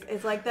movies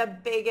is like the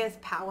biggest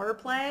power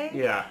play.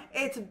 Yeah.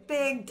 It's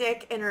big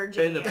dick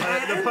energy. And the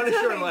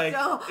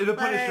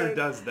Punisher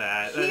does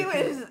that. He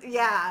was,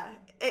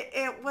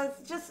 it was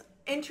just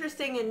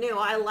interesting and new.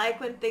 I like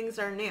when things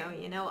are new,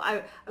 you know.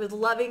 I was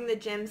loving the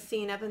gym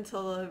scene up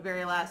until the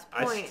very last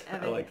point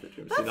of it. I like the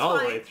gym scene all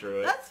the way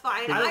through it. That's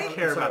fine. I don't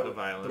care about the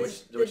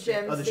violence. The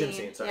gym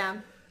scene, sorry.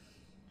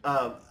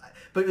 Yeah.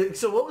 But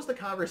so what was the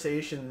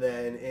conversation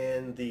then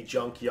in the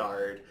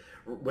junkyard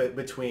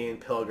between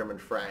Pilgrim and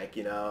Frank?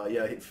 You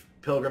know,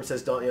 Pilgrim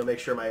says, "Don't make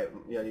sure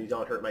you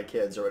don't hurt my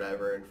kids or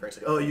whatever." And Frank's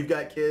like, "Oh, you've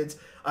got kids.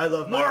 I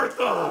love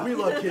Martha. We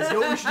love kids.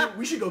 No,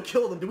 we should go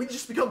kill them. Did we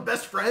just become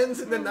best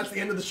friends?" And then that's the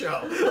end of the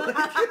show.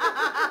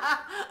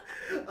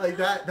 Like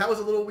that was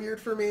a little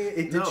weird for me.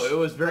 It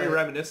was very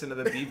reminiscent of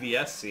the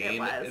BVS scene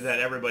that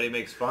everybody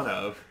makes fun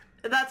of.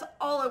 That's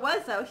all it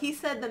was, though. He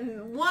said the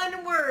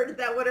one word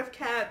that would have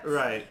kept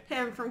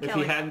him from killing.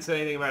 If he hadn't said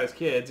anything about his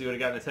kids, he would have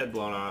gotten his head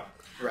blown off.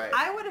 Right.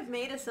 I would have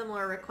made a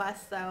similar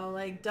request, though.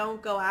 Like,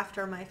 don't go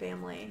after my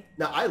family.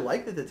 Now, I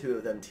like that the two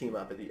of them team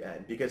up at the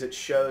end because it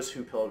shows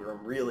who Pilgrim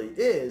really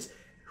is,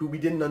 who we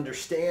didn't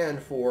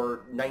understand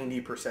for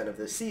 90% of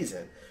this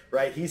season,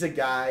 right? He's a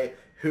guy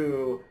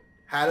who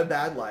had a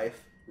bad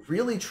life,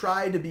 really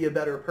tried to be a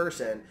better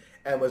person,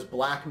 and was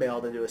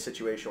blackmailed into a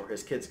situation where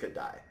his kids could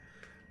die.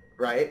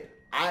 Right?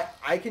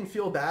 I can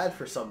feel bad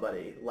for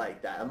somebody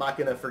like that. I'm not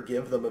going to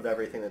forgive them of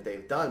everything that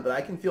they've done, but I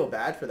can feel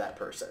bad for that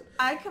person.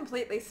 I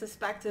completely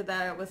suspected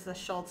that it was the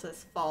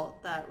Schultz's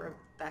fault that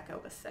Rebecca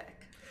was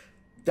sick.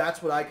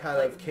 That's what I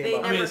kind of came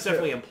up with. I mean, it's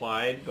definitely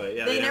implied, but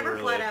yeah. They never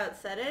flat out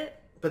said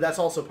it. But that's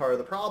also part of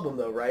the problem,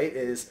 though, right?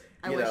 Is,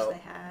 I wish they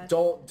had.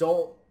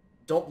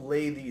 Don't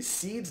lay these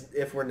seeds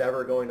if we're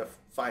never going to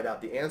find out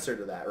the answer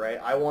to that, right?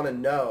 I want to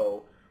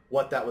know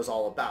what that was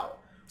all about.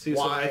 See,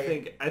 so I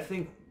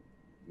think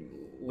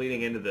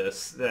leading into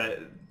this that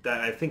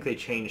I think they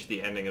changed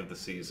the ending of the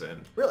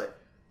season. Really?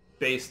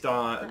 Based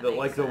on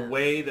the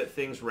way that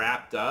things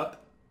wrapped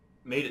up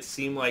made it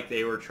seem like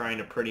they were trying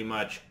to pretty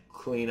much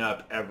clean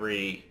up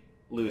every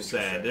loose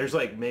end. There's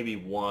like maybe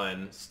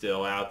one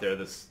still out there,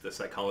 the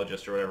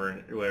psychologist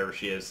or whatever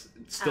she is,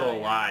 still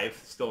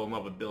alive, still in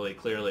love with Billy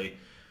clearly.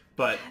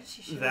 But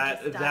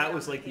that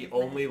was like the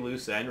only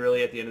loose end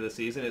really at the end of the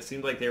season. It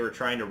seemed like they were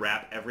trying to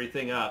wrap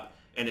everything up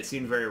and it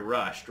seemed very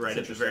rushed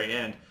at the very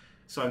end.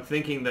 So I'm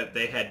thinking that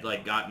they had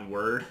like gotten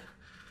word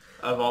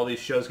of all these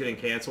shows getting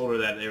canceled or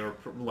that they were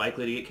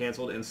likely to get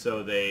canceled, and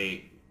so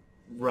they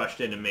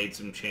rushed in and made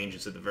some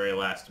changes at the very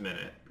last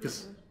minute.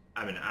 Because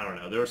I mean, I don't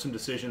know. There were some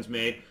decisions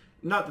made.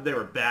 Not that they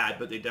were bad,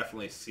 but they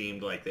definitely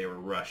seemed like they were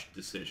rushed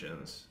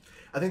decisions.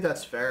 I think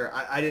that's fair.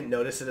 I didn't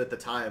notice it at the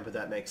time, but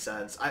that makes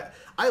sense.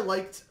 I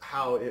liked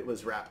how it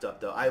was wrapped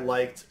up, though. I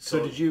liked...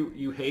 So did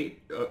you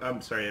hate...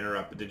 I'm sorry to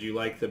interrupt, but did you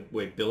like the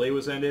way Billy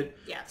was ended?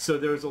 Yeah. So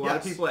there was a lot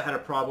of people that had a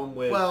problem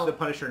with the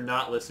Punisher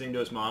not listening to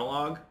his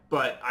monologue,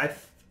 but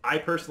I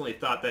personally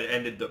thought that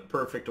ended the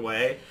perfect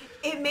way.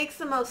 It makes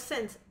the most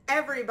sense.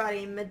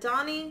 Everybody,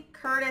 Madani,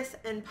 Curtis,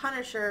 and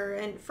Punisher,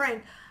 and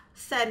Frank...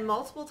 said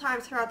multiple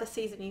times throughout the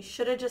season, you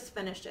should have just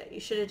finished it. You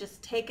should have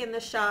just taken the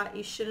shot.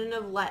 You shouldn't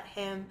have let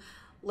him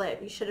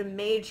live. You should have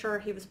made sure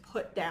he was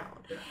put down.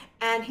 Yeah.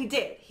 And he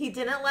did. He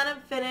didn't let him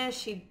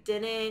finish. He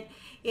didn't,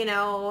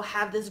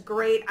 have this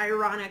great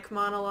ironic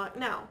monologue.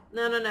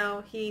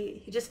 No.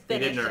 He just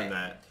finished it. He didn't earn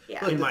that.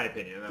 Yeah. In my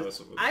opinion. That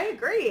was. I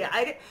agree.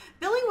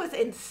 Billy was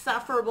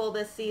insufferable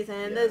this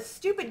season. Yeah. The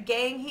stupid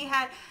gang he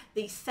had,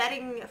 the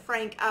setting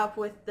Frank up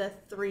with the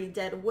 3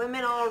 dead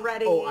women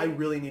already. Oh, I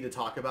really need to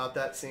talk about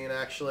that scene,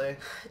 actually.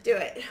 Do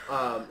it.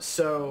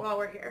 So while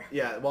we're here.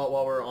 Yeah,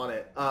 while we're on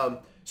it.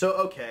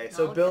 So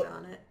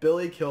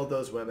Billy killed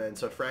those women,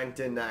 so Frank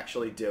didn't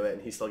actually do it,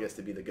 and he still gets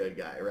to be the good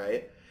guy,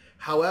 right?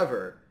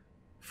 However,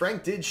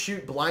 Frank did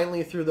shoot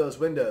blindly through those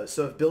windows,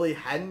 so if Billy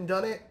hadn't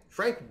done it,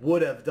 Frank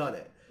would have done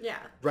it. Yeah.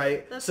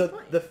 Right? That's so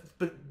the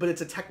point. But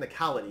it's a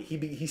technicality.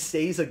 He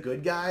stays a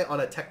good guy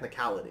on a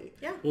technicality.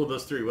 Yeah. Well,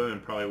 those 3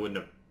 women probably wouldn't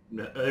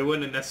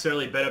have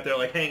necessarily been up there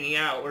like hanging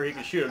out where he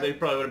could shoot them. They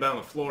probably would have been on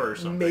the floor or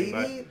something.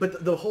 Maybe,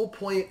 but the whole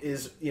point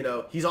is,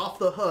 he's off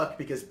the hook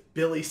because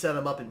Billy set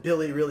him up and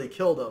Billy really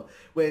killed him.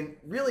 When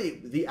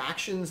really the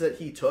actions that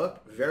he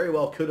took very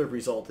well could have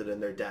resulted in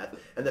their death.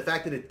 And the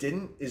fact that it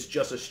didn't is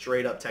just a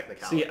straight up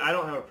technicality. See, I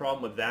don't have a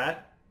problem with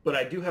that. But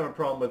I do have a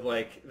problem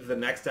with, the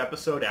next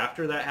episode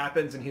after that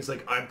happens, and he's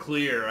like, I'm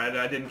clear,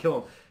 I didn't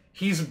kill him.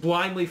 He's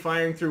blindly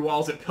firing through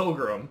walls at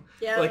Pilgrim.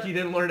 Yeah. Like, he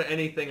didn't learn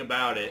anything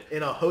about it.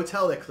 In a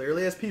hotel that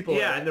clearly has people in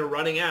it. And they're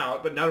running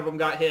out, but none of them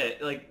got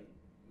hit. Like,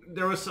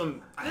 there was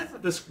some...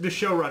 The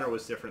showrunner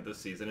was different this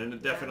season, and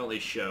it definitely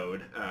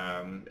showed.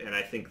 And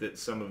I think that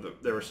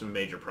there were some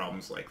major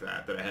problems like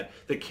that I had.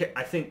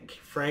 I think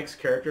Frank's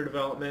character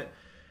development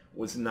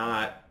was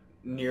not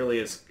nearly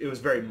as... It was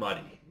very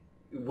muddy.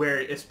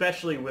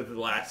 Especially with the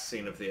last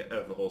scene of the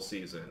whole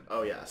season.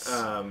 Oh yes,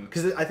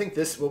 because I think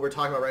what we're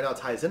talking about right now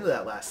ties into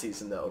that last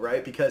season though,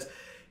 right? Because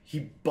he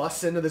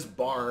busts into this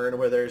barn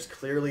where there's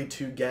clearly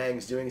 2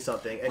 gangs doing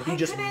something, and he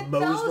just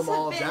mows them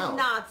all down.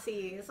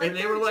 Nazis, and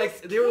they were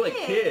like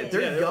kids.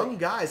 They're young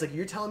guys. Like,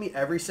 you're telling me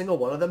every single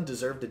one of them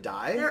deserved to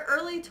die? They're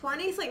early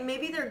 20s. Like,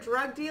 maybe they're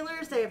drug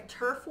dealers. They have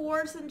turf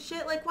wars and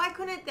shit. Like, why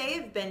couldn't they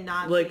have been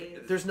Nazis?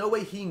 Like, there's no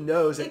way he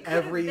knows that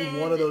every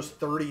one of those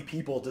 30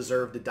 people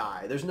deserved to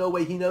die. There's no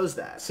way he knows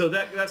that. So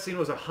that scene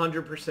was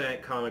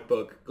 100% comic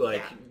book.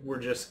 Like, we're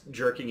just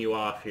jerking you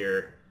off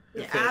here.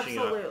 Yeah,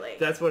 absolutely.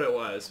 That's what it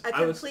was. A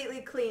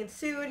completely clean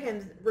suit,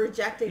 him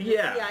rejecting the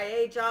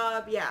CIA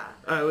job,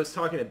 I was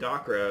talking to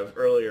Doc Rev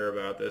earlier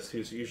about this,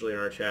 who's usually in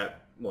our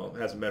chat. Well,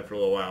 hasn't been for a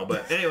little while,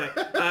 but anyway,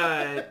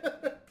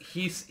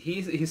 he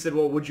said,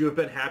 well, would you have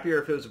been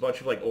happier if it was a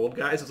bunch of old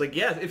guys? I was like,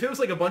 yeah, if it was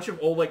a bunch of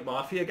old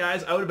mafia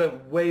guys, I would have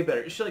been way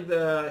better. It's like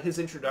his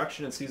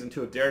introduction in season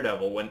 2 of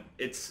Daredevil, when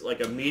it's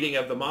a meeting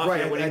of the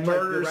mafia, when he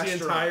murders the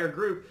entire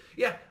group.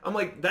 Yeah, I'm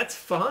like, that's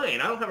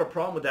fine. I don't have a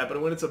problem with that.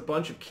 But when it's a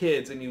bunch of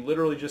kids and you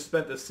literally just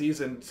spent the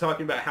season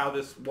talking about how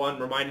this one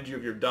reminded you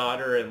of your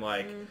daughter and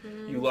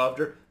you loved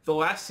her. The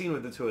last scene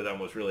with the 2 of them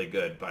was really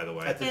good, by the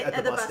way. At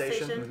the bus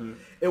station? Mm-hmm.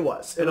 It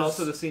was.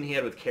 Also the scene he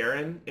had with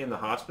Karen in the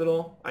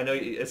hospital. I know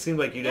it seemed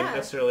like you didn't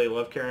necessarily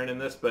love Karen in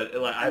this, but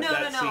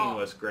that scene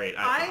was great,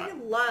 I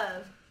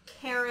love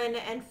Karen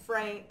and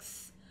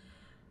Frank's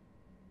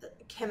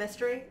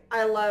chemistry.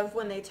 I love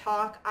when they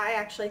talk. I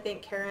actually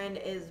think Karen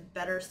is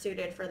better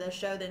suited for this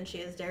show than she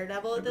is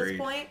Daredevil at this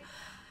point.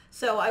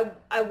 So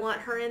I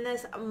want her in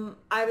this.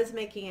 I was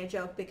making a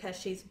joke because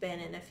she's been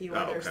in a few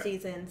other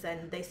seasons,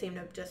 and they seem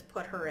to just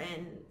put her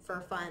in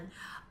for fun.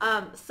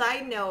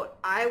 Side note,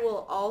 I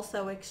will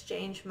also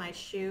exchange my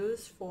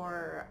shoes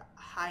for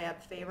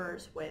high-up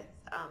favors with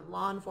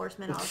law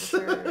enforcement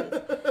officers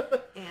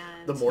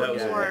and the morgue.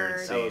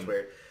 That was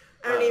weird.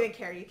 I don't even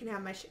care. You can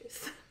have my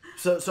shoes.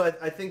 So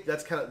I think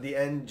that's kind of the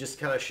end. Just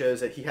kind of shows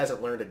that he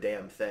hasn't learned a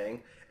damn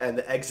thing, and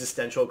the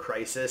existential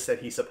crisis that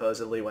he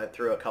supposedly went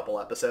through a couple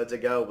episodes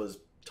ago was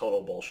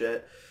total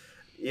bullshit.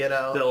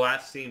 The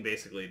last scene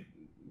basically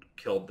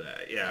killed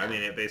that. Yeah, I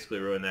mean, it basically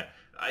ruined that.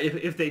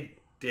 If they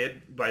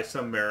did by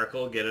some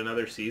miracle get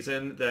another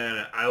season,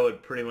 then I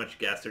would pretty much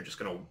guess they're just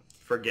gonna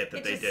forget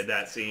that they did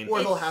that scene.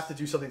 Or they'll have to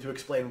do something to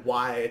explain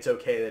why it's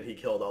okay that he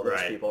killed all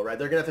those people, right?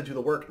 They're going to have to do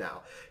the work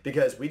now.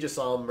 Because we just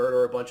saw him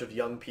murder a bunch of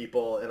young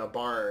people in a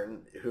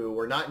barn who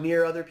were not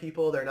near other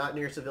people. They're not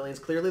near civilians.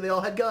 Clearly they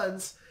all had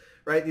guns,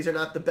 right? These are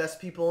not the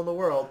best people in the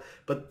world.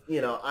 But,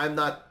 I'm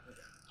not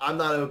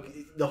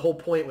okay. The whole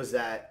point was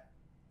that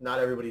not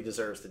everybody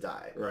deserves to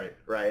die.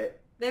 Right?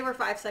 They were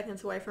 5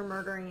 seconds away from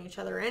murdering each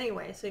other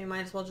anyway, so you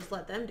might as well just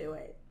let them do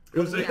it. I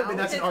mean,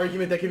 that's an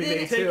argument that can be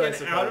made too, I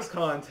suppose. Out of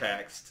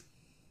context,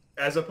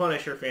 as a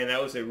Punisher fan,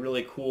 that was a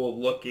really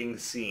cool looking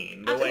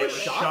scene. The way it was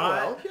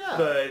shot,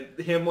 well,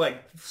 him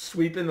like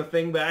sweeping the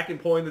thing back and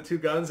pulling the two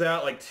guns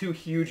out, like two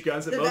huge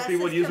guns that most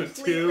people would use with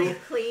two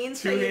clean,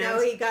 so hands. you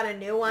know he got a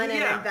new one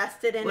and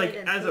invested in like, it.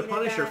 And as a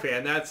Punisher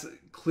fan, that's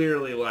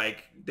clearly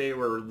like they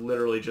were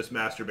literally just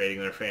masturbating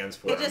their fans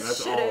for him.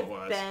 That's all it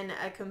was. It just should have been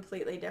a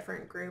completely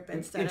different group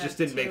instead of it just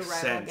didn't two make rival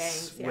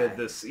sense gangs. with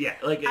this. Yeah,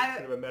 like it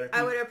could have been better.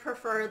 I would have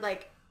preferred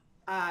like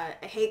a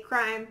hate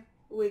crime.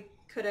 We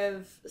could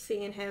have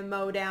seen him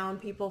mow down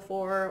people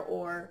for,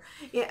 or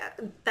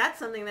that's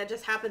something that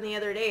just happened the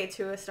other day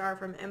to a star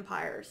from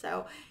Empire.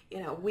 So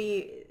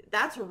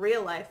that's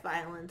real life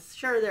violence.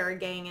 Sure, they're a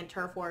gang in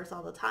turf wars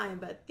all the time,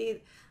 but the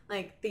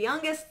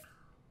youngest,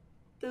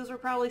 those were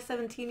probably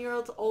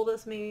 17-year-olds,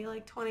 oldest maybe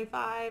like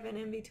 25, and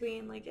in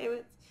between, like it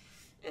was.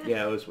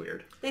 Yeah, it was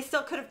weird. They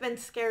still could have been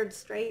scared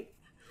straight.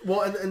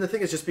 Well, and the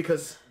thing is, just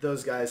because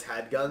those guys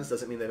had guns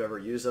doesn't mean they've ever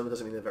used them,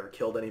 doesn't mean they've ever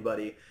killed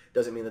anybody,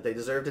 doesn't mean that they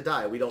deserve to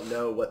die. We don't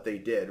know what they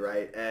did,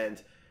 right? And,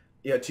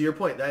 to your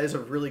point, that is a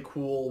really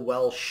cool,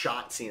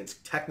 well-shot scene. It's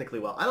technically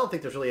well. I don't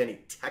think there's really any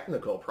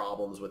technical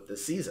problems with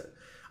this season.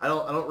 I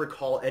don't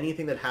recall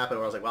anything that happened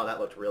where I was like, wow, that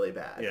looked really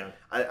bad. Yeah.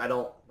 I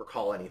don't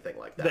recall anything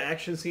like that. The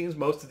action scenes,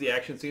 most of the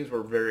action scenes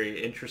were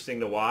very interesting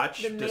to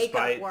watch. The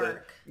makeup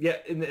work.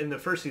 In the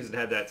first season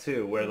had that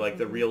too, where like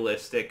the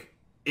realistic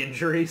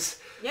injuries.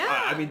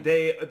 Yeah. I mean,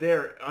 they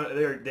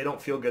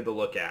don't feel good to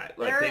look at.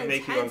 Like they're they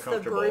make you intense.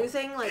 uncomfortable. The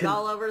bruising, like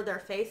all over their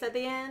face at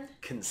the end.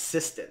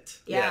 Consistent.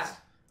 Yeah. Yes.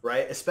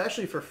 Right?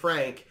 Especially for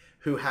Frank,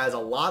 who has a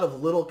lot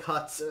of little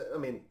cuts. I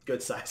mean,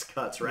 good size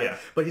cuts, right? Yeah.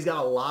 But he's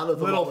got a lot of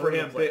them Little all for over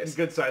him, the place.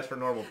 good size for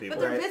normal people.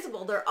 But they're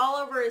visible. They're all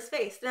over his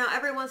face. Now,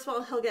 every once in a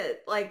while, he'll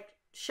get like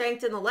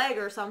shanked in the leg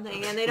or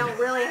something, and they don't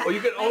really.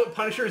 Well,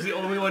 Punisher is the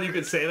only one you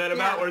could say that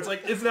about, where it's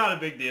like it's not a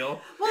big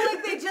deal. Well,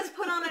 like they just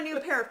put on a new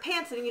pair of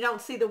pants, and you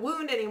don't see the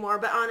wound anymore.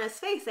 But on his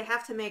face, they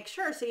have to make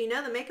sure. So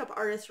the makeup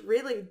artists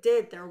really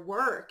did their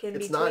work in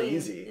It's between. not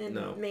easy.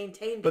 And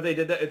maintained. But they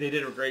did that. They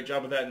did a great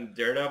job of that in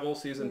Daredevil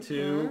season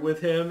 2 with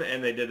him,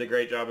 and they did a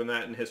great job in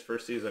that in his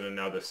first season, and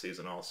now this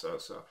season also.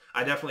 So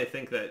I definitely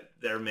think that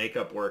their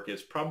makeup work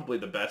is probably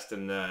the best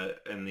in the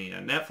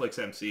Netflix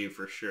MCU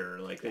for sure.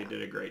 Like they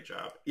did a great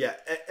job. Yeah,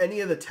 any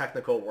of the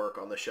technical work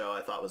on the show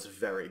I thought was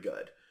very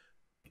good,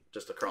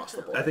 just across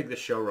the board. I think the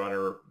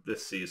showrunner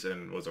this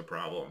season was a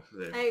problem.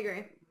 I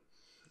agree.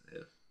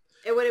 Yeah.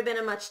 It would have been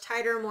a much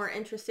tighter, more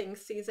interesting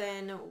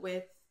season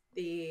with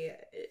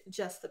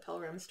just the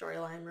Pilgrim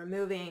storyline.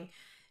 Removing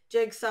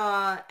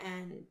Jigsaw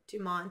and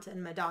Dumont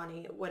and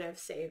Madani would have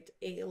saved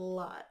a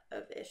lot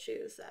of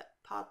issues that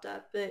popped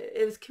up.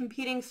 It was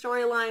competing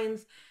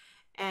storylines,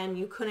 and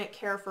you couldn't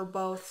care for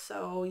both,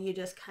 so you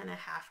just kind of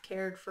half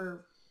cared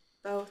for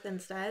both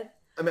instead.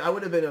 I mean, I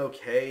would have been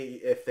okay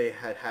if they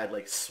had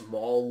like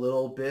small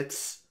little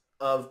bits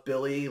of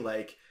Billy,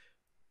 like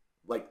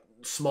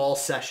small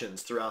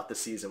sessions throughout the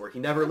season where he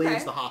never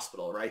leaves the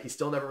hospital, right? He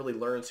still never really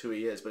learns who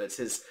he is, but it's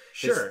his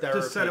therapy.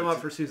 Just set him up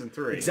for season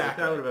 3.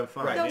 Exactly. That would have been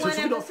fun. Right. The So one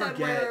we don't episode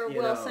forget, where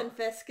Wilson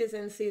Fisk is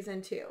in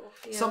season 2.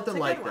 Something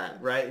like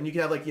that, right? And you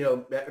can have like,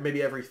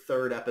 maybe every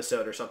third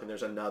episode or something,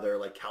 there's another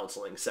like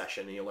counseling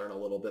session, and you learn a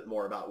little bit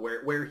more about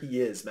where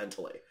he is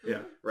mentally. Yeah.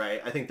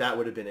 Right? I think that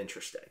would have been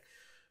interesting.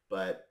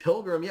 But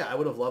Pilgrim, I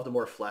would have loved a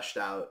more fleshed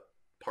out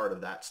part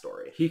of that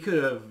story. He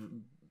could have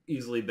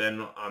easily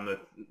been on the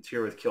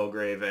tier with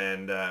Kilgrave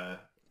and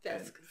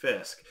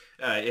Fisk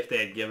if they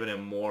had given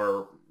him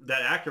more.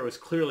 That actor was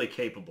clearly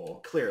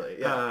capable. Clearly,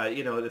 yeah.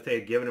 If they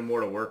had given him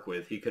more to work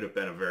with, he could have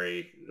been a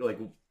very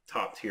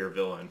top tier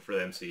villain for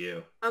the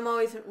MCU. I'm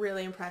always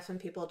really impressed when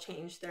people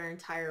change their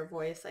entire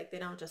voice. Like they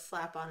don't just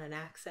slap on an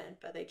accent,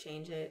 but they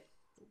change it.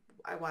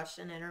 I watched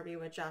an interview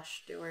with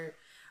Josh Stewart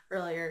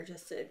earlier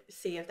just to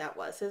see if that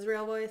was his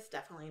real voice.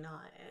 Definitely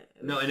not.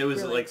 It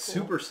was really like cool.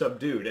 super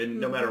subdued, and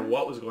no matter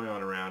what was going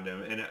on around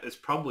him, and it's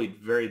probably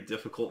a very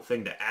difficult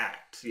thing to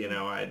act.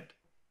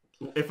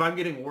 If I'm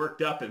getting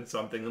worked up in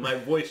something, then my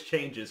voice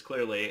changes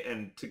clearly,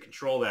 and to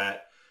control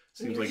that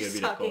seems like it'd be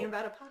difficult. Talking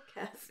about a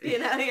podcast,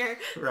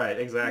 you're right,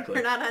 exactly.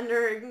 You're not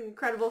under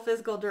incredible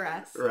physical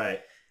duress, right?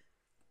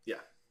 Yeah.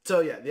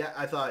 So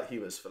I thought he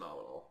was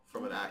phenomenal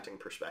from an acting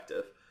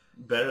perspective.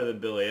 Better than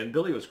Billy, and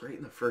Billy was great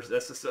in the first.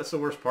 That's the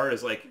worst part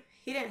is like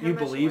he didn't. You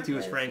believed he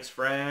was Frank's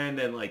friend,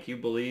 and like you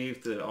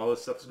believed that all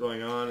this stuff was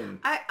going on. And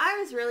I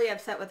was really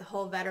upset with the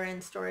whole veteran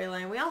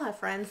storyline. We all have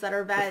friends that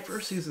are vets. The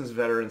first season's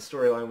veteran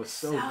storyline was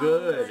so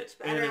good,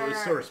 and it was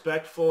so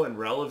respectful and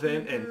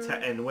relevant,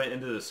 and went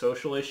into the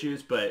social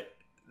issues. But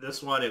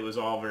this one, it was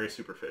all very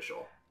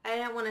superficial. I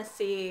didn't want to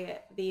see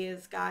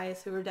these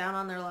guys who were down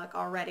on their luck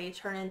already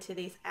turn into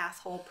these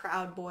asshole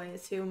Proud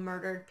Boys who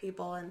murdered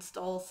people and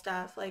stole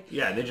stuff. They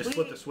just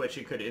flipped a switch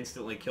and could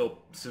instantly kill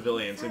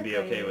civilians and be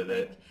okay with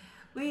it.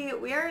 We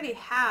already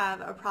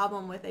have a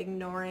problem with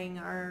ignoring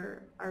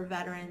our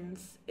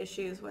veterans'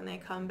 issues when they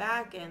come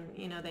back, and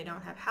they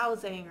don't have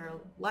housing or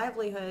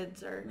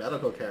livelihoods or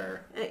medical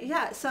care.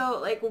 Yeah, so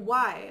like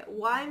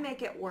why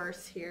make it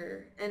worse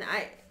here? And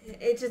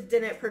it just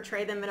didn't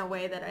portray them in a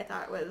way that I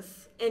thought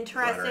was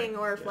interesting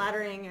or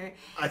flattering. Or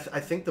I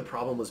think the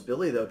problem was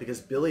Billy though, because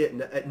Billy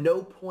at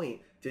no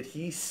point did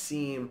he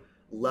seem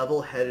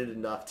level-headed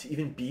enough to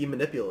even be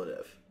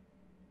manipulative.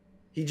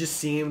 He just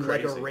seemed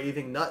like a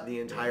raving nut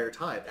the entire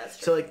time. That's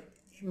true. So like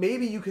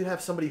maybe you could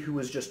have somebody who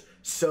was just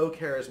so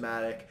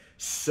charismatic,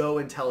 so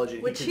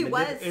intelligent. Which he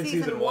was in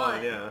season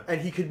 1. Yeah.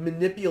 And he could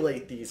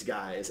manipulate these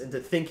guys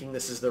into thinking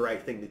this is the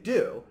right thing to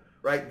do.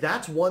 Right?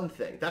 That's one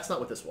thing. That's not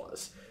what this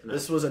was. No.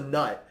 This was a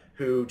nut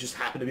who just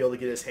happened to be able to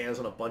get his hands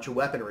on a bunch of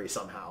weaponry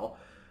somehow.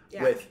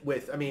 Yeah.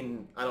 With I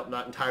mean, I'm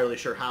not entirely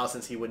sure how,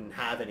 since he wouldn't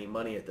have any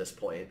money at this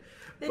point.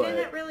 They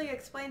didn't really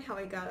explain how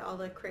he got all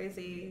the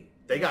crazy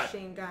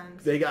machine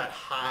guns. They got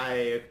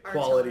high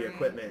quality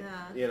equipment,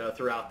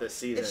 throughout this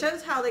season. It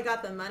shows how they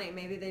got the money.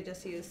 Maybe they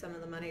just used some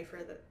of the money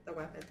for the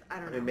weapons. I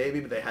don't know. mean, maybe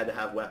they had to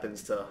have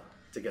weapons to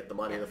get the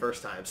money the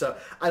first time. So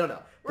I don't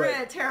know. We're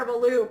in a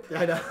terrible loop.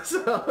 I know.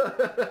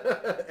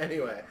 So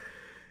anyway,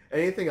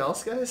 anything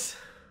else, guys?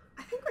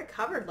 I think we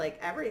covered like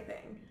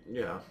everything.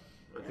 Yeah.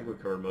 I think we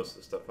covered most of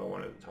the stuff I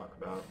wanted to talk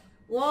about.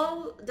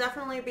 We'll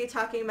definitely be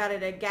talking about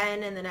it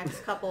again in the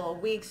next couple of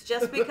weeks,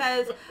 just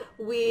because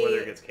whether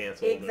it gets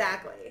canceled.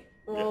 Exactly.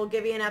 We'll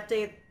give you an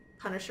update.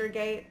 Punisher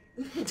Gate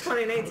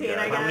 2019,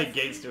 I guess. How many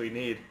gates do we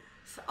need?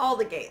 All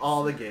the gates.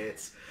 All the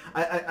gates.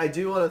 I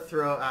do want to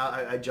throw out,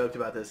 I joked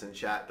about this in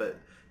chat, but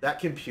that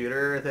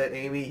computer that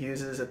Amy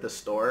uses at the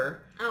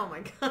store. Oh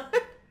my god.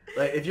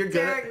 Like if you're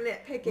gonna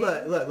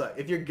nitpicking. Look,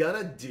 if you're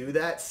gonna do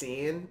that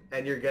scene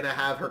and you're gonna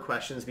have her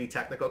questions be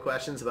technical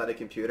questions about a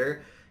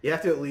computer, you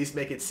have to at least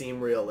make it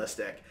seem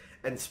realistic.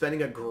 And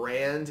spending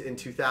 $1,000 in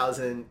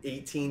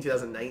 2018,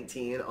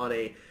 2019 on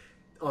a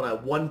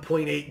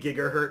 1.8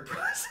 gigahertz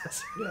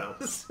processor,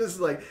 this is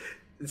like,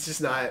 it's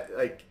just not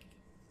like,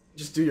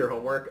 just do your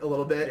homework a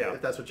little bit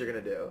if that's what you're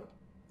gonna do.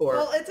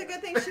 Well, it's a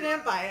good thing she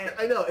didn't buy it.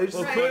 I know. It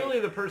was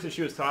clearly the person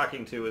she was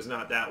talking to was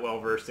not that well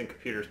versed in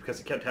computers, because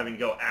he kept having to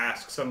go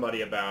ask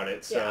somebody about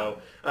it. So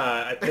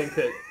I think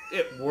that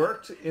it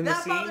worked in the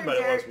scene, but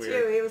Derek it was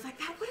weird. Too. He was like,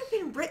 that would have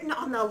been written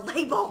on the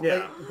label. Yeah.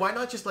 Like, why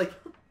not just like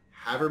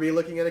have her be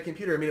looking at a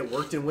computer? I mean, it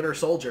worked in Winter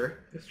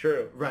Soldier. It's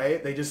true.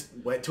 Right? They just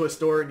went to a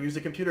store and used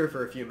a computer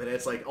for a few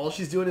minutes. Like, all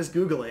she's doing is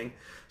Googling.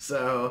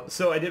 So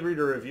I did read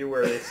a review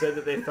where they said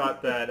that they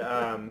thought that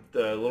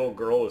the little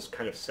girl was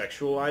kind of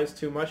sexualized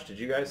too much. Did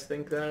you guys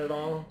think that at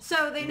all?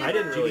 So they never... I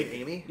didn't really...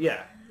 Amy?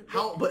 Yeah.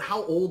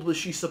 How old was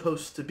she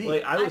supposed to be?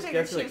 Like, I was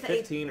guessing like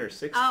 15 or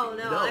 16. Oh,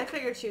 no. I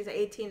figured she was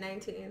 18,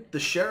 19. The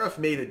sheriff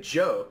made a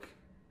joke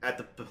at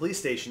the police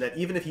station that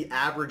even if he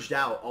averaged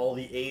out all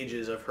the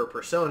ages of her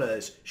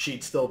personas,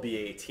 she'd still be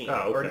 18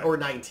 or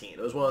 19. It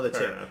was one of the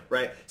two,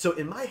 right? So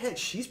in my head,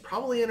 she's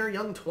probably in her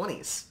young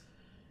 20s.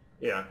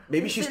 Yeah.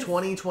 Maybe she's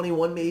 20,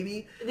 21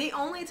 maybe. The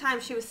only time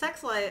she was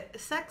sexualized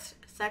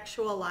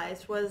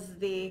was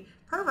the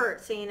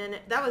pervert scene, and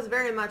that was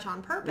very much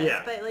on purpose.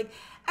 Yeah. But like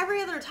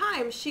every other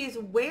time, she's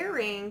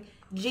wearing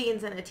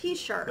jeans and a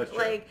t-shirt. That's true.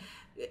 Like,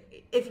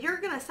 if you're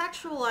going to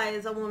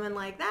sexualize a woman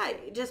like that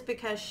just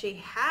because she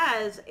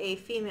has a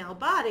female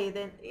body,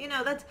 then,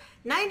 that's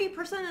 90%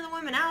 of the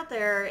women out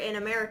there in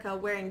America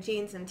wearing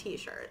jeans and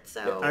t-shirts.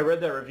 So I read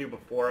that review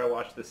before I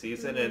watched the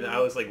season, and I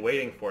was like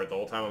waiting for it the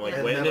whole time. I'm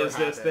like, when is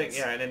this thing?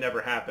 Yeah, and it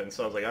never happened.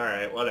 So I was like, all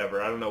right, whatever.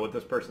 I don't know what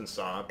this person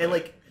saw. But... And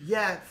like,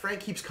 yeah,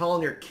 Frank keeps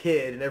calling her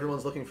kid, and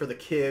everyone's looking for the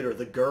kid or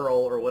the girl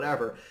or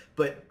whatever,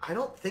 but I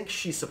don't think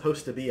she's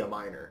supposed to be a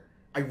minor.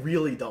 I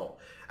really don't.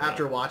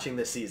 After watching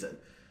this season.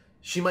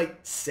 She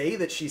might say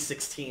that she's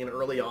 16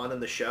 early on in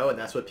the show, and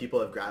that's what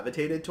people have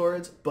gravitated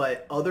towards.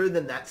 But other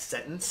than that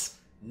sentence,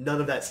 none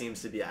of that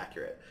seems to be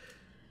accurate.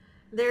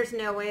 There's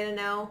no way to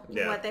know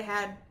what they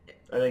had.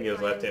 I think it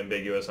was left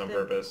ambiguous on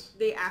purpose.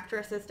 The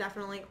actress is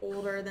definitely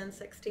older than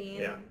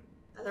 16. Yeah.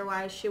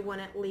 Otherwise, she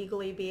wouldn't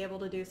legally be able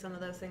to do some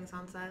of those things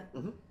on set.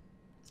 Mm-hmm.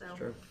 So.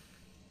 True.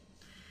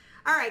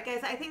 All right,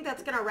 guys, I think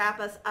that's going to wrap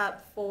us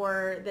up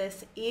for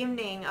this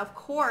evening. Of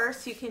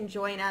course, you can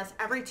join us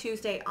every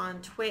Tuesday on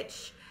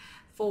Twitch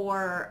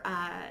for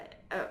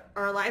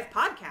our live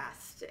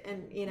podcast.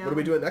 And, What are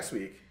we doing next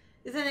week?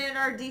 Isn't it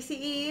our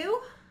DCEU?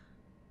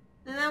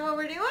 Isn't that what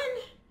we're doing?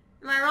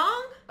 Am I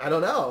wrong? I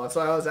don't know. That's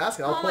why I was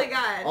asking. My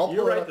God.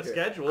 You write the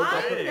schedule.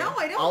 I know.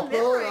 I don't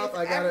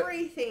memorize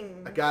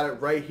everything. I got it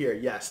right here.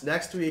 Yes.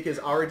 Next week is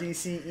our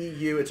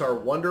DCEU. It's our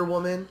Wonder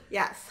Woman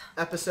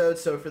episode.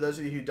 So for those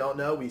of you who don't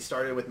know, we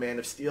started with Man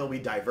of Steel. We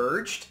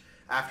diverged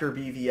after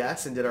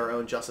BVS and did our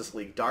own Justice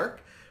League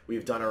Dark.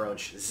 We've done our own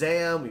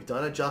Shazam. We've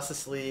done a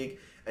Justice League.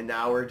 And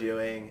now we're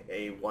doing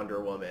a Wonder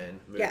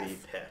Woman movie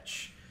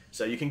pitch.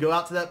 So you can go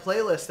out to that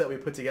playlist that we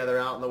put together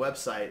out on the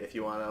website if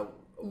you want to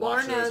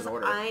watch those in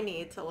order. I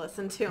need to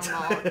listen to them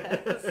all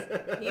because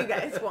you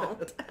guys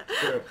won't.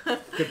 True.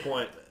 Good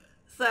point.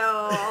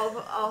 So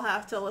I'll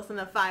have to listen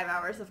to 5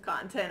 hours of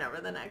content over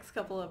the next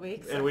couple of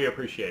weeks. And we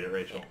appreciate it,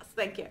 Rachel. Yes,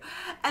 thank you.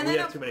 And we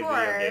then, have too many of course,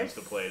 video games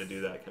to play to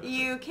do that kind of thing.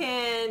 you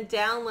can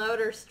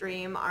download or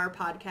stream our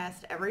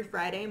podcast every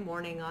Friday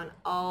morning on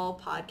all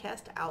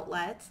podcast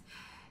outlets.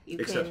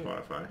 Except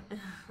Spotify.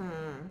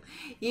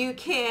 You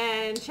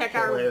can check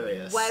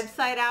Hilarious. our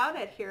website out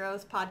at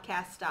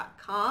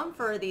heroespodcast.com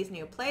for these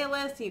new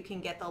playlists. You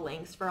can get the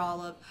links for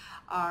all of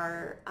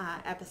our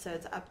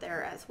episodes up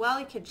there as well.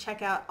 You can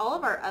check out all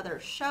of our other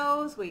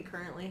shows. We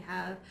currently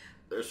have...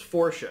 There's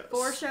 4 shows.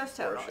 4 shows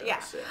total,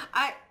 yeah.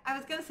 I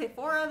was going to say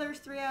 4 others,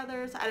 3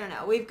 others. I don't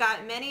know. We've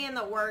got many in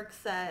the works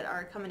that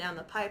are coming down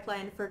the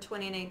pipeline for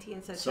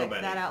 2019, so check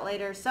that out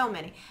later. So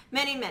many.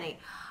 Many.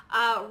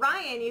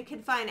 Ryan, you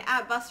can find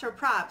at Buster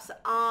Props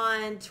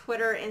on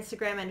Twitter,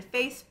 Instagram, and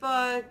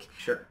Facebook.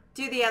 Sure.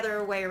 Do the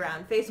other way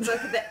around.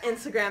 Facebook, the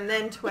Instagram,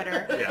 then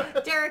Twitter.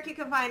 Yeah. Derek, you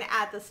can find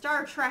at the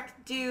Star Trek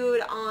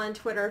Dude on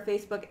Twitter,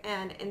 Facebook,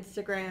 and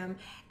Instagram.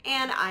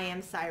 And I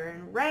am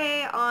Siren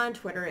Ray on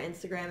Twitter,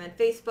 Instagram, and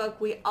Facebook.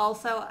 We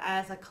also,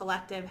 as a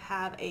collective,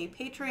 have a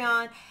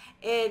Patreon.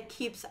 It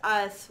keeps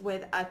us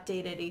with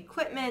updated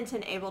equipment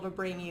and able to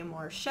bring you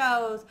more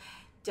shows.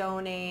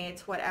 Donate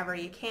whatever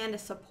you can to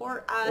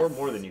support us. Or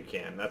more than you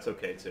can. That's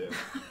okay, too.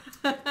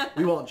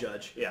 We won't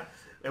judge. Yeah.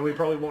 And we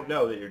probably won't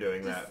know that you're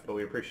doing that, but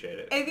we appreciate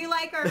it. If you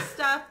like our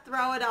stuff, throw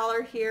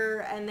 $1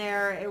 here and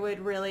there. It would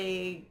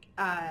really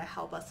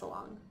help us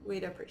along.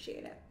 We'd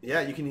appreciate it. Yeah,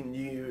 you can.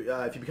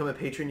 If you become a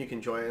patron, you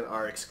can join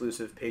our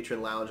exclusive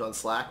patron lounge on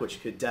Slack,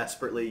 which could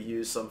desperately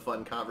use some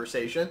fun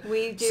conversation.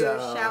 We do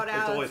shout outs.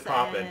 It's always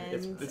popping.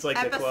 It's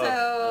like the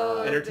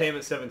club.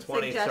 Entertainment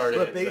 720 started.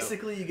 But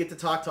basically, you get to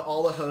talk to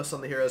all the hosts on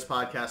the Heroes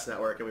Podcast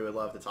Network, and we would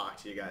love to talk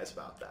to you guys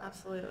about that.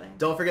 Absolutely.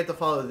 Don't forget to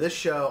follow this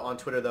show on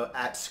Twitter, though,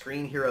 at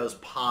Screen Heroes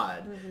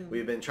Pod.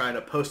 We've been trying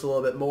to post a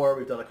little bit more.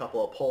 We've done a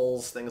couple of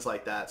polls, things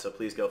like that, so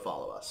please go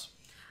follow us.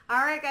 All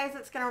right, guys,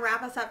 that's going to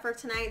wrap us up for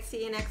tonight.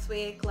 See you next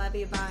week. Love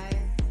you. Bye.